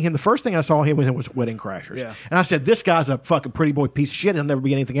remember seeing him, the first thing I saw him in was Wedding Crashers. Yeah. And I said, this guy's a fucking pretty boy piece of shit. He'll never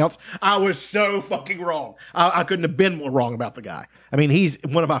be anything else. I was so fucking wrong. I couldn't have been more wrong about the guy. I mean, he's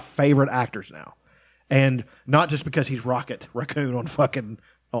one of my favorite actors now. And not just because he's Rocket Raccoon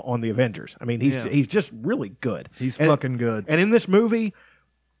on the Avengers. I mean, he's just really good. He's fucking good. And in this movie,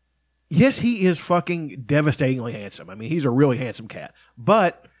 yes, he is fucking devastatingly handsome. I mean, he's a really handsome cat.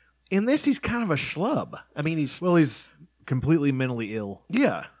 But in this, he's kind of a schlub. I mean, he's completely mentally ill.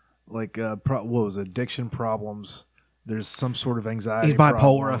 yeah. like what was it, addiction problems. There's some sort of anxiety. He's bipolar,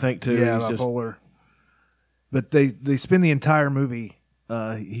 problem. I think, too. Yeah, He's bipolar. But they spend the entire movie.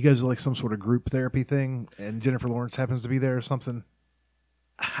 He goes to like some sort of group therapy thing, and Jennifer Lawrence happens to be there or something.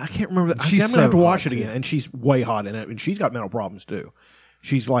 I can't remember that. She's I'm gonna have to so watch hot, it again, too. and she's way hot in it, and she's got mental problems too.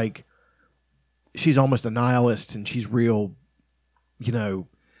 She's like, she's almost a nihilist, and she's real. You know,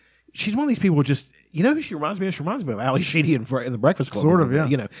 she's one of these people who just. You know who she reminds me of? She reminds me of Ali Sheedy in The Breakfast Club. Sort of, yeah.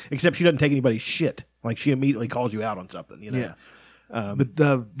 You know, except she doesn't take anybody's shit. Like she immediately calls you out on something. You know. Yeah.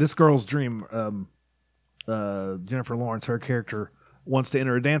 But this girl's dream, Jennifer Lawrence, her character wants to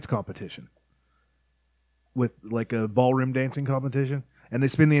enter a dance competition with like a ballroom dancing competition. And they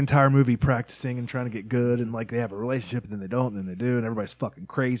spend the entire movie practicing and trying to get good, and like they have a relationship, and then they don't, and then they do, and everybody's fucking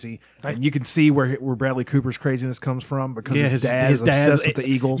crazy. And you can see where Bradley Cooper's craziness comes from because his dad is obsessed with the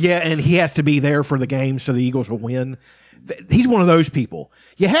Eagles. Yeah, and he has to be there for the game so the Eagles will win. He's one of those people.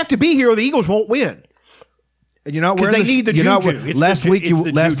 You have to be here or the Eagles won't win. And you're not 'Cause wearing they need the you're not juju. wear- It's last the week ju- you it's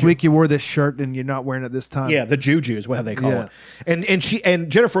the last juju. week you wore this shirt and you're not wearing it this time. Yeah, the juju is what they call Yeah. it.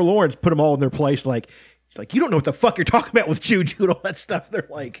 And Jennifer Lawrence put them all in their place. Like it's like you don't know what the fuck you're talking about with juju and all that stuff. They're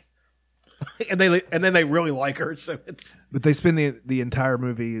like, and then they really like her. So it's But they spend the entire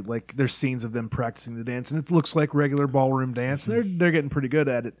movie like there's scenes of them practicing the dance, and it looks like regular ballroom dance. They're getting pretty good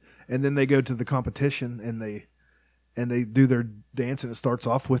at it, and then they go to the competition and they do their dance, and it starts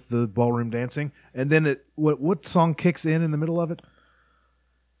off with the ballroom dancing, and then what song kicks in the middle of it?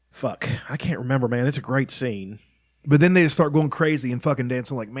 fuck. I can't remember, man. It's a great scene. But then they just start going crazy and fucking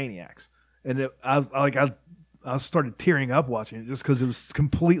dancing like maniacs, and I started tearing up watching it just because it was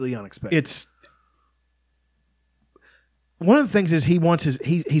completely unexpected. It's one of the things is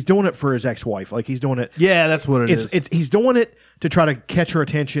he's doing it for his ex-wife. Like he's doing it. Yeah, that's what it is. He's doing it to try to catch her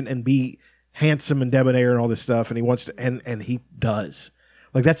attention and be handsome and debonair and all this stuff, and he wants to, and he does.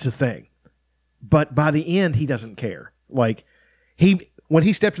 Like that's the thing. But by the end, he doesn't care. Like when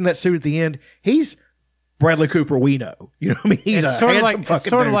he steps in that suit at the end, he's Bradley Cooper. We know, you know what I mean. He's It's a sort of handsome like fucking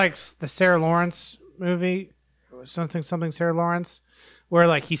dude. the Sarah Lawrence movie, something Sarah Lawrence, where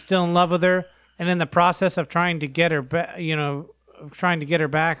like he's still in love with her, and in the process of trying to get her back,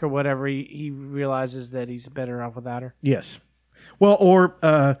 back or whatever, he realizes that he's better off without her. Yes. Well,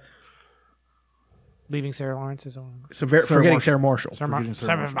 or Leaving Sarah Lawrence is on. forgetting Sarah Marshall.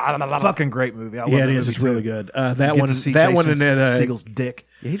 fucking great movie. I love Yeah, that it is. movie It's too. really good. That Get one, to see that one, Jason and then Segel's dick.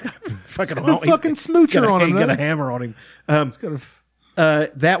 yeah, he's got a fucking, got a fucking smoocher on him, He's got a though. hammer on him.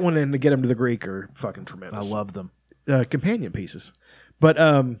 That one and to get him to the Greek are fucking tremendous. I love them. Companion pieces, but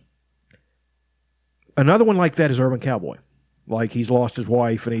another one like that is Urban Cowboy. Like he's lost his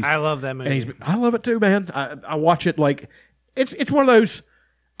wife, and I love that movie. I love it too, man. I watch it like it's one of those.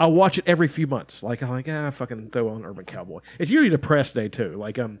 I watch it every few months. Like I'm like, fucking throw on Urban Cowboy. It's usually depressed day too.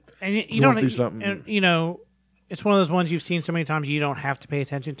 Like and you going don't through something. And, it's one of those ones you've seen so many times you don't have to pay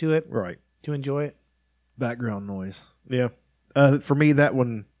attention to it right. to enjoy it. Background noise. Yeah. For me, that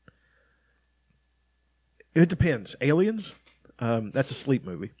one. It depends. Aliens. That's a sleep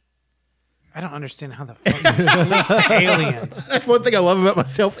movie. I don't understand how the fuck you sleep to aliens. That's one thing I love about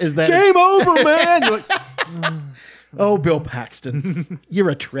myself is that. Game over, man. You're like, Oh, Bill Paxton, you're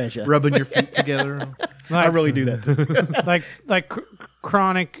a treasure. rubbing your feet together. I really do that too. like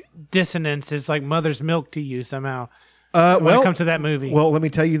chronic dissonance is like mother's milk to you somehow. When When it comes to that movie, Well, let me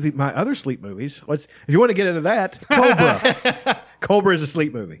tell you my other sleep movies. If you want to get into that, Cobra. Cobra is a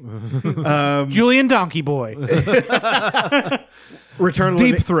sleep movie. Julian Donkey Boy. Return of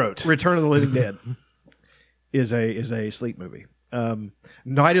Deep the, Throat. Return of the Living Dead is a sleep movie.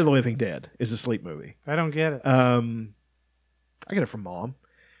 Night of the Living Dead is a sleep movie. I don't get it. I get it from Mom.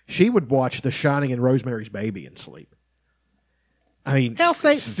 She would watch The Shining and Rosemary's Baby and sleep. I mean, Hell,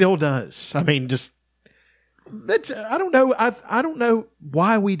 Satan. still does. I mean, just that's. I don't know. I don't know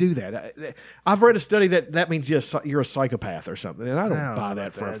why we do that. I've read a study that means you're a psychopath or something, and I don't buy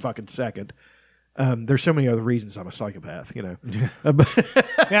that for a fucking second. There's so many other reasons I'm a psychopath. You know. Yeah, I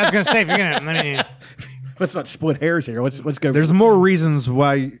was gonna say if you're gonna. Let's not split hairs here. Let's go. There's more reasons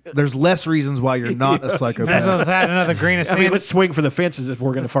why. There's less reasons why you're not a psychopath. Let's add another grain of I sand. mean, let's swing for the fences if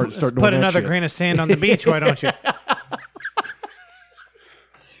we're going to start doing Put that another shit. grain of sand on the beach, why don't you?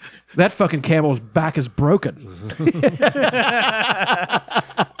 That fucking camel's back is broken.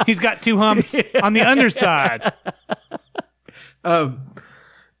 He's got two humps on the underside.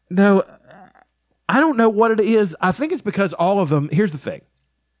 No, I don't know what it is. I think it's because all of them. Here's the thing: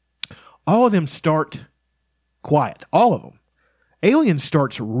 all of them start quiet. All of them. Alien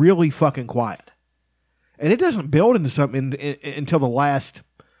starts really fucking quiet, and it doesn't build into something until the last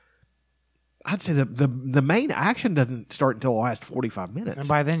I'd say the main action doesn't start until the last 45 minutes. And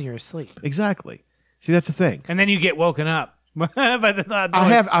by then you're asleep. Exactly. See, that's the thing. And then you get woken up. By the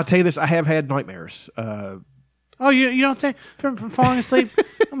I'll tell you this. I have had nightmares. Oh, you don't think from falling asleep?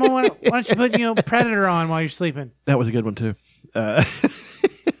 Come on, why don't you put Predator on while you're sleeping? That was a good one too.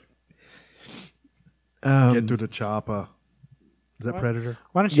 Get to the chopper. Is that Predator?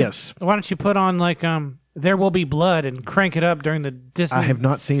 Why don't you? Yes. Why don't you put on like There Will Be Blood and crank it up during the Disney? I have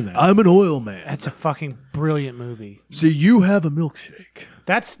not seen that. I'm an oil man. That's a fucking brilliant movie. So you have a milkshake.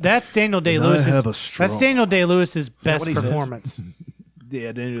 That's Daniel Day And I Lewis's. have a straw. That's Daniel Day Lewis's best what he says? performance.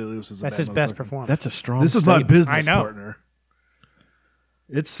 Yeah, Daniel Lewis is. That's his best performance. That's a strong. This is my statement. business I know. partner.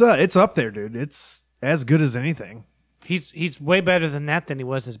 It's up there, dude. It's as good as anything. He's way better than he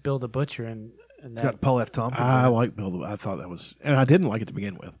was as Bill the Butcher and that. Got Paul F. Tompkins. I in it. like Bill. I thought that was, and I didn't like it to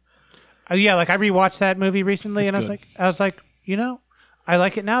begin with. Yeah, like I rewatched that movie recently, and good. I was like, I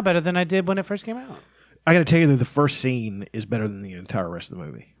like it now better than I did when it first came out. I got to tell you that the first scene is better than the entire rest of the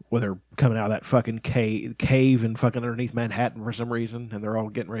movie. Where they're coming out of that fucking cave and fucking underneath Manhattan for some reason, and they're all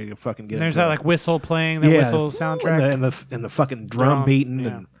getting ready to fucking get. And there's into that like whistle playing, that whistle soundtrack. and the fucking drum beating, yeah.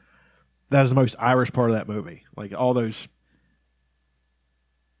 and that is the most Irish part of that movie. Like all those.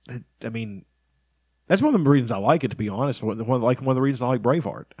 I mean, that's one of the reasons I like it. To be honest, one of the reasons I like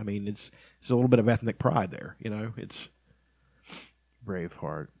Braveheart. I mean, it's a little bit of ethnic pride there. It's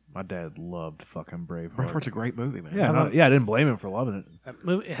Braveheart. My dad loved fucking Braveheart. Braveheart's a great movie, man. Yeah, I didn't blame him for loving it. That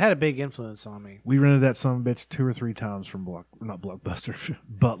movie, it had a big influence on me. We rented that son of a bitch 2 or 3 times from not Blockbuster,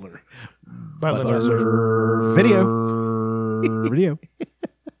 Butler. Video.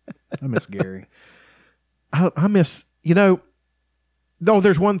 I miss Gary. I miss, no,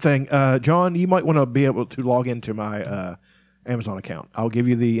 there's one thing. John, you might want to be able to log into my Amazon account. I'll give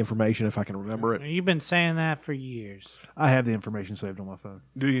you the information if I can remember it. You've been saying that for years, I have the information saved on my phone.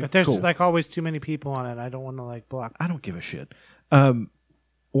 Do you? but there's Cool. like always too many people on it. I don't want to like block. I don't give a shit. One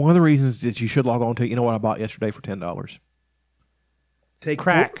of the reasons that you should log on to, you know what I bought yesterday for $10? Take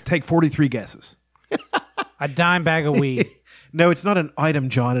Crack. Take 43 guesses. A dime bag of weed. No, it's not an item,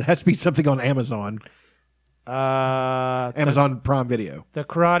 John. It has to be something on Amazon. Amazon Prime Video. The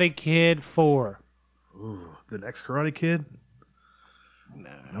Karate Kid 4. The next Karate Kid. No,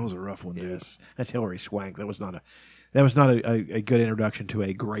 that was a rough one, dude. Yes, that's Hilary Swank. That was not a good introduction to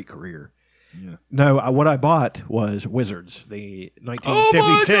a great career. Yeah. No, what I bought was Wizards, the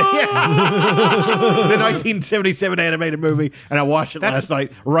 1977, the 1977 animated movie, and I watched it last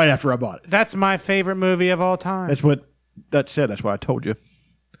night right after I bought it. That's my favorite movie of all time. That's what that said. That's why I told you.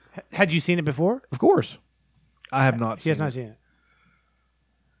 Had you seen it before? Of course. I have not He seen has not it. seen it.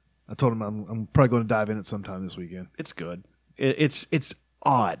 I told him I'm probably going to dive in it sometime this weekend. It's good. It's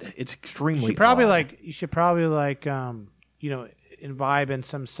odd. It's extremely. You should probably odd. imbibe in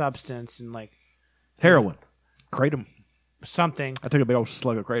some substance and like Heroin. Kratom. something, I took a big old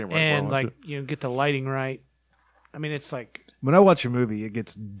slug of Kratom. and before I like get the lighting right. I mean, it's like When I watch a movie, it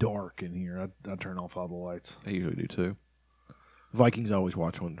gets dark in here. I turn off all the lights. I usually do too. Vikings always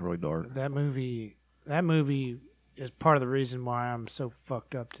watch when it's really dark. that movie. That movie is part of the reason why I'm so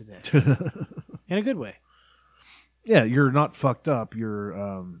fucked up today, in a good way. Yeah, you're not fucked up.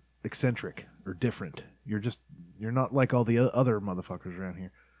 You're eccentric or different. You're not like all the other motherfuckers around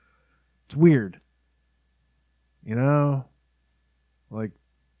here. It's weird. Like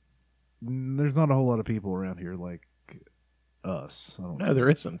there's not a whole lot of people around here like us. I don't No, there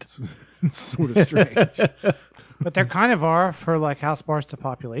isn't. It's sort of strange. But there kind of are for like how sparse the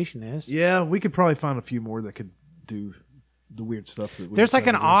population is. Yeah, we could probably find a few more that could do the weird stuff that we There was like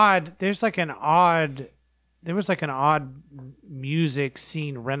decided an odd music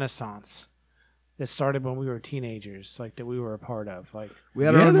scene renaissance that started when we were teenagers, like that we were a part of. Like we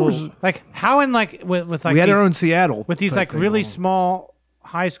had Yeah, our own there little- was- like how in like with like we had these, our own Seattle with these type like thing really going on. small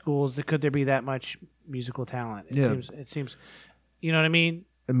high schools, that could there be that much musical talent? It seems, you know what I mean?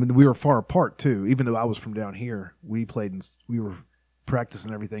 I mean, we were far apart too. Even though I was from down here, we were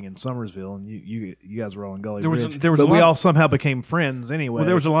practicing everything in Summersville, and you guys were all in Gully Ridge. There was but a we lot- all somehow became friends anyway. Well,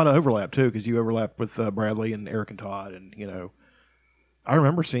 there was a lot of overlap too, because you overlapped with Bradley and Eric and Todd, and I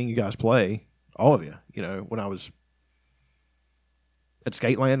remember seeing you guys play, all of you. When I was at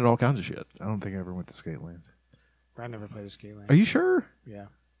Skateland and all kinds of shit. I don't think I ever went to Skateland. I never played a skate land. Are you sure? Yeah,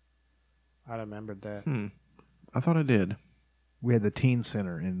 I remembered that. I thought I did. We had the Teen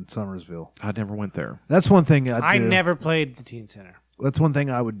Center in Summersville. I never went there. That's one thing I never played the teen center. That's one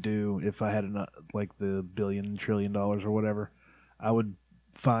thing I would do if I had like the $1 trillion or whatever. I would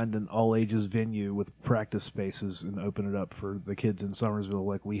find an all ages venue with practice spaces and open it up for the kids in Summersville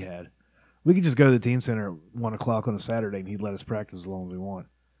like we had. We could just go to the teen center at 1:00 on a Saturday and he'd let us practice as long as we want.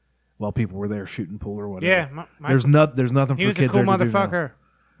 while people were there shooting pool or whatever. Yeah, Mike, There's nothing he for was a kids cool there to do now. motherfucker.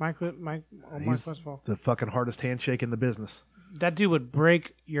 Mike He's Westfall. the fucking hardest handshake in the business. That dude would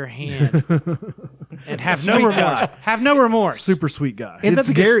break your hand and have no Sweet remorse. guy. Have no remorse. Super sweet guy. Isn't that It's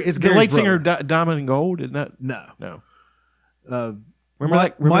the Gary's lead singer brother. Diamond and Gold? Isn't that No. no?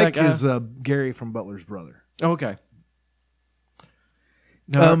 Mike, Remember that guy? is Gary from Butler's brother. Oh, okay.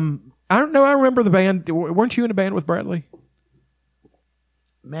 No, I don't know. I remember the band. Weren't you in a band with Bradley?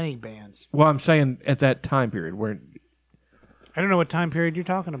 Many bands. Well, I'm saying at that time period, where I don't know what time period you're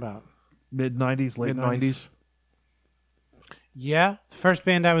talking about. Mid 90s, late mid 90s. '90s. Yeah, the first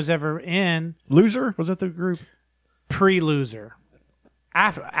band I was ever in, Loser, was that the group? pre-Loser.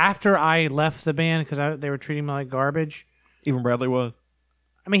 After I left the band because they were treating me like garbage. Even Bradley was.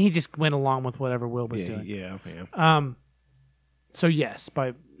 I mean, he just went along with whatever Will was doing. Yeah. So yes,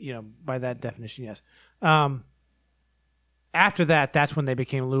 by that definition, yes. After that, that's when they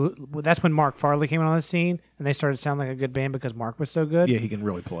became. That's when Mark Farley came on the scene, and they started sounding like a good band because Mark was so good. Yeah, he can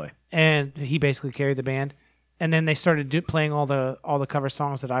really play. And he basically carried the band. And then they started playing all the cover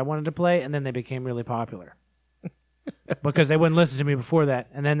songs that I wanted to play, and then they became really popular because they wouldn't listen to me before that.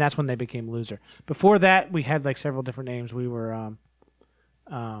 And then that's when they became Loser. Before that, we had like several different names. We were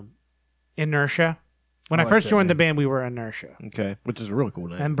Inertia. When I first joined the band, we were Inertia. Okay, which is a really cool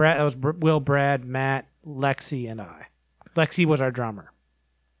name. And that was Will, Brad, Matt, Lexi, and I. Lexi was our drummer.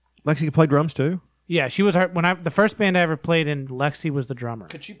 Lexi could play drums too. Yeah, she was the first band I ever played in. Lexi was the drummer.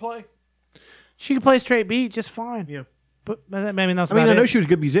 Could she play? She could play straight beat just fine. Yeah, but I mean, that's. I mean, about I know it. she was a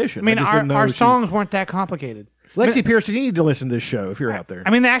good musician. I mean, just didn't know our she- songs weren't that complicated. Lexi Pearson, you need to listen to this show if you're out there. I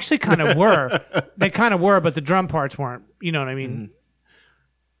mean, they actually kind of were. They kind of were, but the drum parts weren't. You know what I mean? Mm-hmm.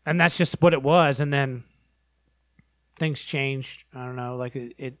 And that's just what it was. And then things changed. I don't know. Like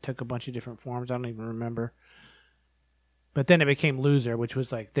it took a bunch of different forms. I don't even remember. But then it became Loser, which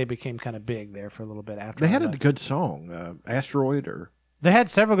was like they became kind of big there for a little bit after. they I had a left. good song, Asteroid, or They had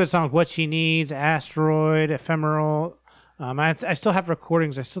several good songs. What She Needs, Asteroid, Ephemeral. I still have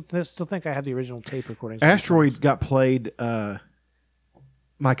recordings. I still think I have the original tape recordings. of the songs. Asteroid got played.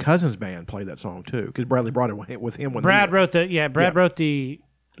 My cousin's band played that song too because Bradley brought it with him. When Brad he, wrote wrote the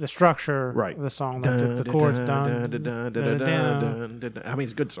structure Right. of the song, the chords done. I mean,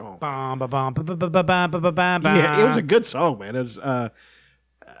 it's a good song. Bum, ba, bum, ba, ba, ba, ba, ba, ba, ba, ba. Yeah, it was a good song, man. It was,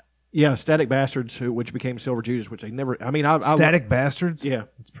 Static Bastards, which became Silver Judas, which they never. I mean, I Static Bastards? Yeah,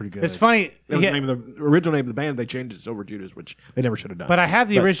 It's pretty good. It's funny, that was yeah, the name of the original name of the band. They changed it to Silver Judas, which they never should have done. but I have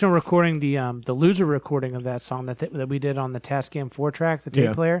the original recording, the Loser recording of that song that we did on the Tascam 4-track, the tape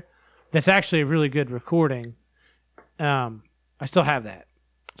Yeah. player. That's actually a really good recording. I still have that.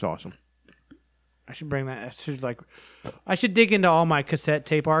 It's awesome. I should bring that. I should dig into all my cassette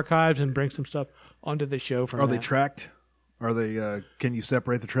tape archives and bring some stuff onto the show from Are they that. tracked? Are they? Can you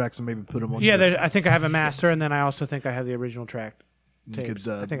separate the tracks and maybe put them on? Yeah, I think I have a master, and then I also think I have the original track tapes.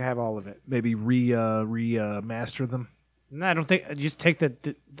 could, I think I have all of it. maybe master them. No, I don't think. Just take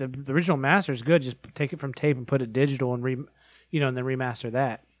the original master is good. Just take it from tape and put it digital and and then remaster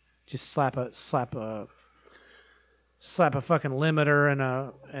that. Just slap a fucking limiter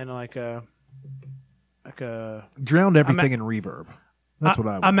and like a Drowned everything in reverb. That's what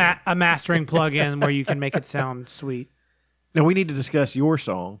I would. a mastering plug-in where you can make it sound sweet. Now we need to discuss your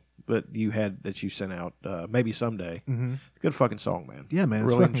song that you sent out. Maybe someday. Mm-hmm. Good fucking song, man. Yeah, man, it's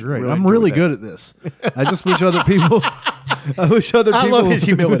Really fucking enjoy- great. really I'm enjoyed really that. good at this. I just wish other people. I wish other people. I love his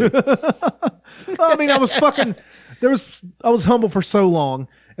humility. I mean, I was humble for so long,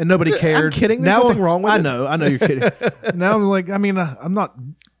 and nobody cared. kidding. There's nothing wrong with I it. know you're kidding. Now I'm like, I mean, I'm not.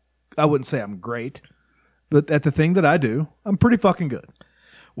 I wouldn't say I'm great, but at the thing that I do, I'm pretty fucking good.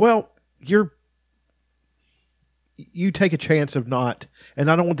 Well, you take a chance of not, and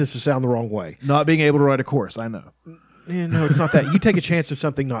I don't want this to sound the wrong way. Not being able to write a chorus, I know. No, it's not that. You take a chance of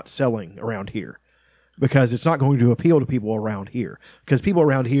something not selling around here because it's not going to appeal to people around here because people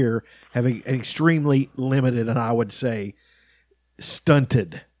around here have an extremely limited and I would say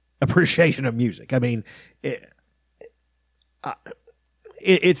stunted appreciation of music. I mean,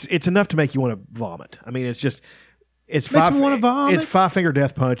 it's enough to make you want to vomit. I mean, it's Makes me wanna vomit. It's Five Finger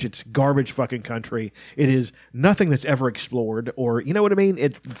Death Punch. It's garbage fucking country. It is nothing that's ever explored, or you know what I mean.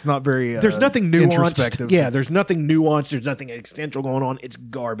 It's not very. There's nothing nuanced. Introspective. Yeah, It's- there's nothing nuanced. There's nothing existential going on. It's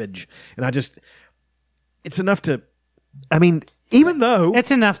garbage, and it's enough to. I mean, even though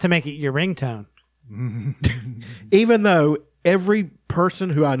It's enough to make it your ringtone. even though every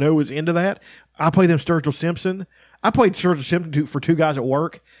person who I know is into that, I play them Sturgill Simpson. I played Sturgill Simpson for two guys at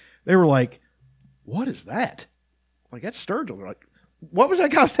work. They were like, "What is that?" Like, that's Sturgill. They're like, what was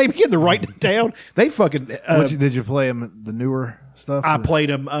that guy's name again? The Write It Down. They fucking. Did you play him the newer stuff? I played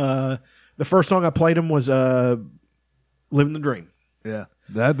him. The first song I played him was "Living the Dream." Yeah,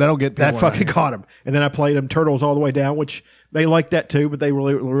 that'll get people That fucking caught him. And then I played him "Turtles All the Way Down," which they liked that too, but they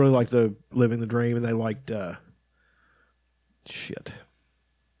really liked the "Living the Dream," and they liked shit.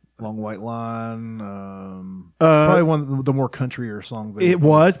 Long White Line. Probably one of the more countryer songs. It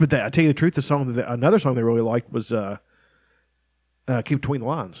was, but I tell you the truth, another song they really liked was "Keep Between the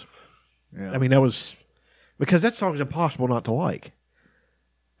Lines." Yeah. I mean, that was because that song is impossible not to like.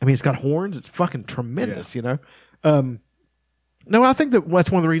 I mean, it's got horns. It's fucking tremendous, you know. No, I think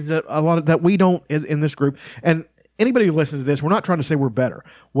that's one of the reasons that a lot of that we don't in this group, and anybody who listens to this, we're not trying to say we're better.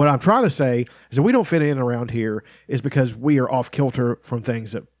 What I'm trying to say is that we don't fit in around here is because we are off kilter from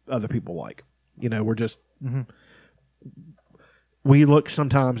things that other people like. You know, we're just we look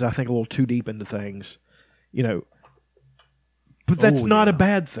sometimes, I think, a little too deep into things. You know, but that's not a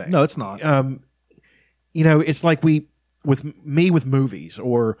bad thing. No, it's not. You know, it's like with movies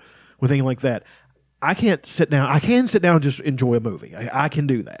or with anything like that. I can't sit down. I can sit down and just enjoy a movie. I can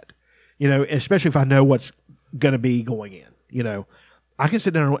do that. You know, especially if I know what's going to be going in. You know, I can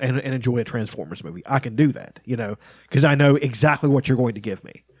sit down and enjoy a Transformers movie. I can do that. You know, because I know exactly what you're going to give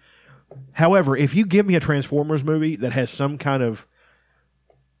me. However, if you give me a Transformers movie that has some kind of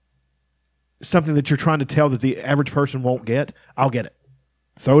something that you're trying to tell that the average person won't get, I'll get it.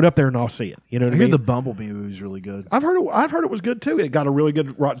 Throw it up there and I'll see it. You know what I hear mean? the Bumblebee movie is really good. I've heard it was good too. It got a really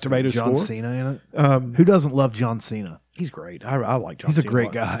good Rotten Tomatoes John score. Cena in it. Who doesn't love John Cena? He's great. I like John He's a Cena great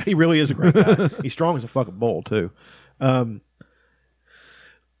lot. guy. He really is a great guy. He's strong as a fucking bull too. John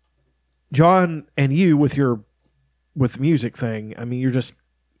and you with the music thing, I mean,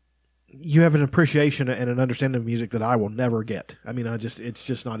 you have an appreciation and an understanding of music that I will never get. I mean, it's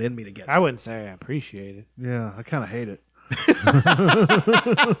just not in me to get. I wouldn't say I appreciate it. Yeah, I kind of hate it.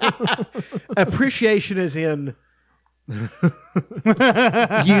 Appreciation is in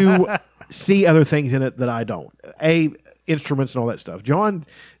you see other things in it that I don't. Instruments and all that stuff. John's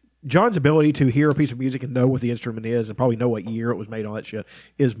ability to hear a piece of music and know what the instrument is and probably know what year it was made, all that shit,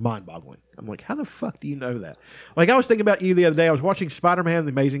 is mind-boggling. I'm like, how the fuck do you know that? Like, I was thinking about you the other day. I was watching Spider-Man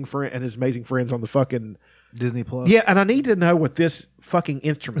and His Amazing Friends on the fucking Disney Plus. Yeah, and I need to know what this fucking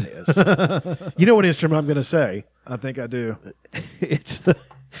instrument is. You know what instrument I'm going to say? I think I do. It's the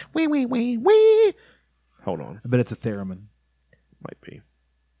wee wee wee wee. Hold on, I bet it's a theremin. might be.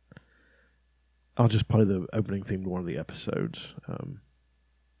 I'll just play the opening theme to one of the episodes.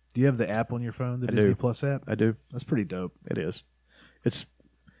 Do you have the app on your phone, the I Disney do. Plus app? I do. That's pretty dope. It is. It's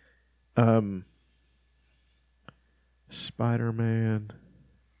Spider-Man.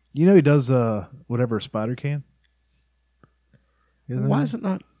 You know he does whatever a spider can? Why is it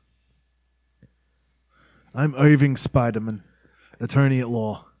not? I'm Irving Spiderman, attorney at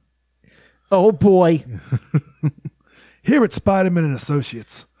law. Oh boy. Here at Spiderman and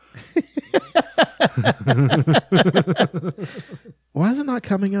Associates. Why is it not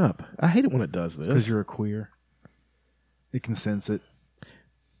coming up? I hate it when it does this. Because you're a queer. It can sense it.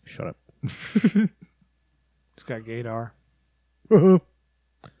 Shut up. It's got gaydar. Did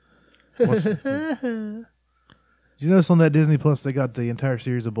you notice on that Disney Plus they got the entire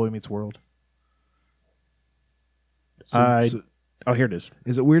series of Boy Meets World? Oh, here it is.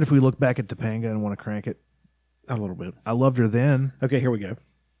 Is it weird if we look back at Topanga and want to crank it? A little bit. I loved her then. Okay, here we go.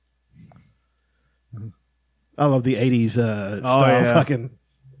 I love the 80s style. yeah. Fucking.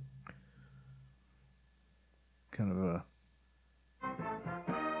 Kind of a...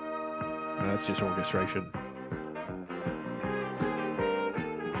 That's just orchestration.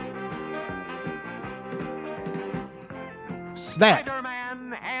 That.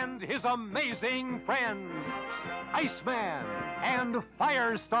 Spider-Man and his amazing friends, Iceman and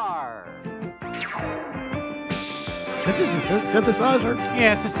Firestar. Is that just a synthesizer?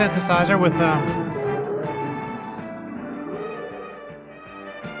 Yeah, it's a synthesizer with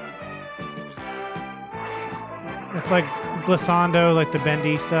like glissando, like the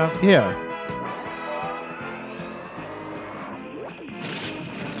bendy stuff. Yeah.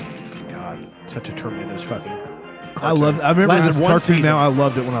 God, such a tremendous fucking cartoon. I remember Lasted this one cartoon season. now. I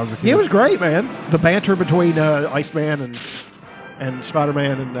loved it when I was a kid. Yeah, it was great, man. The banter between Iceman and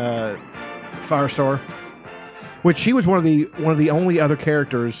Spider-Man and Firestar, which she was one of the only other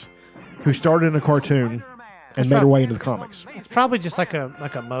characters who started in a cartoon and made her way into the comics. It's probably just like a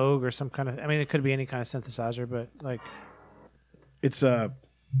Moog or some kind of. I mean, it could be any kind of synthesizer, but like It's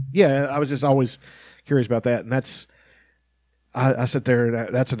yeah. I was just always curious about that, and that's. I sit there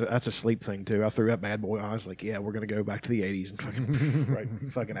and that's a sleep thing too. I threw up Mad Boy on. I was like, yeah, we're gonna go back to the '80s and fucking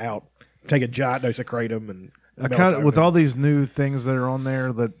fucking out. take a giant dose of kratom and. I kind of, with all these new things that are on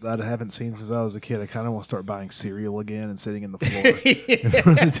there that I haven't seen since I was a kid, I kind of want to start buying cereal again and sitting in the floor in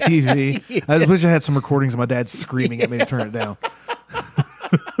front of the TV. I just wish I had some recordings of my dad screaming at me to turn it down.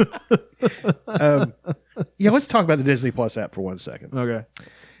 Yeah, let's talk about the Disney Plus app for 1 second. Okay.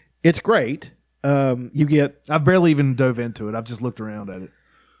 It's great. You get I've barely even dove into it. I've just looked around at it.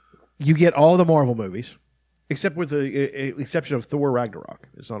 all the Marvel movies, except with the exception of Thor Ragnarok.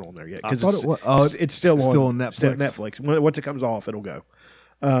 It's not on there yet. I thought it was. Oh, it's still on Netflix. Still Netflix. Once it comes off, it'll go.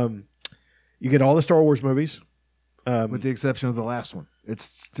 You get all the Star Wars movies. With the exception of the last one. It's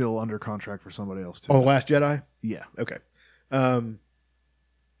still under contract for somebody else, too. Oh, Last Jedi? Yeah. Okay.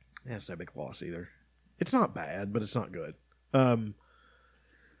 That's no big loss either. It's not bad, but it's not good.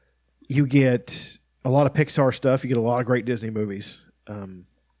 You get a lot of Pixar stuff. You get a lot of great Disney movies.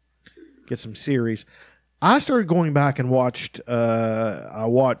 Get some series. I started going back and watched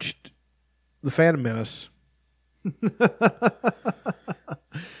The Phantom Menace. You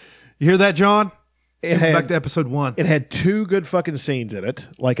hear that, John? It had, back to episode 1. It had 2 good fucking scenes in it,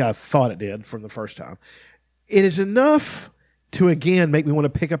 like I thought it did from the first time. It is enough to, again, make me want to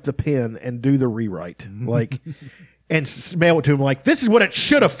pick up the pen and do the rewrite. Like, and mail it to him like, this is what it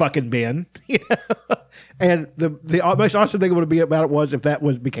should have fucking been. And the most awesome thing would be about it was if that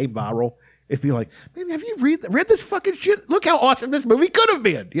became viral. It'd be like, man, have you read this fucking shit? Look how awesome this movie could have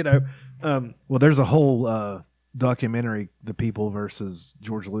been, Well, there's a whole documentary, The People versus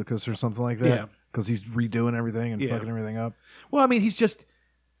George Lucas or something like that. Yeah. Because he's redoing everything and fucking everything up. Well, I mean, his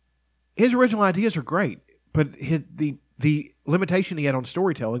original ideas are great, but the limitation he had on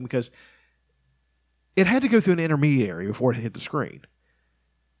storytelling, because it had to go through an intermediary before it hit the screen.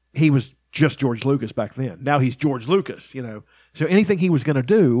 He was just George Lucas back then. Now he's George Lucas, So anything he was going to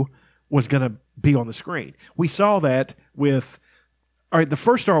do was going to be on the screen. We saw that with, the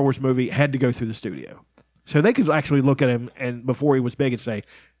first Star Wars movie had to go through the studio. So they could actually look at him and before he was big and say,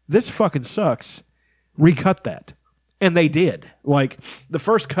 this fucking sucks, recut that. And they did. Like, the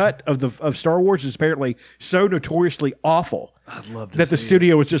first cut of Star Wars is apparently so notoriously awful. I'd love to that the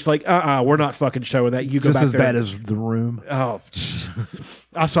studio was just like, we're not fucking showing that. You it's go just back as there. bad as The Room. Oh,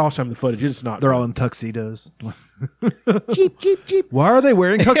 I saw some of the footage. It's not. They're all in tuxedos. Cheap. Why are they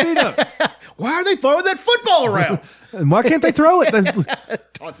wearing tuxedos? Why are they throwing that football around? And why can't they throw it?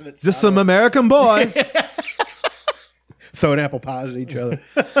 Tossing it. Just some American boys Throwing apple pies at each other.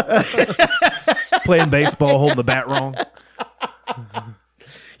 playing baseball, holding the bat wrong.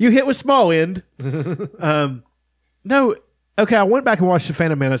 You hit with small end. No. Okay, I went back and watched The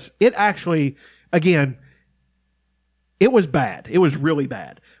Phantom Menace. It actually, again, it was bad. It was really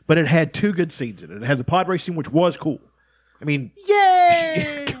bad. But it had 2 good scenes in it. It had the pod racing, which was cool. I mean,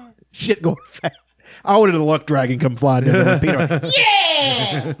 yay! Shit going fast. I wanted the Luck Dragon come flying down there. Peter,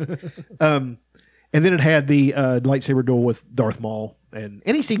 yeah! And then it had the lightsaber duel with Darth Maul. And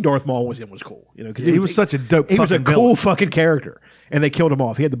any scene Darth Maul was in was cool. Cause He was such a dope He was a fucking cool villain. fucking character. And they killed him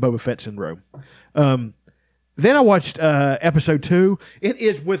off. He had the Boba Fett syndrome. Then I watched episode 2. It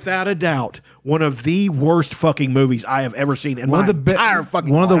is without a doubt one of the worst fucking movies I have ever seen in my entire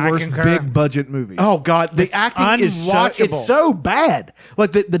fucking one of the life. worst big budget movies. Oh God, the acting is so bad.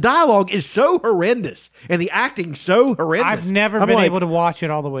 Like the dialogue is so horrendous, and the acting so horrendous. I've never been able to watch it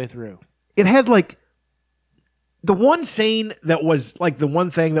all the way through. It had like the one scene that was like the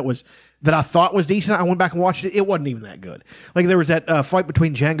one thing that I thought was decent. I went back and watched it. It wasn't even that good. Like there was that fight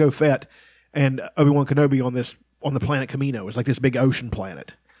between Jango Fett and Obi-Wan Kenobi on the planet Kamino. It was like this big ocean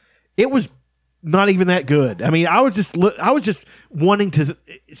planet. It was not even that good. I mean, I was just wanting to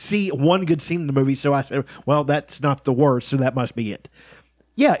see one good scene in the movie, so I said, well, that's not the worst, so that must be it.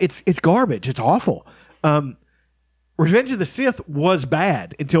 Yeah, it's garbage. It's awful. Revenge of the Sith was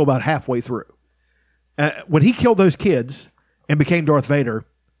bad until about halfway through. When he killed those kids and became Darth Vader,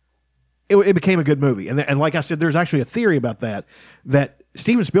 it became a good movie. And like I said, there's actually a theory about that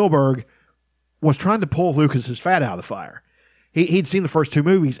Steven Spielberg was trying to pull Lucas's fat out of the fire. He'd seen the first 2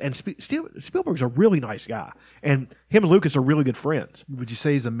 movies, and Spielberg's a really nice guy. And him and Lucas are really good friends. Would you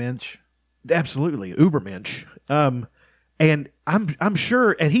say he's a mensch? Absolutely, ubermensch. And I'm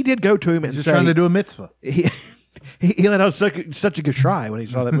sure, and he did go to him and He's just say, trying to do a mitzvah. He let out such a good try when he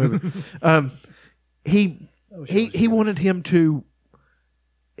saw that movie. He wanted him to.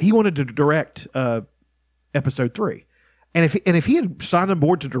 He wanted to direct episode 3, and if he had signed on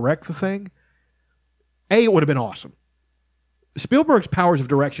board to direct the thing, it would have been awesome. Spielberg's powers of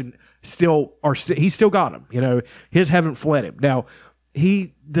direction he's still got them. His haven't fled him. Now,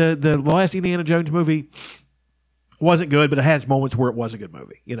 the last Indiana Jones movie wasn't good, but it has moments where it was a good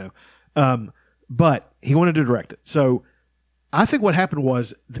movie. But he wanted to direct it. So I think what happened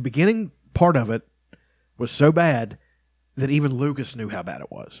was the beginning part of it was so bad that even Lucas knew how bad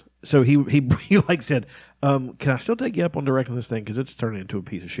it was. So he like said, "Can I still take you up on directing this thing? Because it's turning into a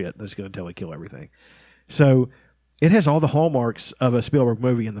piece of shit. And it's going to totally kill everything." So it has all the hallmarks of a Spielberg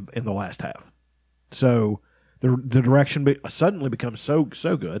movie in the last half. So the direction suddenly becomes so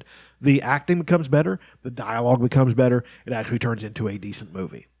good. The acting becomes better. The dialogue becomes better. It actually turns into a decent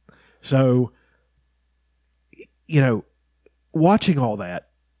movie. So, watching all that,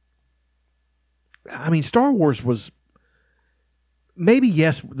 I mean, Star Wars was maybe,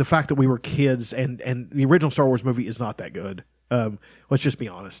 yes, the fact that we were kids and the original Star Wars movie is not that good. Let's just be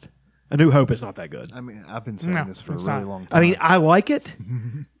honest. A New Hope is not that good. I mean, I've been saying this for a really long time. I mean, I like it,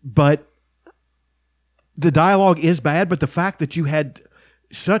 but the dialogue is bad. But the fact that you had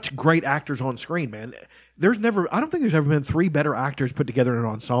such great actors on screen, man, I don't think there's ever been 3 better actors put together in an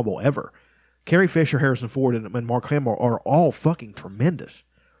ensemble ever. Carrie Fisher, Harrison Ford, and Mark Hamill are all fucking tremendous.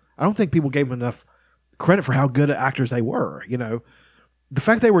 I don't think people gave them enough credit for how good actors they were. The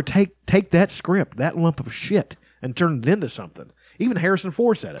fact they were take that script, that lump of shit, and turn it into something. Even Harrison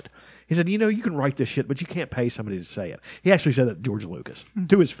Ford said it. He said, you can write this shit, but you can't pay somebody to say it. He actually said that to George Lucas,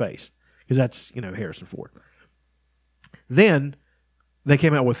 to his face, because that's, Harrison Ford. Then they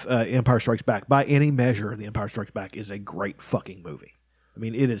came out with Empire Strikes Back. By any measure, The Empire Strikes Back is a great fucking movie. I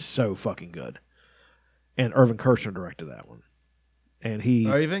mean, it is so fucking good. And Irvin Kershner directed that one. And he...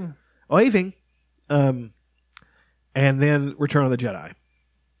 Irving? And then Return of the Jedi.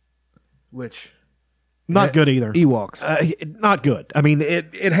 Which... Not good either. Ewoks. Not good. I mean,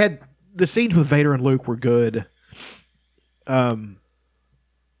 it had... The scenes with Vader and Luke were good. Until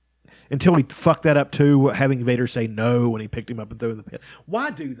he fucked that up too, having Vader say no when he picked him up and threw him in the pit.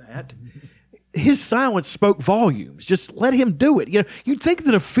 Why do that? His silence spoke volumes. Just let him do it. You'd think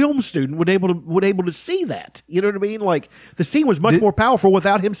that a film student would able to see that. You know what I mean? Like the scene was much more powerful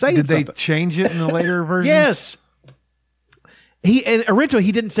without him saying something. Did they change it in the later versions? Yes. Originally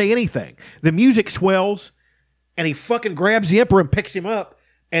he didn't say anything. The music swells, and he fucking grabs the Emperor and picks him up,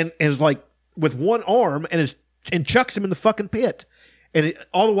 and is like with one arm and chucks him in the fucking pit. And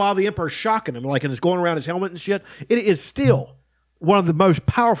all the while the Emperor's shocking him, and is going around his helmet and shit. It is still one of the most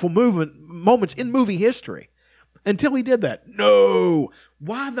powerful moments in movie history. Until he did that. No!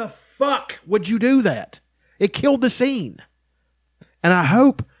 Why the fuck would you do that? It killed the scene. And I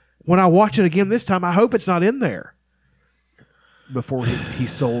hope, when I watch it again this time, I hope it's not in there. Before he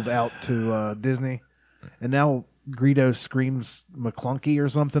sold out to Disney. And now Greedo screams McClunky or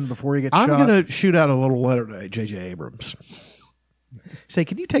something before he gets shot. I'm going to shoot out a little letter to J.J. Abrams. Say,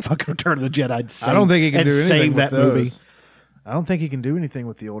 can you take fucking Return of the Jedi and save, I don't think he can do anything save with that movie? those. I don't think he can do anything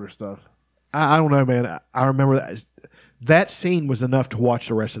with the older stuff. I don't know, man. I remember that. That scene was enough to watch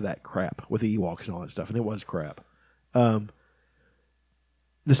the rest of that crap with the Ewoks and all that stuff, and it was crap. The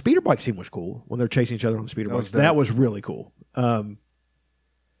speeder bike scene was cool when they're chasing each other on the speeder bikes. That was really cool.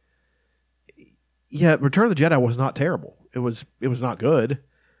 Yeah, Return of the Jedi was not terrible. It was not good,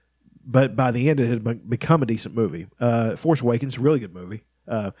 but by the end it had become a decent movie. Force Awakens, a really good movie.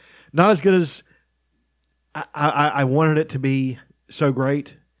 Not as good as I wanted it to be. So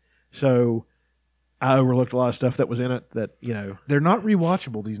great, so I overlooked a lot of stuff that was in it. That they're not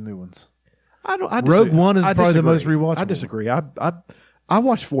rewatchable. These new ones. Rogue One is probably the most rewatchable. I disagree. I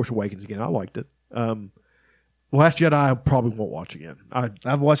watched Force Awakens again. I liked it. Last Jedi I probably won't watch again.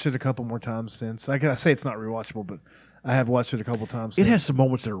 I've watched it a couple more times since. I say it's not rewatchable, but I have watched it a couple times. It has some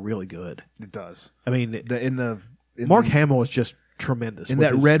moments that are really good. It does. I mean, in Mark Hamill is just tremendous. In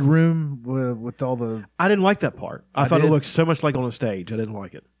that red room with all the... I didn't like that part. I thought it looked so much like on a stage. I didn't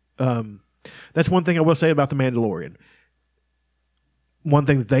like it. That's one thing I will say about The Mandalorian. One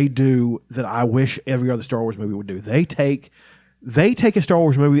thing that they do that I wish every other Star Wars movie would do. They take a Star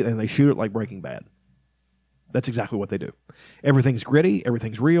Wars movie and they shoot it like Breaking Bad. That's exactly what they do. Everything's gritty.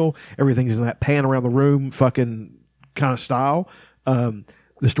 Everything's real. Everything's in that pan around the room fucking kind of style. The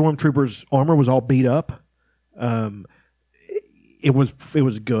Stormtroopers' armor was all beat up. It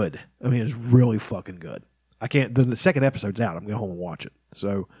was good. I mean, it was really fucking good. I can't. The second episode's out. I'm going home and watch it.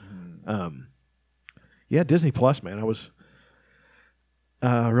 So, yeah, Disney Plus, man. I was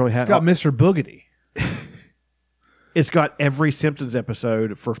really happy. It's got Mr. Boogedy. It's got every Simpsons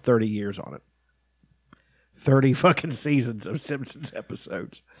episode for 30 years on it. 30 fucking seasons of Simpsons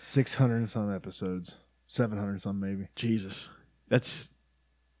episodes. 600 and some episodes. 700 and some maybe. Jesus. That's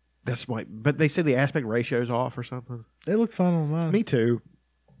but they say the aspect ratio's off or something. It looks fine on mine. Me too.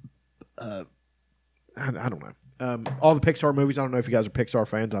 I don't know. All the Pixar movies, I don't know if you guys are Pixar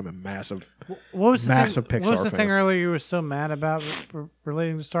fans. I'm a massive Pixar Pixar What was the fan. thing earlier you were so mad about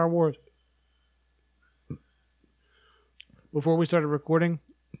relating to Star Wars? before we started recording.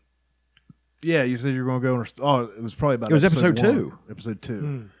 Yeah, you said you were going to go. It was probably about. It was episode episode 1. 2. Episode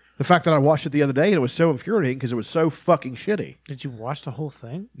 2. The fact that I watched it the other day and it was so infuriating because it was so fucking shitty. Did you watch the whole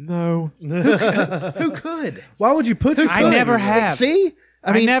thing? No. Who could? Why would you put? I never have. See?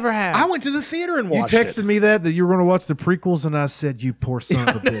 I never have. I went to the theater and You watched texted me that you were going to watch the prequels, and I said, "You poor son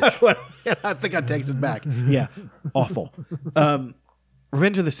of a bitch." it. I think I texted back. Yeah. Awful.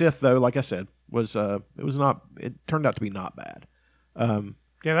 Revenge of the Sith, though, like I said, was it turned out to be not bad.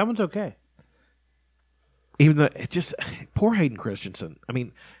 Yeah, that one's okay. Even though it just poor Hayden Christensen. I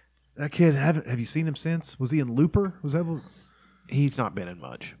mean, That kid, have you seen him since? Was he in Looper? Was that what? he's not been in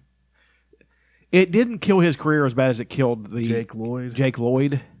much. It didn't kill his career as bad as it killed the Jake Lloyd? Jake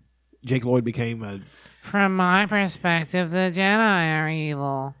Lloyd. Jake Lloyd became a. From my perspective, the Jedi are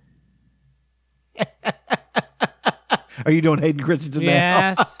evil. Are you doing Hayden Christensen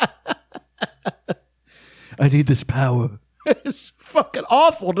now? Yes. I need this power. It's fucking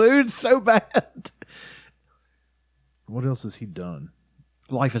awful, dude. It's so bad. What else has he done?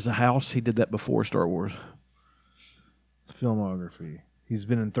 Life is a House. He did that before Star Wars. Filmography. He's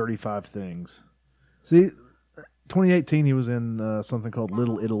been in 35 things. See, 2018 he was in something called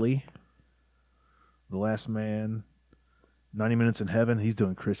Little Italy, The Last Man, 90 Minutes in Heaven. He's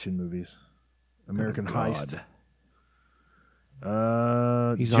doing Christian movies. American Heist.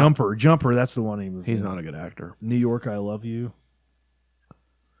 He's Jumper. Jumper, that's the one he was He's in. not a good actor. New York, I Love You.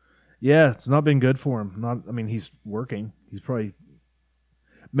 Yeah, it's not been good for him. I mean, he's working. He's probably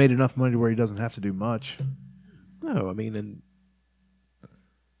made enough money to where he doesn't have to do much. No, I mean, and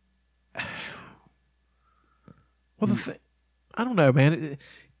well, the thing, I don't know, man.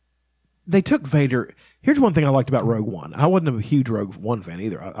 They took Vader. Here's one thing I liked about Rogue One. I wasn't a huge Rogue One fan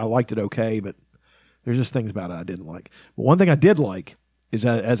either. I liked it okay, but there's just things about it I didn't like. But one thing I did like is,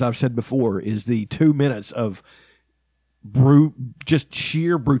 as I've said before, is the 2 minutes of just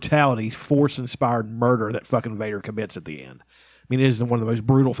sheer brutality, force-inspired murder that fucking Vader commits at the end. I mean, it is one of the most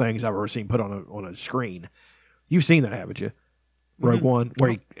brutal things I've ever seen put on a screen. You've seen that, haven't you? Rogue One,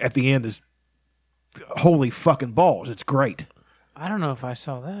 where he, at the end, is holy fucking balls. It's great. I don't know if I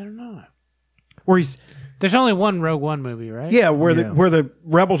saw that or not. Where he's There's only one Rogue One movie, right? yeah, where the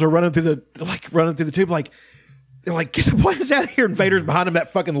rebels are running through the tube, like they're like, get the planes out of here, and Vader's behind him. That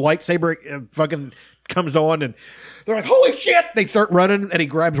fucking lightsaber fucking comes on, and they're like, holy shit! They start running, and he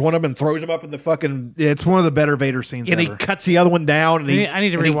grabs one of them and throws him up in the fucking. Yeah, it's one of the better Vader scenes And ever. he cuts the other one down, and I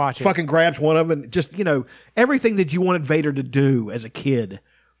need to rewatch it. Fucking grabs one of them, and just everything that you wanted Vader to do as a kid,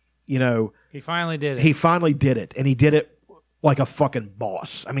 He finally did it. he finally did it, and he did it like a fucking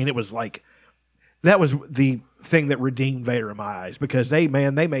boss. I mean, it was like that was the thing that redeemed Vader in my eyes, because they made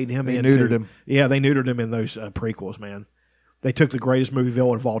him. They neutered him. Yeah, they neutered him in those prequels, man. They took the greatest movie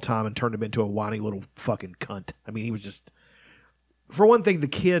villain of all time and turned him into a whiny little fucking cunt. I mean, he was just. For one thing, the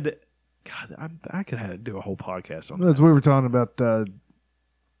kid. God, I could do a whole podcast on that. As we were talking about,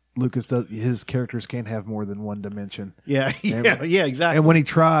 Lucas his characters can't have more than one dimension. Yeah, yeah, exactly. And when he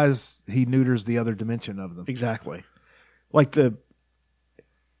tries, he neuters the other dimension of them. Exactly. Like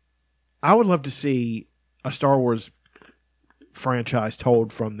I would love to see a Star Wars franchise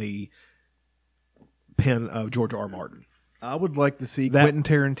told from the pen of George R. Martin. I would like to see Quentin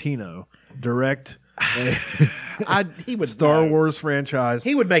Tarantino direct He would Star Wars franchise.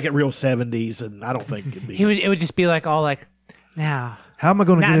 He would make it real 70s, and I don't think it'd be. It would just be like all like, now How am I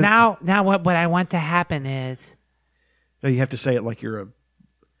going to get it? now what I want to happen is No, you have to say it like you're a.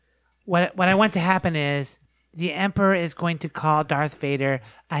 what I want to happen is the Emperor is going to call Darth Vader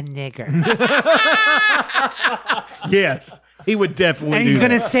a nigger. Yes, he would definitely. And he's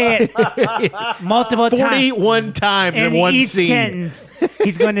going to say it multiple times. 41 times in In one each scene. sentence,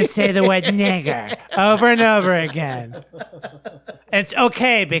 he's going to say the word nigger over and over again. It's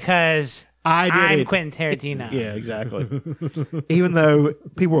okay because I'm it. Quentin Tarantino. Yeah, exactly. Even though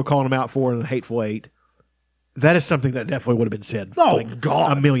people were calling him out for it in the Hateful Eight, that is something that definitely would have been said.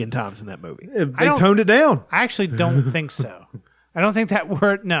 God. a million times in that movie. They toned it down. I actually don't think so. I don't think that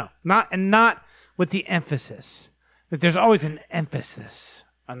word. No, not with the emphasis. Like there's always an emphasis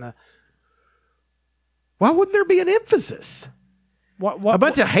on the. Why wouldn't there be an emphasis? What A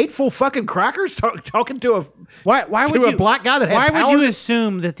bunch of hateful fucking crackers talking to a why to would a you, black guy that had why power? would you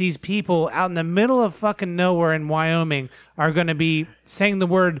assume that these people out in the middle of fucking nowhere in Wyoming are going to be saying the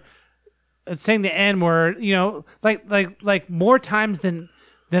word, saying the N word? Like more times than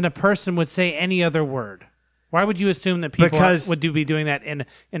a person would say any other word. Why would you assume that people Because- would be doing that in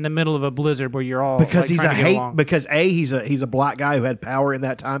the middle of a blizzard where you're all because like, he's trying a to get hate. along? Because he's a black guy who had power in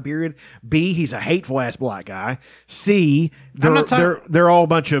that time period. B, he's a hateful ass black guy. C, I'm not talking- they're all a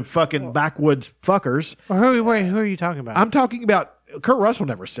bunch of fucking backwoods fuckers. Well, who are you talking about? I'm talking about Kurt Russell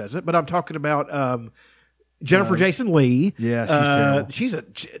never says it, but I'm talking about Jennifer Jason Leigh. Yeah, she's terrible.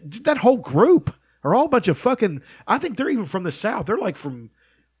 That whole group are all a bunch of fucking. I think they're even from the South. They're like from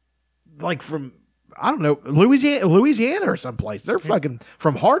I don't know, Louisiana or someplace. They're fucking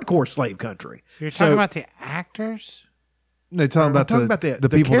from hardcore slave country. You're talking about the actors? They're talking about talking the about the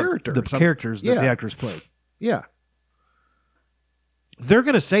people characters. the characters that Yeah. the actors played. Yeah. They're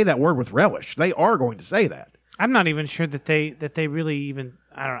going to say that word with relish. They are going to say that. I'm not even sure that they really even.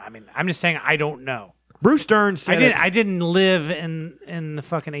 I don't know. I mean, I'm just saying I don't know. Bruce Dern said I didn't live in the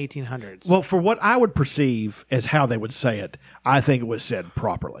fucking 1800s. Well, for what I would perceive as how they would say it, I think it was said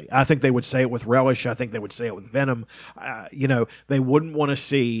properly. I think they would say it with relish. I think they would say it with venom. They wouldn't want to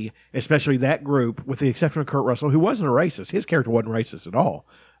see, especially that group, with the exception of Kurt Russell, who wasn't a racist. His character wasn't racist at all.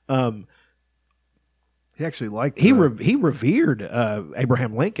 He actually liked He revered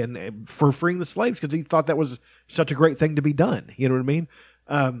Abraham Lincoln for freeing the slaves because he thought that was such a great thing to be done. You know what I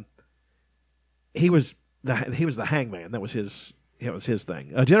mean? He was the hangman. That was his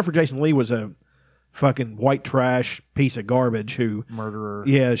thing. Jennifer Jason Leigh was a fucking white trash piece of garbage who murderer.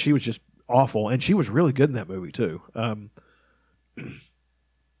 Yeah, she was just awful, and she was really good in that movie too.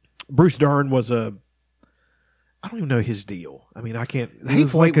 Bruce Dern was I don't even know his deal. I mean, I can't. He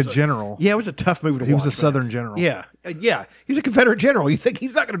was like a general. Yeah, it was a tough movie to watch. He was a man. Southern general. Yeah, yeah. He was a Confederate general. You think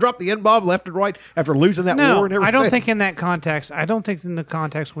he's not going to drop the N-bomb left and right after losing that war and everything? I don't think in that context. I don't think in the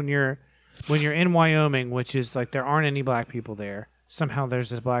context when you're in Wyoming, which is like there aren't any black people there. Somehow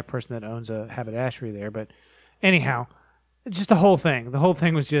there's this black person that owns a haberdashery there. But anyhow, it's just the whole thing. The whole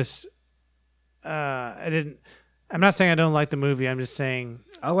thing was just. I'm not saying I don't like the movie. I'm just saying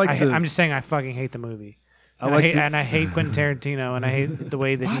I'm just saying I fucking hate the movie. And I hate Quentin Tarantino, and I hate the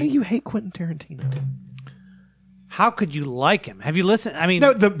way that Why do you hate Quentin Tarantino? How could you like him? Have you listened? I mean,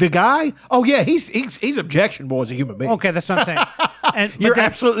 No, the guy. Oh yeah, he's objectionable as a human being. okay, that's what I'm saying. And You're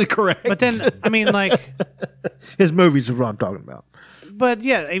absolutely correct. But then, I mean, like, his movies is what I'm talking about. but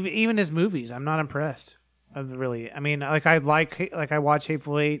yeah, even his movies, I'm not impressed. I mean, like I watch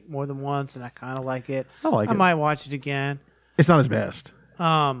Hateful Eight more than once, and I kind of like it. I like it. might watch it again. It's not his best.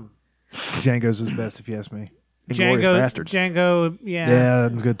 Django's his best, if you ask me. Inglourious Bastards. Django, yeah. Yeah,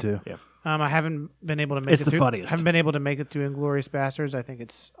 that's good too. Yeah. I haven't been able to make It's it the through. funniest. Haven't been able to make it through Inglourious Bastards. I think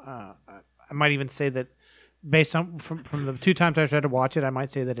it's. I might even say that, based on from the two times I tried to watch it, I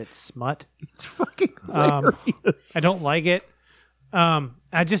might say that it's smut. It's fucking hilarious. I don't like it.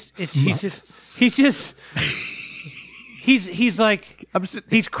 He's like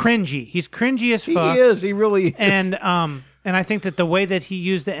he's cringy. He's cringy as fuck. He is. He really is. And I think that the way that he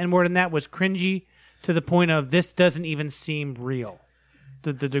used the N-word in that was cringy to the point of this doesn't even seem real.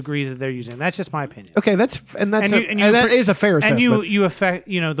 The degree that they're using. That's just my opinion. Okay, that is a fair assessment. And you affect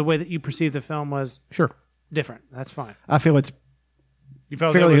the way that you perceive the film was sure different. That's fine. I feel it's You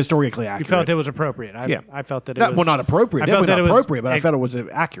felt fairly it was, historically accurate. You felt it was appropriate. I felt that it was not appropriate. I felt Definitely that not it was appropriate, but I felt it was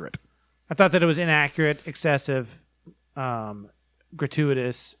accurate. I thought that it was inaccurate, excessive,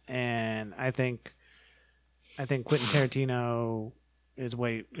 gratuitous, and I think Quentin Tarantino is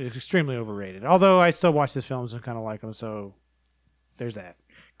extremely overrated. Although I still watch his films and kind of like them, so there's that.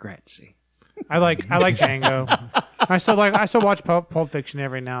 Grazie. I like Django. I still watch Pulp Fiction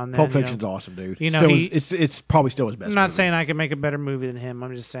every now and then. Pulp Fiction's awesome, dude. You know, Still it's probably still his best. I'm not movie. saying I can make a better movie than him.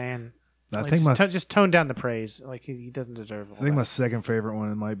 I'm just saying. I think just tone down the praise. Like he doesn't deserve it. I think my second favorite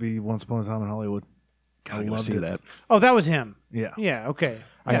one might be Once Upon a Time in Hollywood. I love see that. Oh, that was him. Yeah. Yeah. Okay.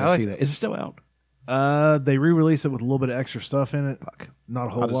 I gotta see that. Is it still out? They re-released it with a little bit of extra stuff in it. Fuck. Not a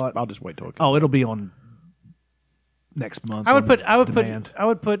whole lot. I'll just wait till it comes. Oh, it'll be on next month. I would on put demand.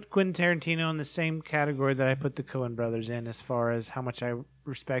 Quentin Tarantino in the same category that I put the Coen brothers in, as far as how much I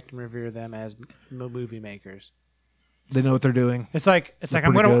respect and revere them as movie makers. They know what they're doing. It's like They're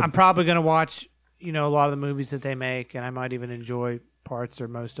I'm pretty good. probably gonna watch a lot of the movies that they make, and I might even enjoy parts or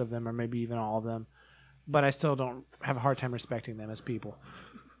most of them, or maybe even all of them. But I still don't have a hard time respecting them as people.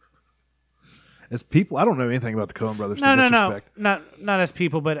 As people, I don't know anything about the Coen brothers. No, to disrespect. not as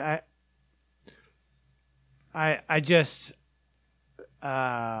people, but I just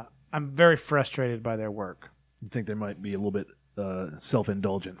I'm very frustrated by their work. You think they might be a little bit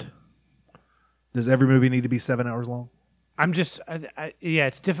self-indulgent? Does every movie need to be 7 hours long? I'm just yeah,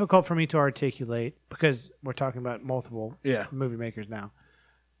 it's difficult for me to articulate because we're talking about multiple movie makers now.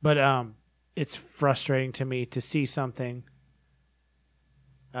 But it's frustrating to me to see something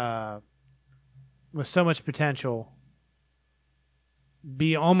with so much potential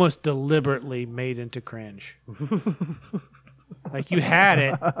be almost deliberately made into cringe. Like you had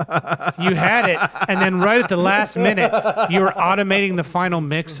it, and then right at the last minute, you were automating the final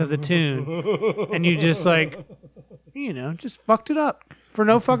mix of the tune, and you just just fucked it up for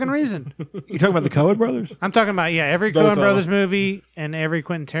no fucking reason. You talking about the Coen brothers? I'm talking about every Both Coen of Brothers them. movie and every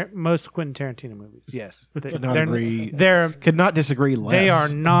most Quentin Tarantino movies. Yes, Could not agree. They're Could not disagree less. they are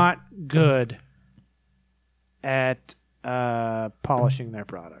not good at polishing their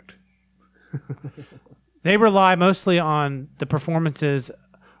product. They rely mostly on the performances,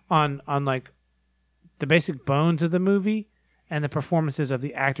 on like the basic bones of the movie and the performances of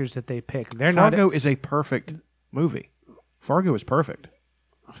the actors that they pick. Fargo is a perfect movie. Fargo is perfect.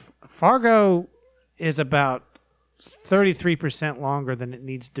 Fargo is about 33% longer than it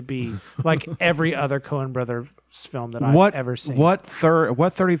needs to be, like every other Coen Brothers film that I've ever seen. What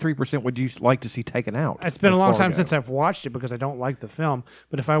 33% would you like to see taken out? It's been a of long time Fargo? since I've watched it because I don't like the film.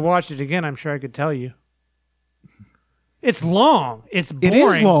 But if I watched it again, I'm sure I could tell you. It's long. It's boring.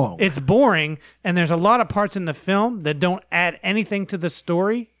 It is long. It's boring, and there's a lot of parts in the film that don't add anything to the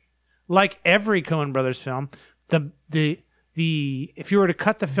story. Like every Coen Brothers film, the if you were to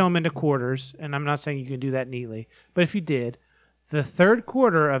cut the film into quarters, and I'm not saying you can do that neatly, but if you did, the third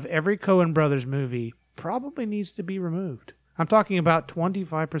quarter of every Coen Brothers movie probably needs to be removed. I'm talking about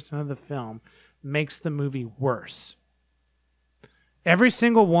 25% of the film makes the movie worse. Every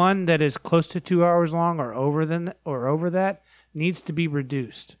single one that is close to 2 hours long or over that needs to be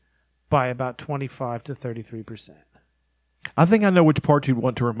reduced by about 25 to 33%. I think I know which part you'd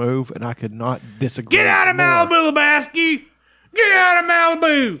want to remove, and I could not disagree. Get out of more. Malibu, Lebowski! Get out of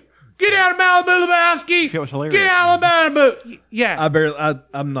Malibu! Get out of Malibu, Lebowski! Shit was hilarious. Get out of Malibu! Yeah,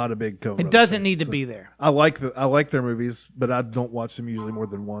 I'm not a big Coen it Brothers doesn't fan, need to so- be there. I like their movies, but I don't watch them usually more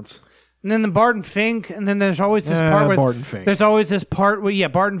than once. And then the Barton Fink, and then there's always this part where Barton Fink. there's always this part where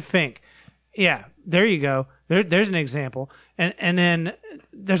Barton Fink. Yeah, there you go. There's an example. And then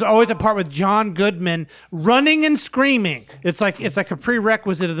there's always a part with John Goodman running and screaming. It's like a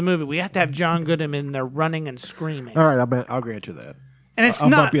prerequisite of the movie. We have to have John Goodman in there running and screaming. All right, I'll grant you that. And it's I'll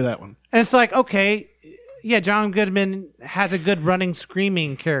not bump you that one. And it's like, okay, yeah, John Goodman has a good running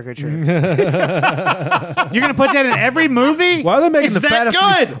screaming caricature. You're gonna put that in every movie? Why are they making It's the that fattest?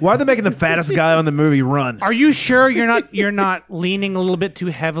 good? Why are they making the fattest guy on the movie run? Are you sure you're not leaning a little bit too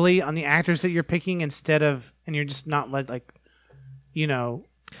heavily on the actors that you're picking instead of, and you're just not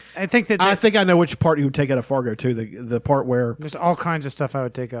I think that I think I know which part you would take out of Fargo too. The part where, there's all kinds of stuff I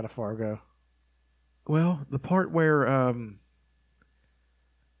would take out of Fargo. well, the part where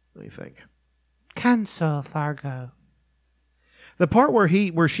let me think. Cancel Fargo. The part where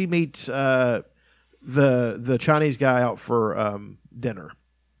she meets the Chinese guy out for dinner.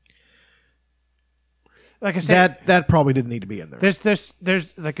 Like I said, That probably didn't need to be in there. there's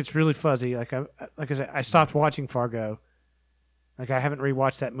like it's really fuzzy. Like I said, I stopped watching Fargo. Like I haven't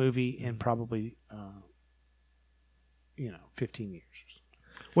rewatched that movie in probably 15 years.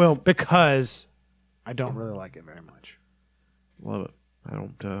 Well, Because I don't really like it very much. love it. I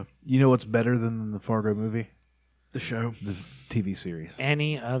don't. You know what's better than the Fargo movie? The show. The TV series.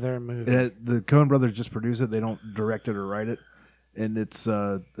 Any other movie. The Coen Brothers just produce it. They don't direct it or write it. And it's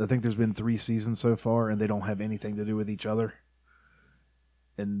I think there's been 3 seasons so far, and they don't have anything to do with each other.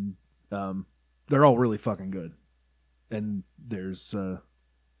 And they're all really fucking good. And there's an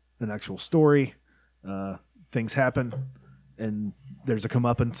actual story. Things happen, and there's a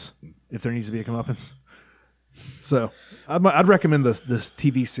comeuppance if there needs to be a comeuppance. So I'd recommend this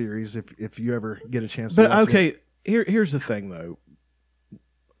TV series if you ever get a chance. to But watch okay, it. here's the thing though.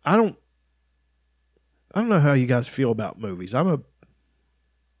 I don't know how you guys feel about movies. I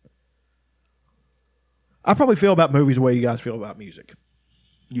probably feel about movies the way you guys feel about music.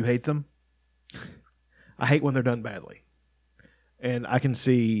 You hate them? I hate when they're done badly, and I can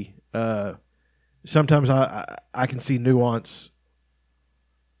see sometimes I can see nuance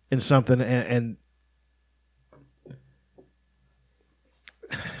in something, and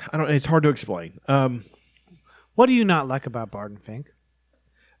I don't. It's hard to explain. What do you not like about Barton Fink?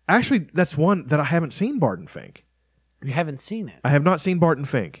 Actually, that's one that I haven't seen. Barton Fink. You haven't seen it. I have not seen Barton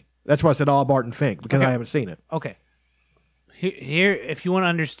Fink. That's why I said all Barton Fink because Okay. I haven't seen it. Okay. Here, if you want to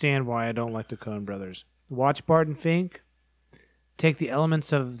understand why I don't like the Coen Brothers, watch Barton Fink. Take the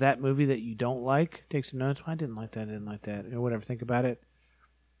elements of that movie that you don't like. Take some notes. I didn't like that. Or whatever. Think about it.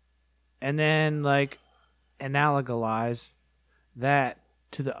 And then, analogize that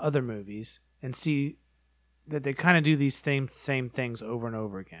to the other movies and see that they kind of do these same things over and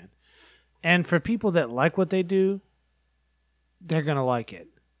over again. And for people that like what they do, they're going to like it.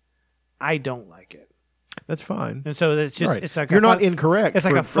 I don't like it. That's fine. And so it's just Right. it's like You're a not incorrect It's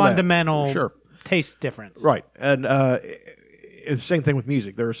like for- a for that. fundamental Sure. taste difference. Right. And it's the same thing with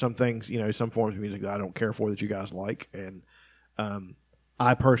music. There are some things, some forms of music that I don't care for that you guys like. And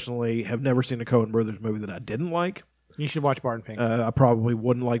I personally have never seen a Coen Brothers movie that I didn't like. You should watch Barton Fink. I probably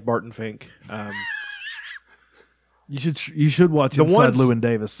wouldn't like Barton Fink. You should watch The Inside ones- Llewyn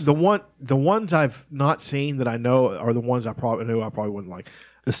Davis. The ones I've not seen that I know are the ones I probably wouldn't like.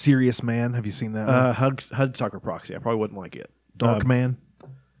 A Serious Man. Have you seen that? one? Hudsucker Proxy. I probably wouldn't like it. Dark Man.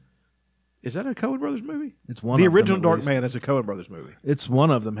 Is that a Coen Brothers movie? It's one. The of them, original at Dark least. Man is a Coen Brothers movie. It's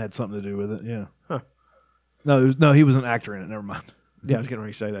one of them had something to do with it. Yeah. Huh. No, he was an actor in it. Never mind. Yeah, I was getting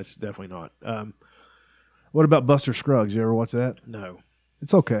ready to say that's definitely not. What about Buster Scruggs? You ever watch that? No.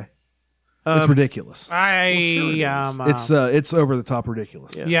 It's okay. It's ridiculous. It's over the top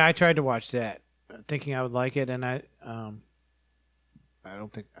ridiculous. Yeah. I tried to watch that, thinking I would like it, and I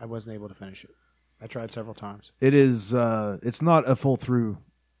don't think I wasn't able to finish it. I tried several times. It is. It's not a full through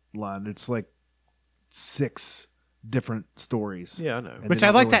line. It's like 6 different stories. Yeah, I know. And Which they I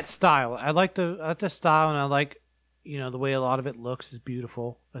don't like really- that style. I like the style, and I like the way a lot of it looks is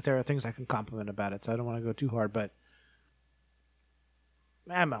beautiful. But there are things I can compliment about it, so I don't want to go too hard. But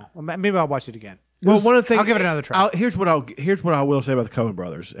I don't know. Maybe I'll watch it again. Well, one of the things I'll give it another try. Here's what I will say about the Coen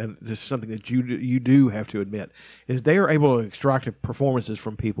Brothers, and this is something that you do have to admit, is they are able to extract performances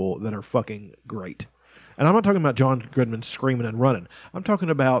from people that are fucking great. And I'm not talking about John Goodman screaming and running. I'm talking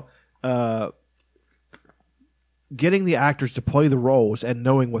about getting the actors to play the roles and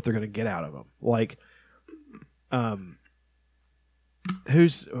knowing what they're going to get out of them. Like,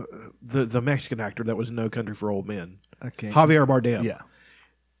 who's the Mexican actor that was in No Country for Old Men? Okay. Javier Bardem. Yeah.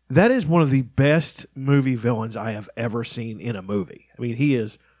 That is one of the best movie villains I have ever seen in a movie. I mean, he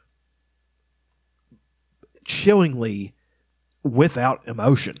is chillingly without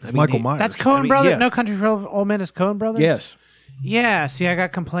emotion. I mean, Michael Myers. That's Coen mean, Brothers. yeah. No Country for Old Men is Coen Brothers. Yes. Yeah. See, I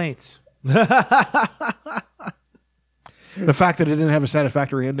got complaints. The fact that it didn't have a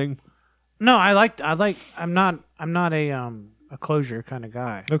satisfactory ending. No, I'm not a closure kind of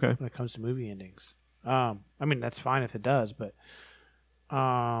guy. Okay. When it comes to movie endings. I mean that's fine if it does, but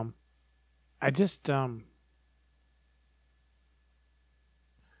I just a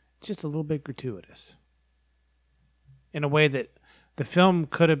little bit gratuitous. In a way that the film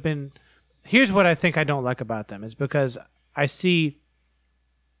could have been. Here's what I think I don't like about them is because I see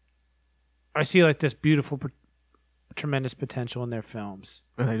like this beautiful, tremendous potential in their films.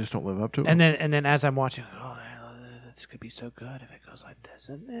 And they just don't live up to it. And then as I'm watching, this could be so good if it goes like this,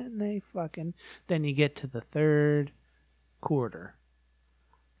 and then then you get to the third quarter.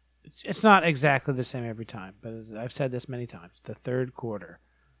 It's not exactly the same every time, but as I've said this many times, the third quarter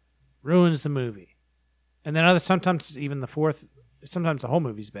ruins the movie, and then sometimes even the fourth. Sometimes the whole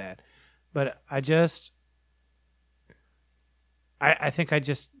movie's bad, but I think I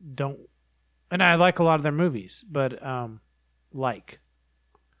just don't. And I like a lot of their movies, but I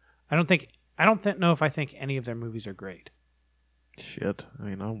don't know if I think any of their movies are great. Shit. I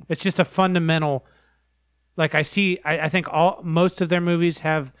mean, It's just a fundamental. Like I think most of their movies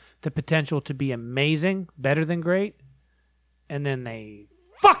have the potential to be amazing, better than great, and then they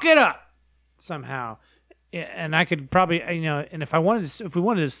fuck it up somehow. And I could probably, and if we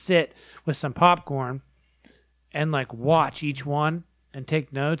wanted to sit with some popcorn and like watch each one and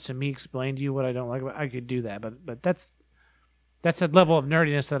take notes and me explain to you what I don't like about, I could do that. But that's a level of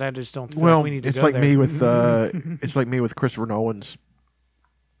nerdiness that I just don't feel like we need to it's go like there. me with it's like me with Christopher Nolan's.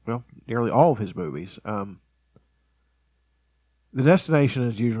 Well, nearly all of his movies. The destination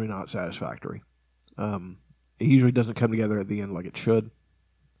is usually not satisfactory. It usually doesn't come together at the end like it should.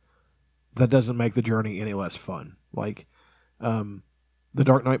 That doesn't make the journey any less fun. Like the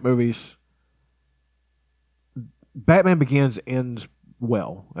Dark Knight movies, Batman Begins ends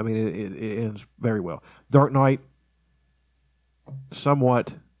well. I mean, it ends very well. Dark Knight,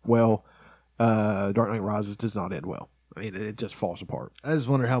 somewhat well. Dark Knight Rises does not end well. I mean, it just falls apart. I just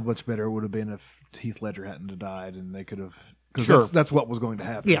wonder how much better it would have been if Heath Ledger hadn't died and they could have. Because Sure. that's what was going to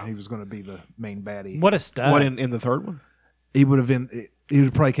happen. Yeah. He was going to be the main baddie. What a stud! What in the third one? He would have been. He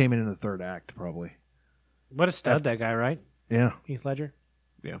would probably came in the third act, probably. What a stud that guy, right? Yeah, Heath Ledger.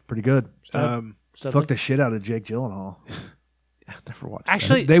 pretty good. Stud. Fuck the shit out of Jake Gyllenhaal. I never watched.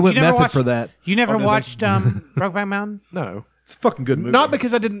 Actually, They went you never method watched- for that. You never Oh, no, watched Brokeback Mountain? that. No, It's a fucking good movie. not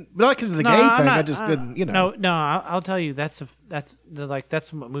because of the gay I'm thing. not- I just didn't. No. I'll tell you that's a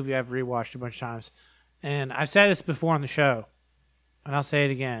movie I've rewatched a bunch of times, and I've said this before on the show, and I'll say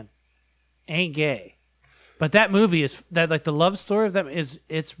it again. Ain't gay, but that movie is that like the love story of them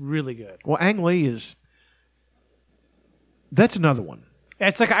it's really good. Well, Ang Lee is. That's another one.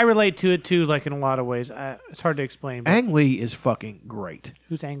 It's like I relate to it too, like in a lot of ways. It's hard to explain. But Ang Lee is fucking great.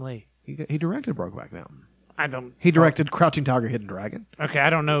 who's Ang Lee? He directed Brokeback Mountain. I don't. He directed Crouching Tiger, Hidden Dragon. Okay, I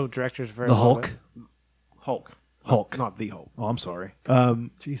don't know directors very The well. Hulk. Hulk, not the Hulk. Oh, I'm sorry.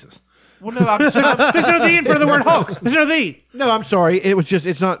 Jesus. Well, no, There's no the in front of the word Hulk. There's no the. no, I'm sorry. It was just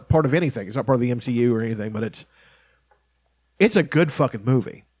it's not part of anything. It's not part of the MCU or anything. But it's a good fucking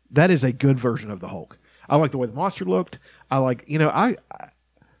movie. That is a good version of the Hulk. I like the way the monster looked. I like I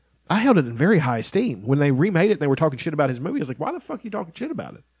held it in very high esteem when they remade it. And they were talking shit about his movie. I was like, why the fuck are you talking shit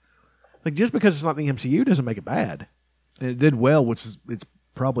about it? Like just because it's not the MCU doesn't make it bad. It did well, which is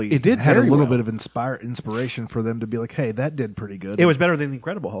probably It did had a very little well. bit of inspiration for them to be like, hey, that did pretty good. It was better than the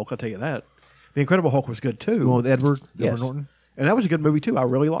Incredible Hulk. I'll tell you that. The Incredible Hulk was good too. Well, with Edward Yes. Norton. And that was a good movie too. I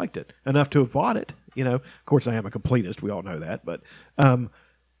really liked it enough to have bought it. Of course, I am a completist. We all know that, but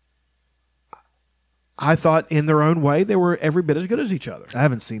I thought in their own way they were every bit as good as each other. I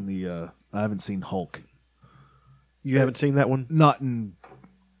haven't seen Hulk. You haven't seen that one? Not in.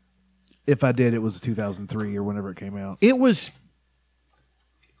 If I did, it was 2003 or whenever it came out. It was.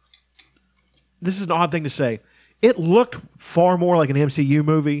 This is an odd thing to say. It looked far more like an MCU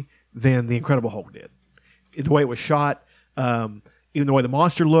movie than The Incredible Hulk did. The way it was shot, even the way the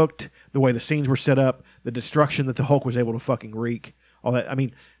monster looked, the way the scenes were set up, the destruction that the Hulk was able to fucking wreak, all that. I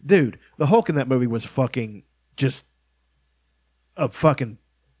mean, dude, the Hulk in that movie was fucking just a fucking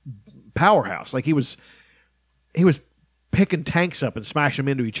powerhouse. Like he was picking tanks up and smashing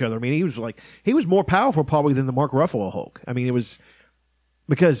them into each other. I mean, he was more powerful probably than the Mark Ruffalo Hulk. I mean, it was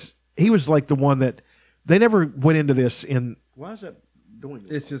because he was like the one that they never went into this in. Why is that doing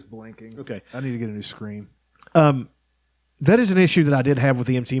this? It's just blinking. Okay. I need to get a new screen. That is an issue that I did have with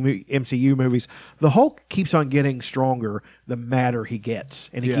the MCU movies. The Hulk keeps on getting stronger the madder he gets,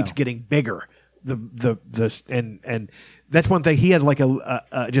 and he keeps getting bigger. And that's one thing. He had like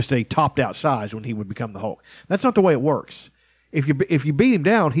just a topped out size when he would become the Hulk. That's not the way it works. If you beat him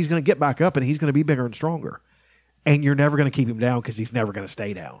down, he's going to get back up and he's going to be bigger and stronger. And you're never going to keep him down because he's never going to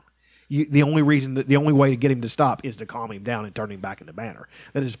stay down. The only way to get him to stop is to calm him down and turn him back into Banner.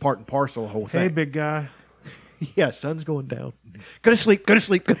 That is part and parcel of the whole thing. Hey, big guy. Yeah, sun's going down. Go to sleep. Go to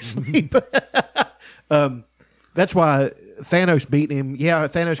sleep. Go to sleep. That's why Thanos beat him. Yeah,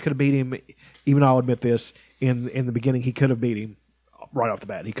 Thanos could have beat him. Even I'll admit this. In the beginning, he could have beat him right off the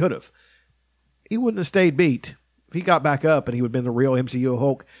bat. He could have. He wouldn't have stayed beat. If he got back up and he would have been the real MCU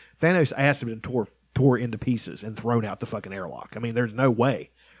Hulk, Thanos asked him and tore into pieces and thrown out the fucking airlock. I mean, there's no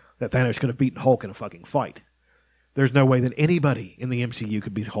way that Thanos could have beaten Hulk in a fucking fight. There's no way that anybody in the MCU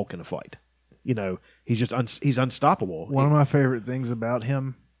could beat Hulk in a fight. He's just he's unstoppable. One of my favorite things about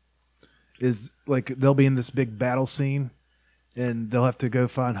him is like they'll be in this big battle scene and they'll have to go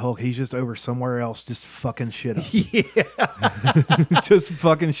find Hulk. He's just over somewhere else, just fucking shit up. Yeah. Just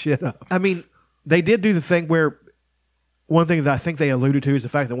fucking shit up. I mean, they did do the thing where one thing that I think they alluded to is the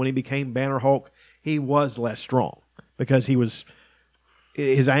fact that when he became Banner Hulk, he was less strong because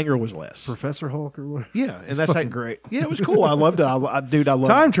his anger was less. Professor Hulk or what? Yeah, and that's fucking great. Yeah, it was cool. I loved it. I loved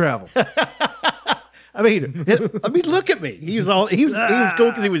Time travel. I mean, look at me. He was cool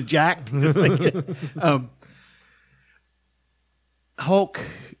because he was jacked. Just like, Hulk.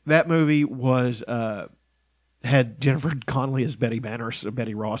 That movie was had Jennifer Connelly as Betty Banner, so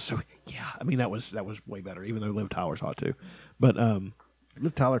Betty Ross. So yeah, I mean that was way better. Even though Liv Tyler's hot too, but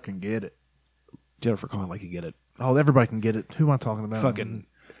Liv Tyler can get it. Jennifer Connelly can get it. Oh, everybody can get it. Who am I talking about? Fucking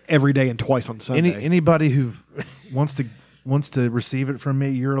every day and twice on Sunday. Anybody who wants to receive it from me,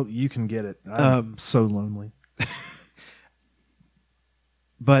 you can get it. I'm so lonely.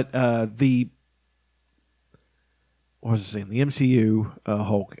 But what was I saying? The MCU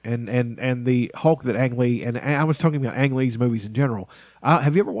Hulk and the Hulk that Ang Lee and I was talking about Ang Lee's movies in general.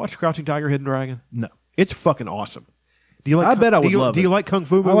 Have you ever watched Crouching Tiger, Hidden Dragon? No. It's fucking awesome. Do you like? I bet I would love it. Do you like kung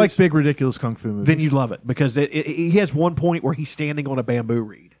fu movies? I like big ridiculous kung fu movies. Then you love it because he has one point where he's standing on a bamboo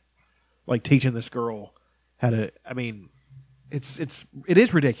reed, like teaching this girl how to. I mean, it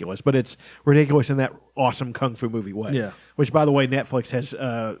is ridiculous, but it's ridiculous in that awesome kung fu movie way. Yeah. Which, by the way, Netflix has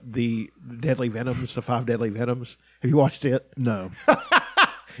the Deadly Venoms, the 5 Deadly Venoms. Have you watched it? No.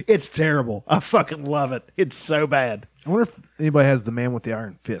 It's terrible. I fucking love it. It's so bad. I wonder if anybody has The Man with the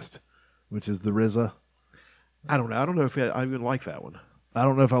Iron Fist, which is the RZA. I don't know. I don't know if I even like that one. I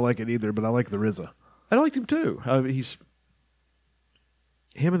don't know if I like it either, but I like the RZA. I liked him too. Him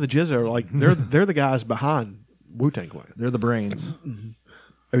and the Jizza are like they're the guys behind Wu-Tang Clan. They're the brains.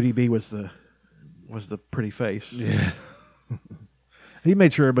 ODB was the pretty face. Yeah. He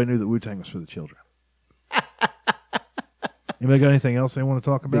made sure everybody knew that Wu-Tang was for the children. Anybody got anything else they want to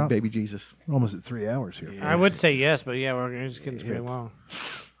talk Big about? baby Jesus. We're almost at 3 hours here. I would say yes, but yeah, we're just getting pretty long.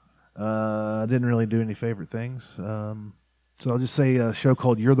 I didn't really do any favorite things. So I'll just say a show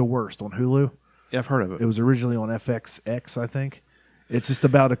called You're the Worst on Hulu. Yeah, I've heard of it. It was originally on FXX, I think. It's just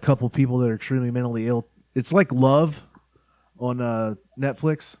about a couple people that are extremely mentally ill. It's like Love on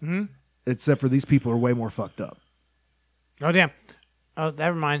Netflix, except for these people are way more fucked up. Oh damn! Oh, that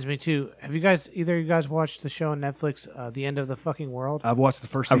reminds me too. Have either of you guys watched the show on Netflix, The End of the Fucking World? I've watched the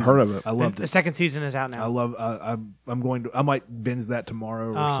first I've season. heard of it. I loved The it. second season is out now. I'm going to. I might binge that tomorrow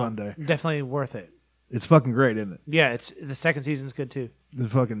or Sunday. Definitely worth it. It's fucking great, isn't it? Yeah, the second season's good too.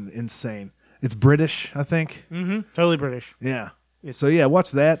 It's fucking insane. It's British, I think. Totally British. Yeah. So yeah,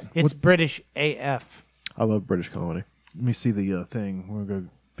 watch that. It's British AF. I love British comedy. Let me see the thing. We're gonna go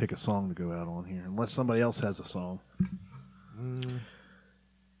pick a song to go out on here, unless somebody else has a song.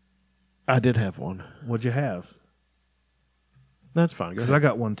 I did have one. What'd you have? That's fine. Go Because ahead. I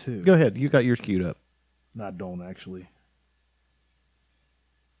got one too. Go ahead. You got yours queued up. I don't actually.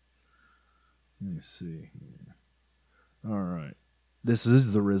 Let me see here. All right. This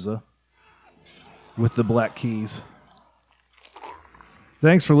is the RZA with the Black Keys.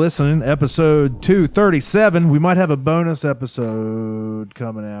 Thanks for listening. Episode 237. We might have a bonus episode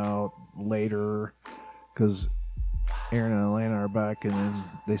coming out later because Aaron and Elena are back, and then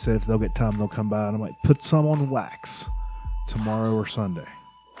they said if they'll get time, they'll come by, and I might put some on wax tomorrow or Sunday.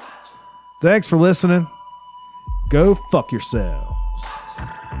 Thanks for listening. Go fuck yourselves.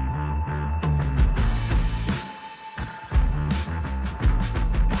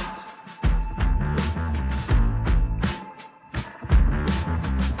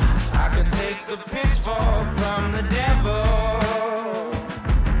 I can take the pitchfork from the devil,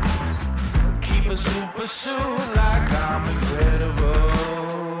 keep a super suit like I'm incredible.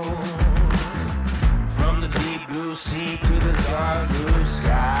 From the deep blue sea to the dark blue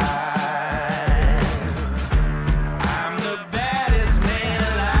sky, I'm the baddest man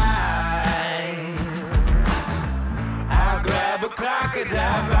alive. I'll grab a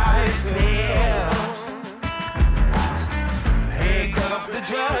crocodile by his tail, handcuff the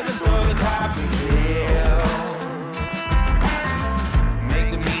judge and throw the cops in jail. Make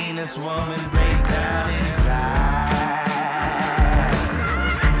the meanest woman break down and cry.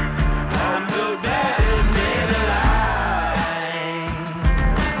 I'm the baddest man alive.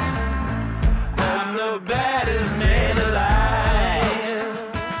 I'm the baddest man alive.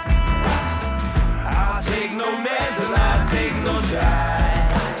 I'll take no mess and I'll take no drive.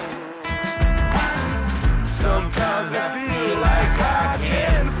 Sometimes I feel like I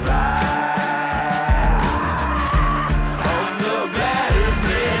can't fly. I'm the baddest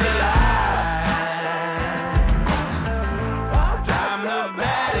man alive. I'm the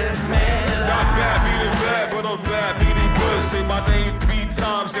baddest man alive. Not bad meaning bad, but I'm bad meaning good. Say my name 3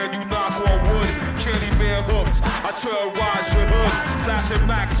 times and you knock on wood. Candyman hooks, I terrorize your hood. Flashing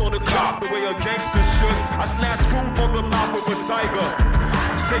max on the cop the way a gangster should. I snatch food on the mouth of a tiger.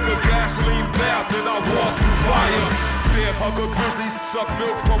 Take a gasoline bath, then I walk through fire. Bear hug a grizzly, suck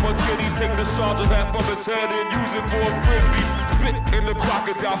milk from a titty. Take the sergeant hat from his head and use it for a frisbee. Spit in the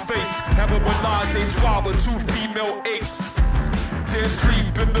crocodile face. Have a menage age father, 2 female apes. Then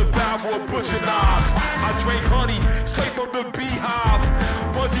sleep in the barrel of butcher knives. I drink honey straight from the beehive.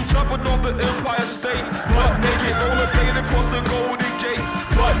 Bungee jumping off the Empire State. Butt naked, rollerblading across the Golden Gate.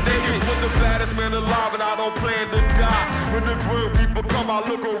 Butt naked with the baddest man alive, and I don't plan to die. When the grim reaper come, I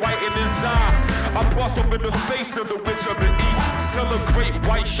look her right in his eye. I bust up in the face of the witch of the east. Tell a great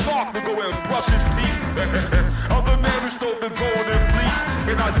white shark to go and brush his teeth. Other man who stole the golden fleece,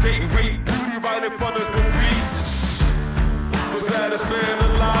 and I date rape beauty right in front of the beast. The baddest man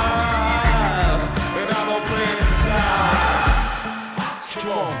alive.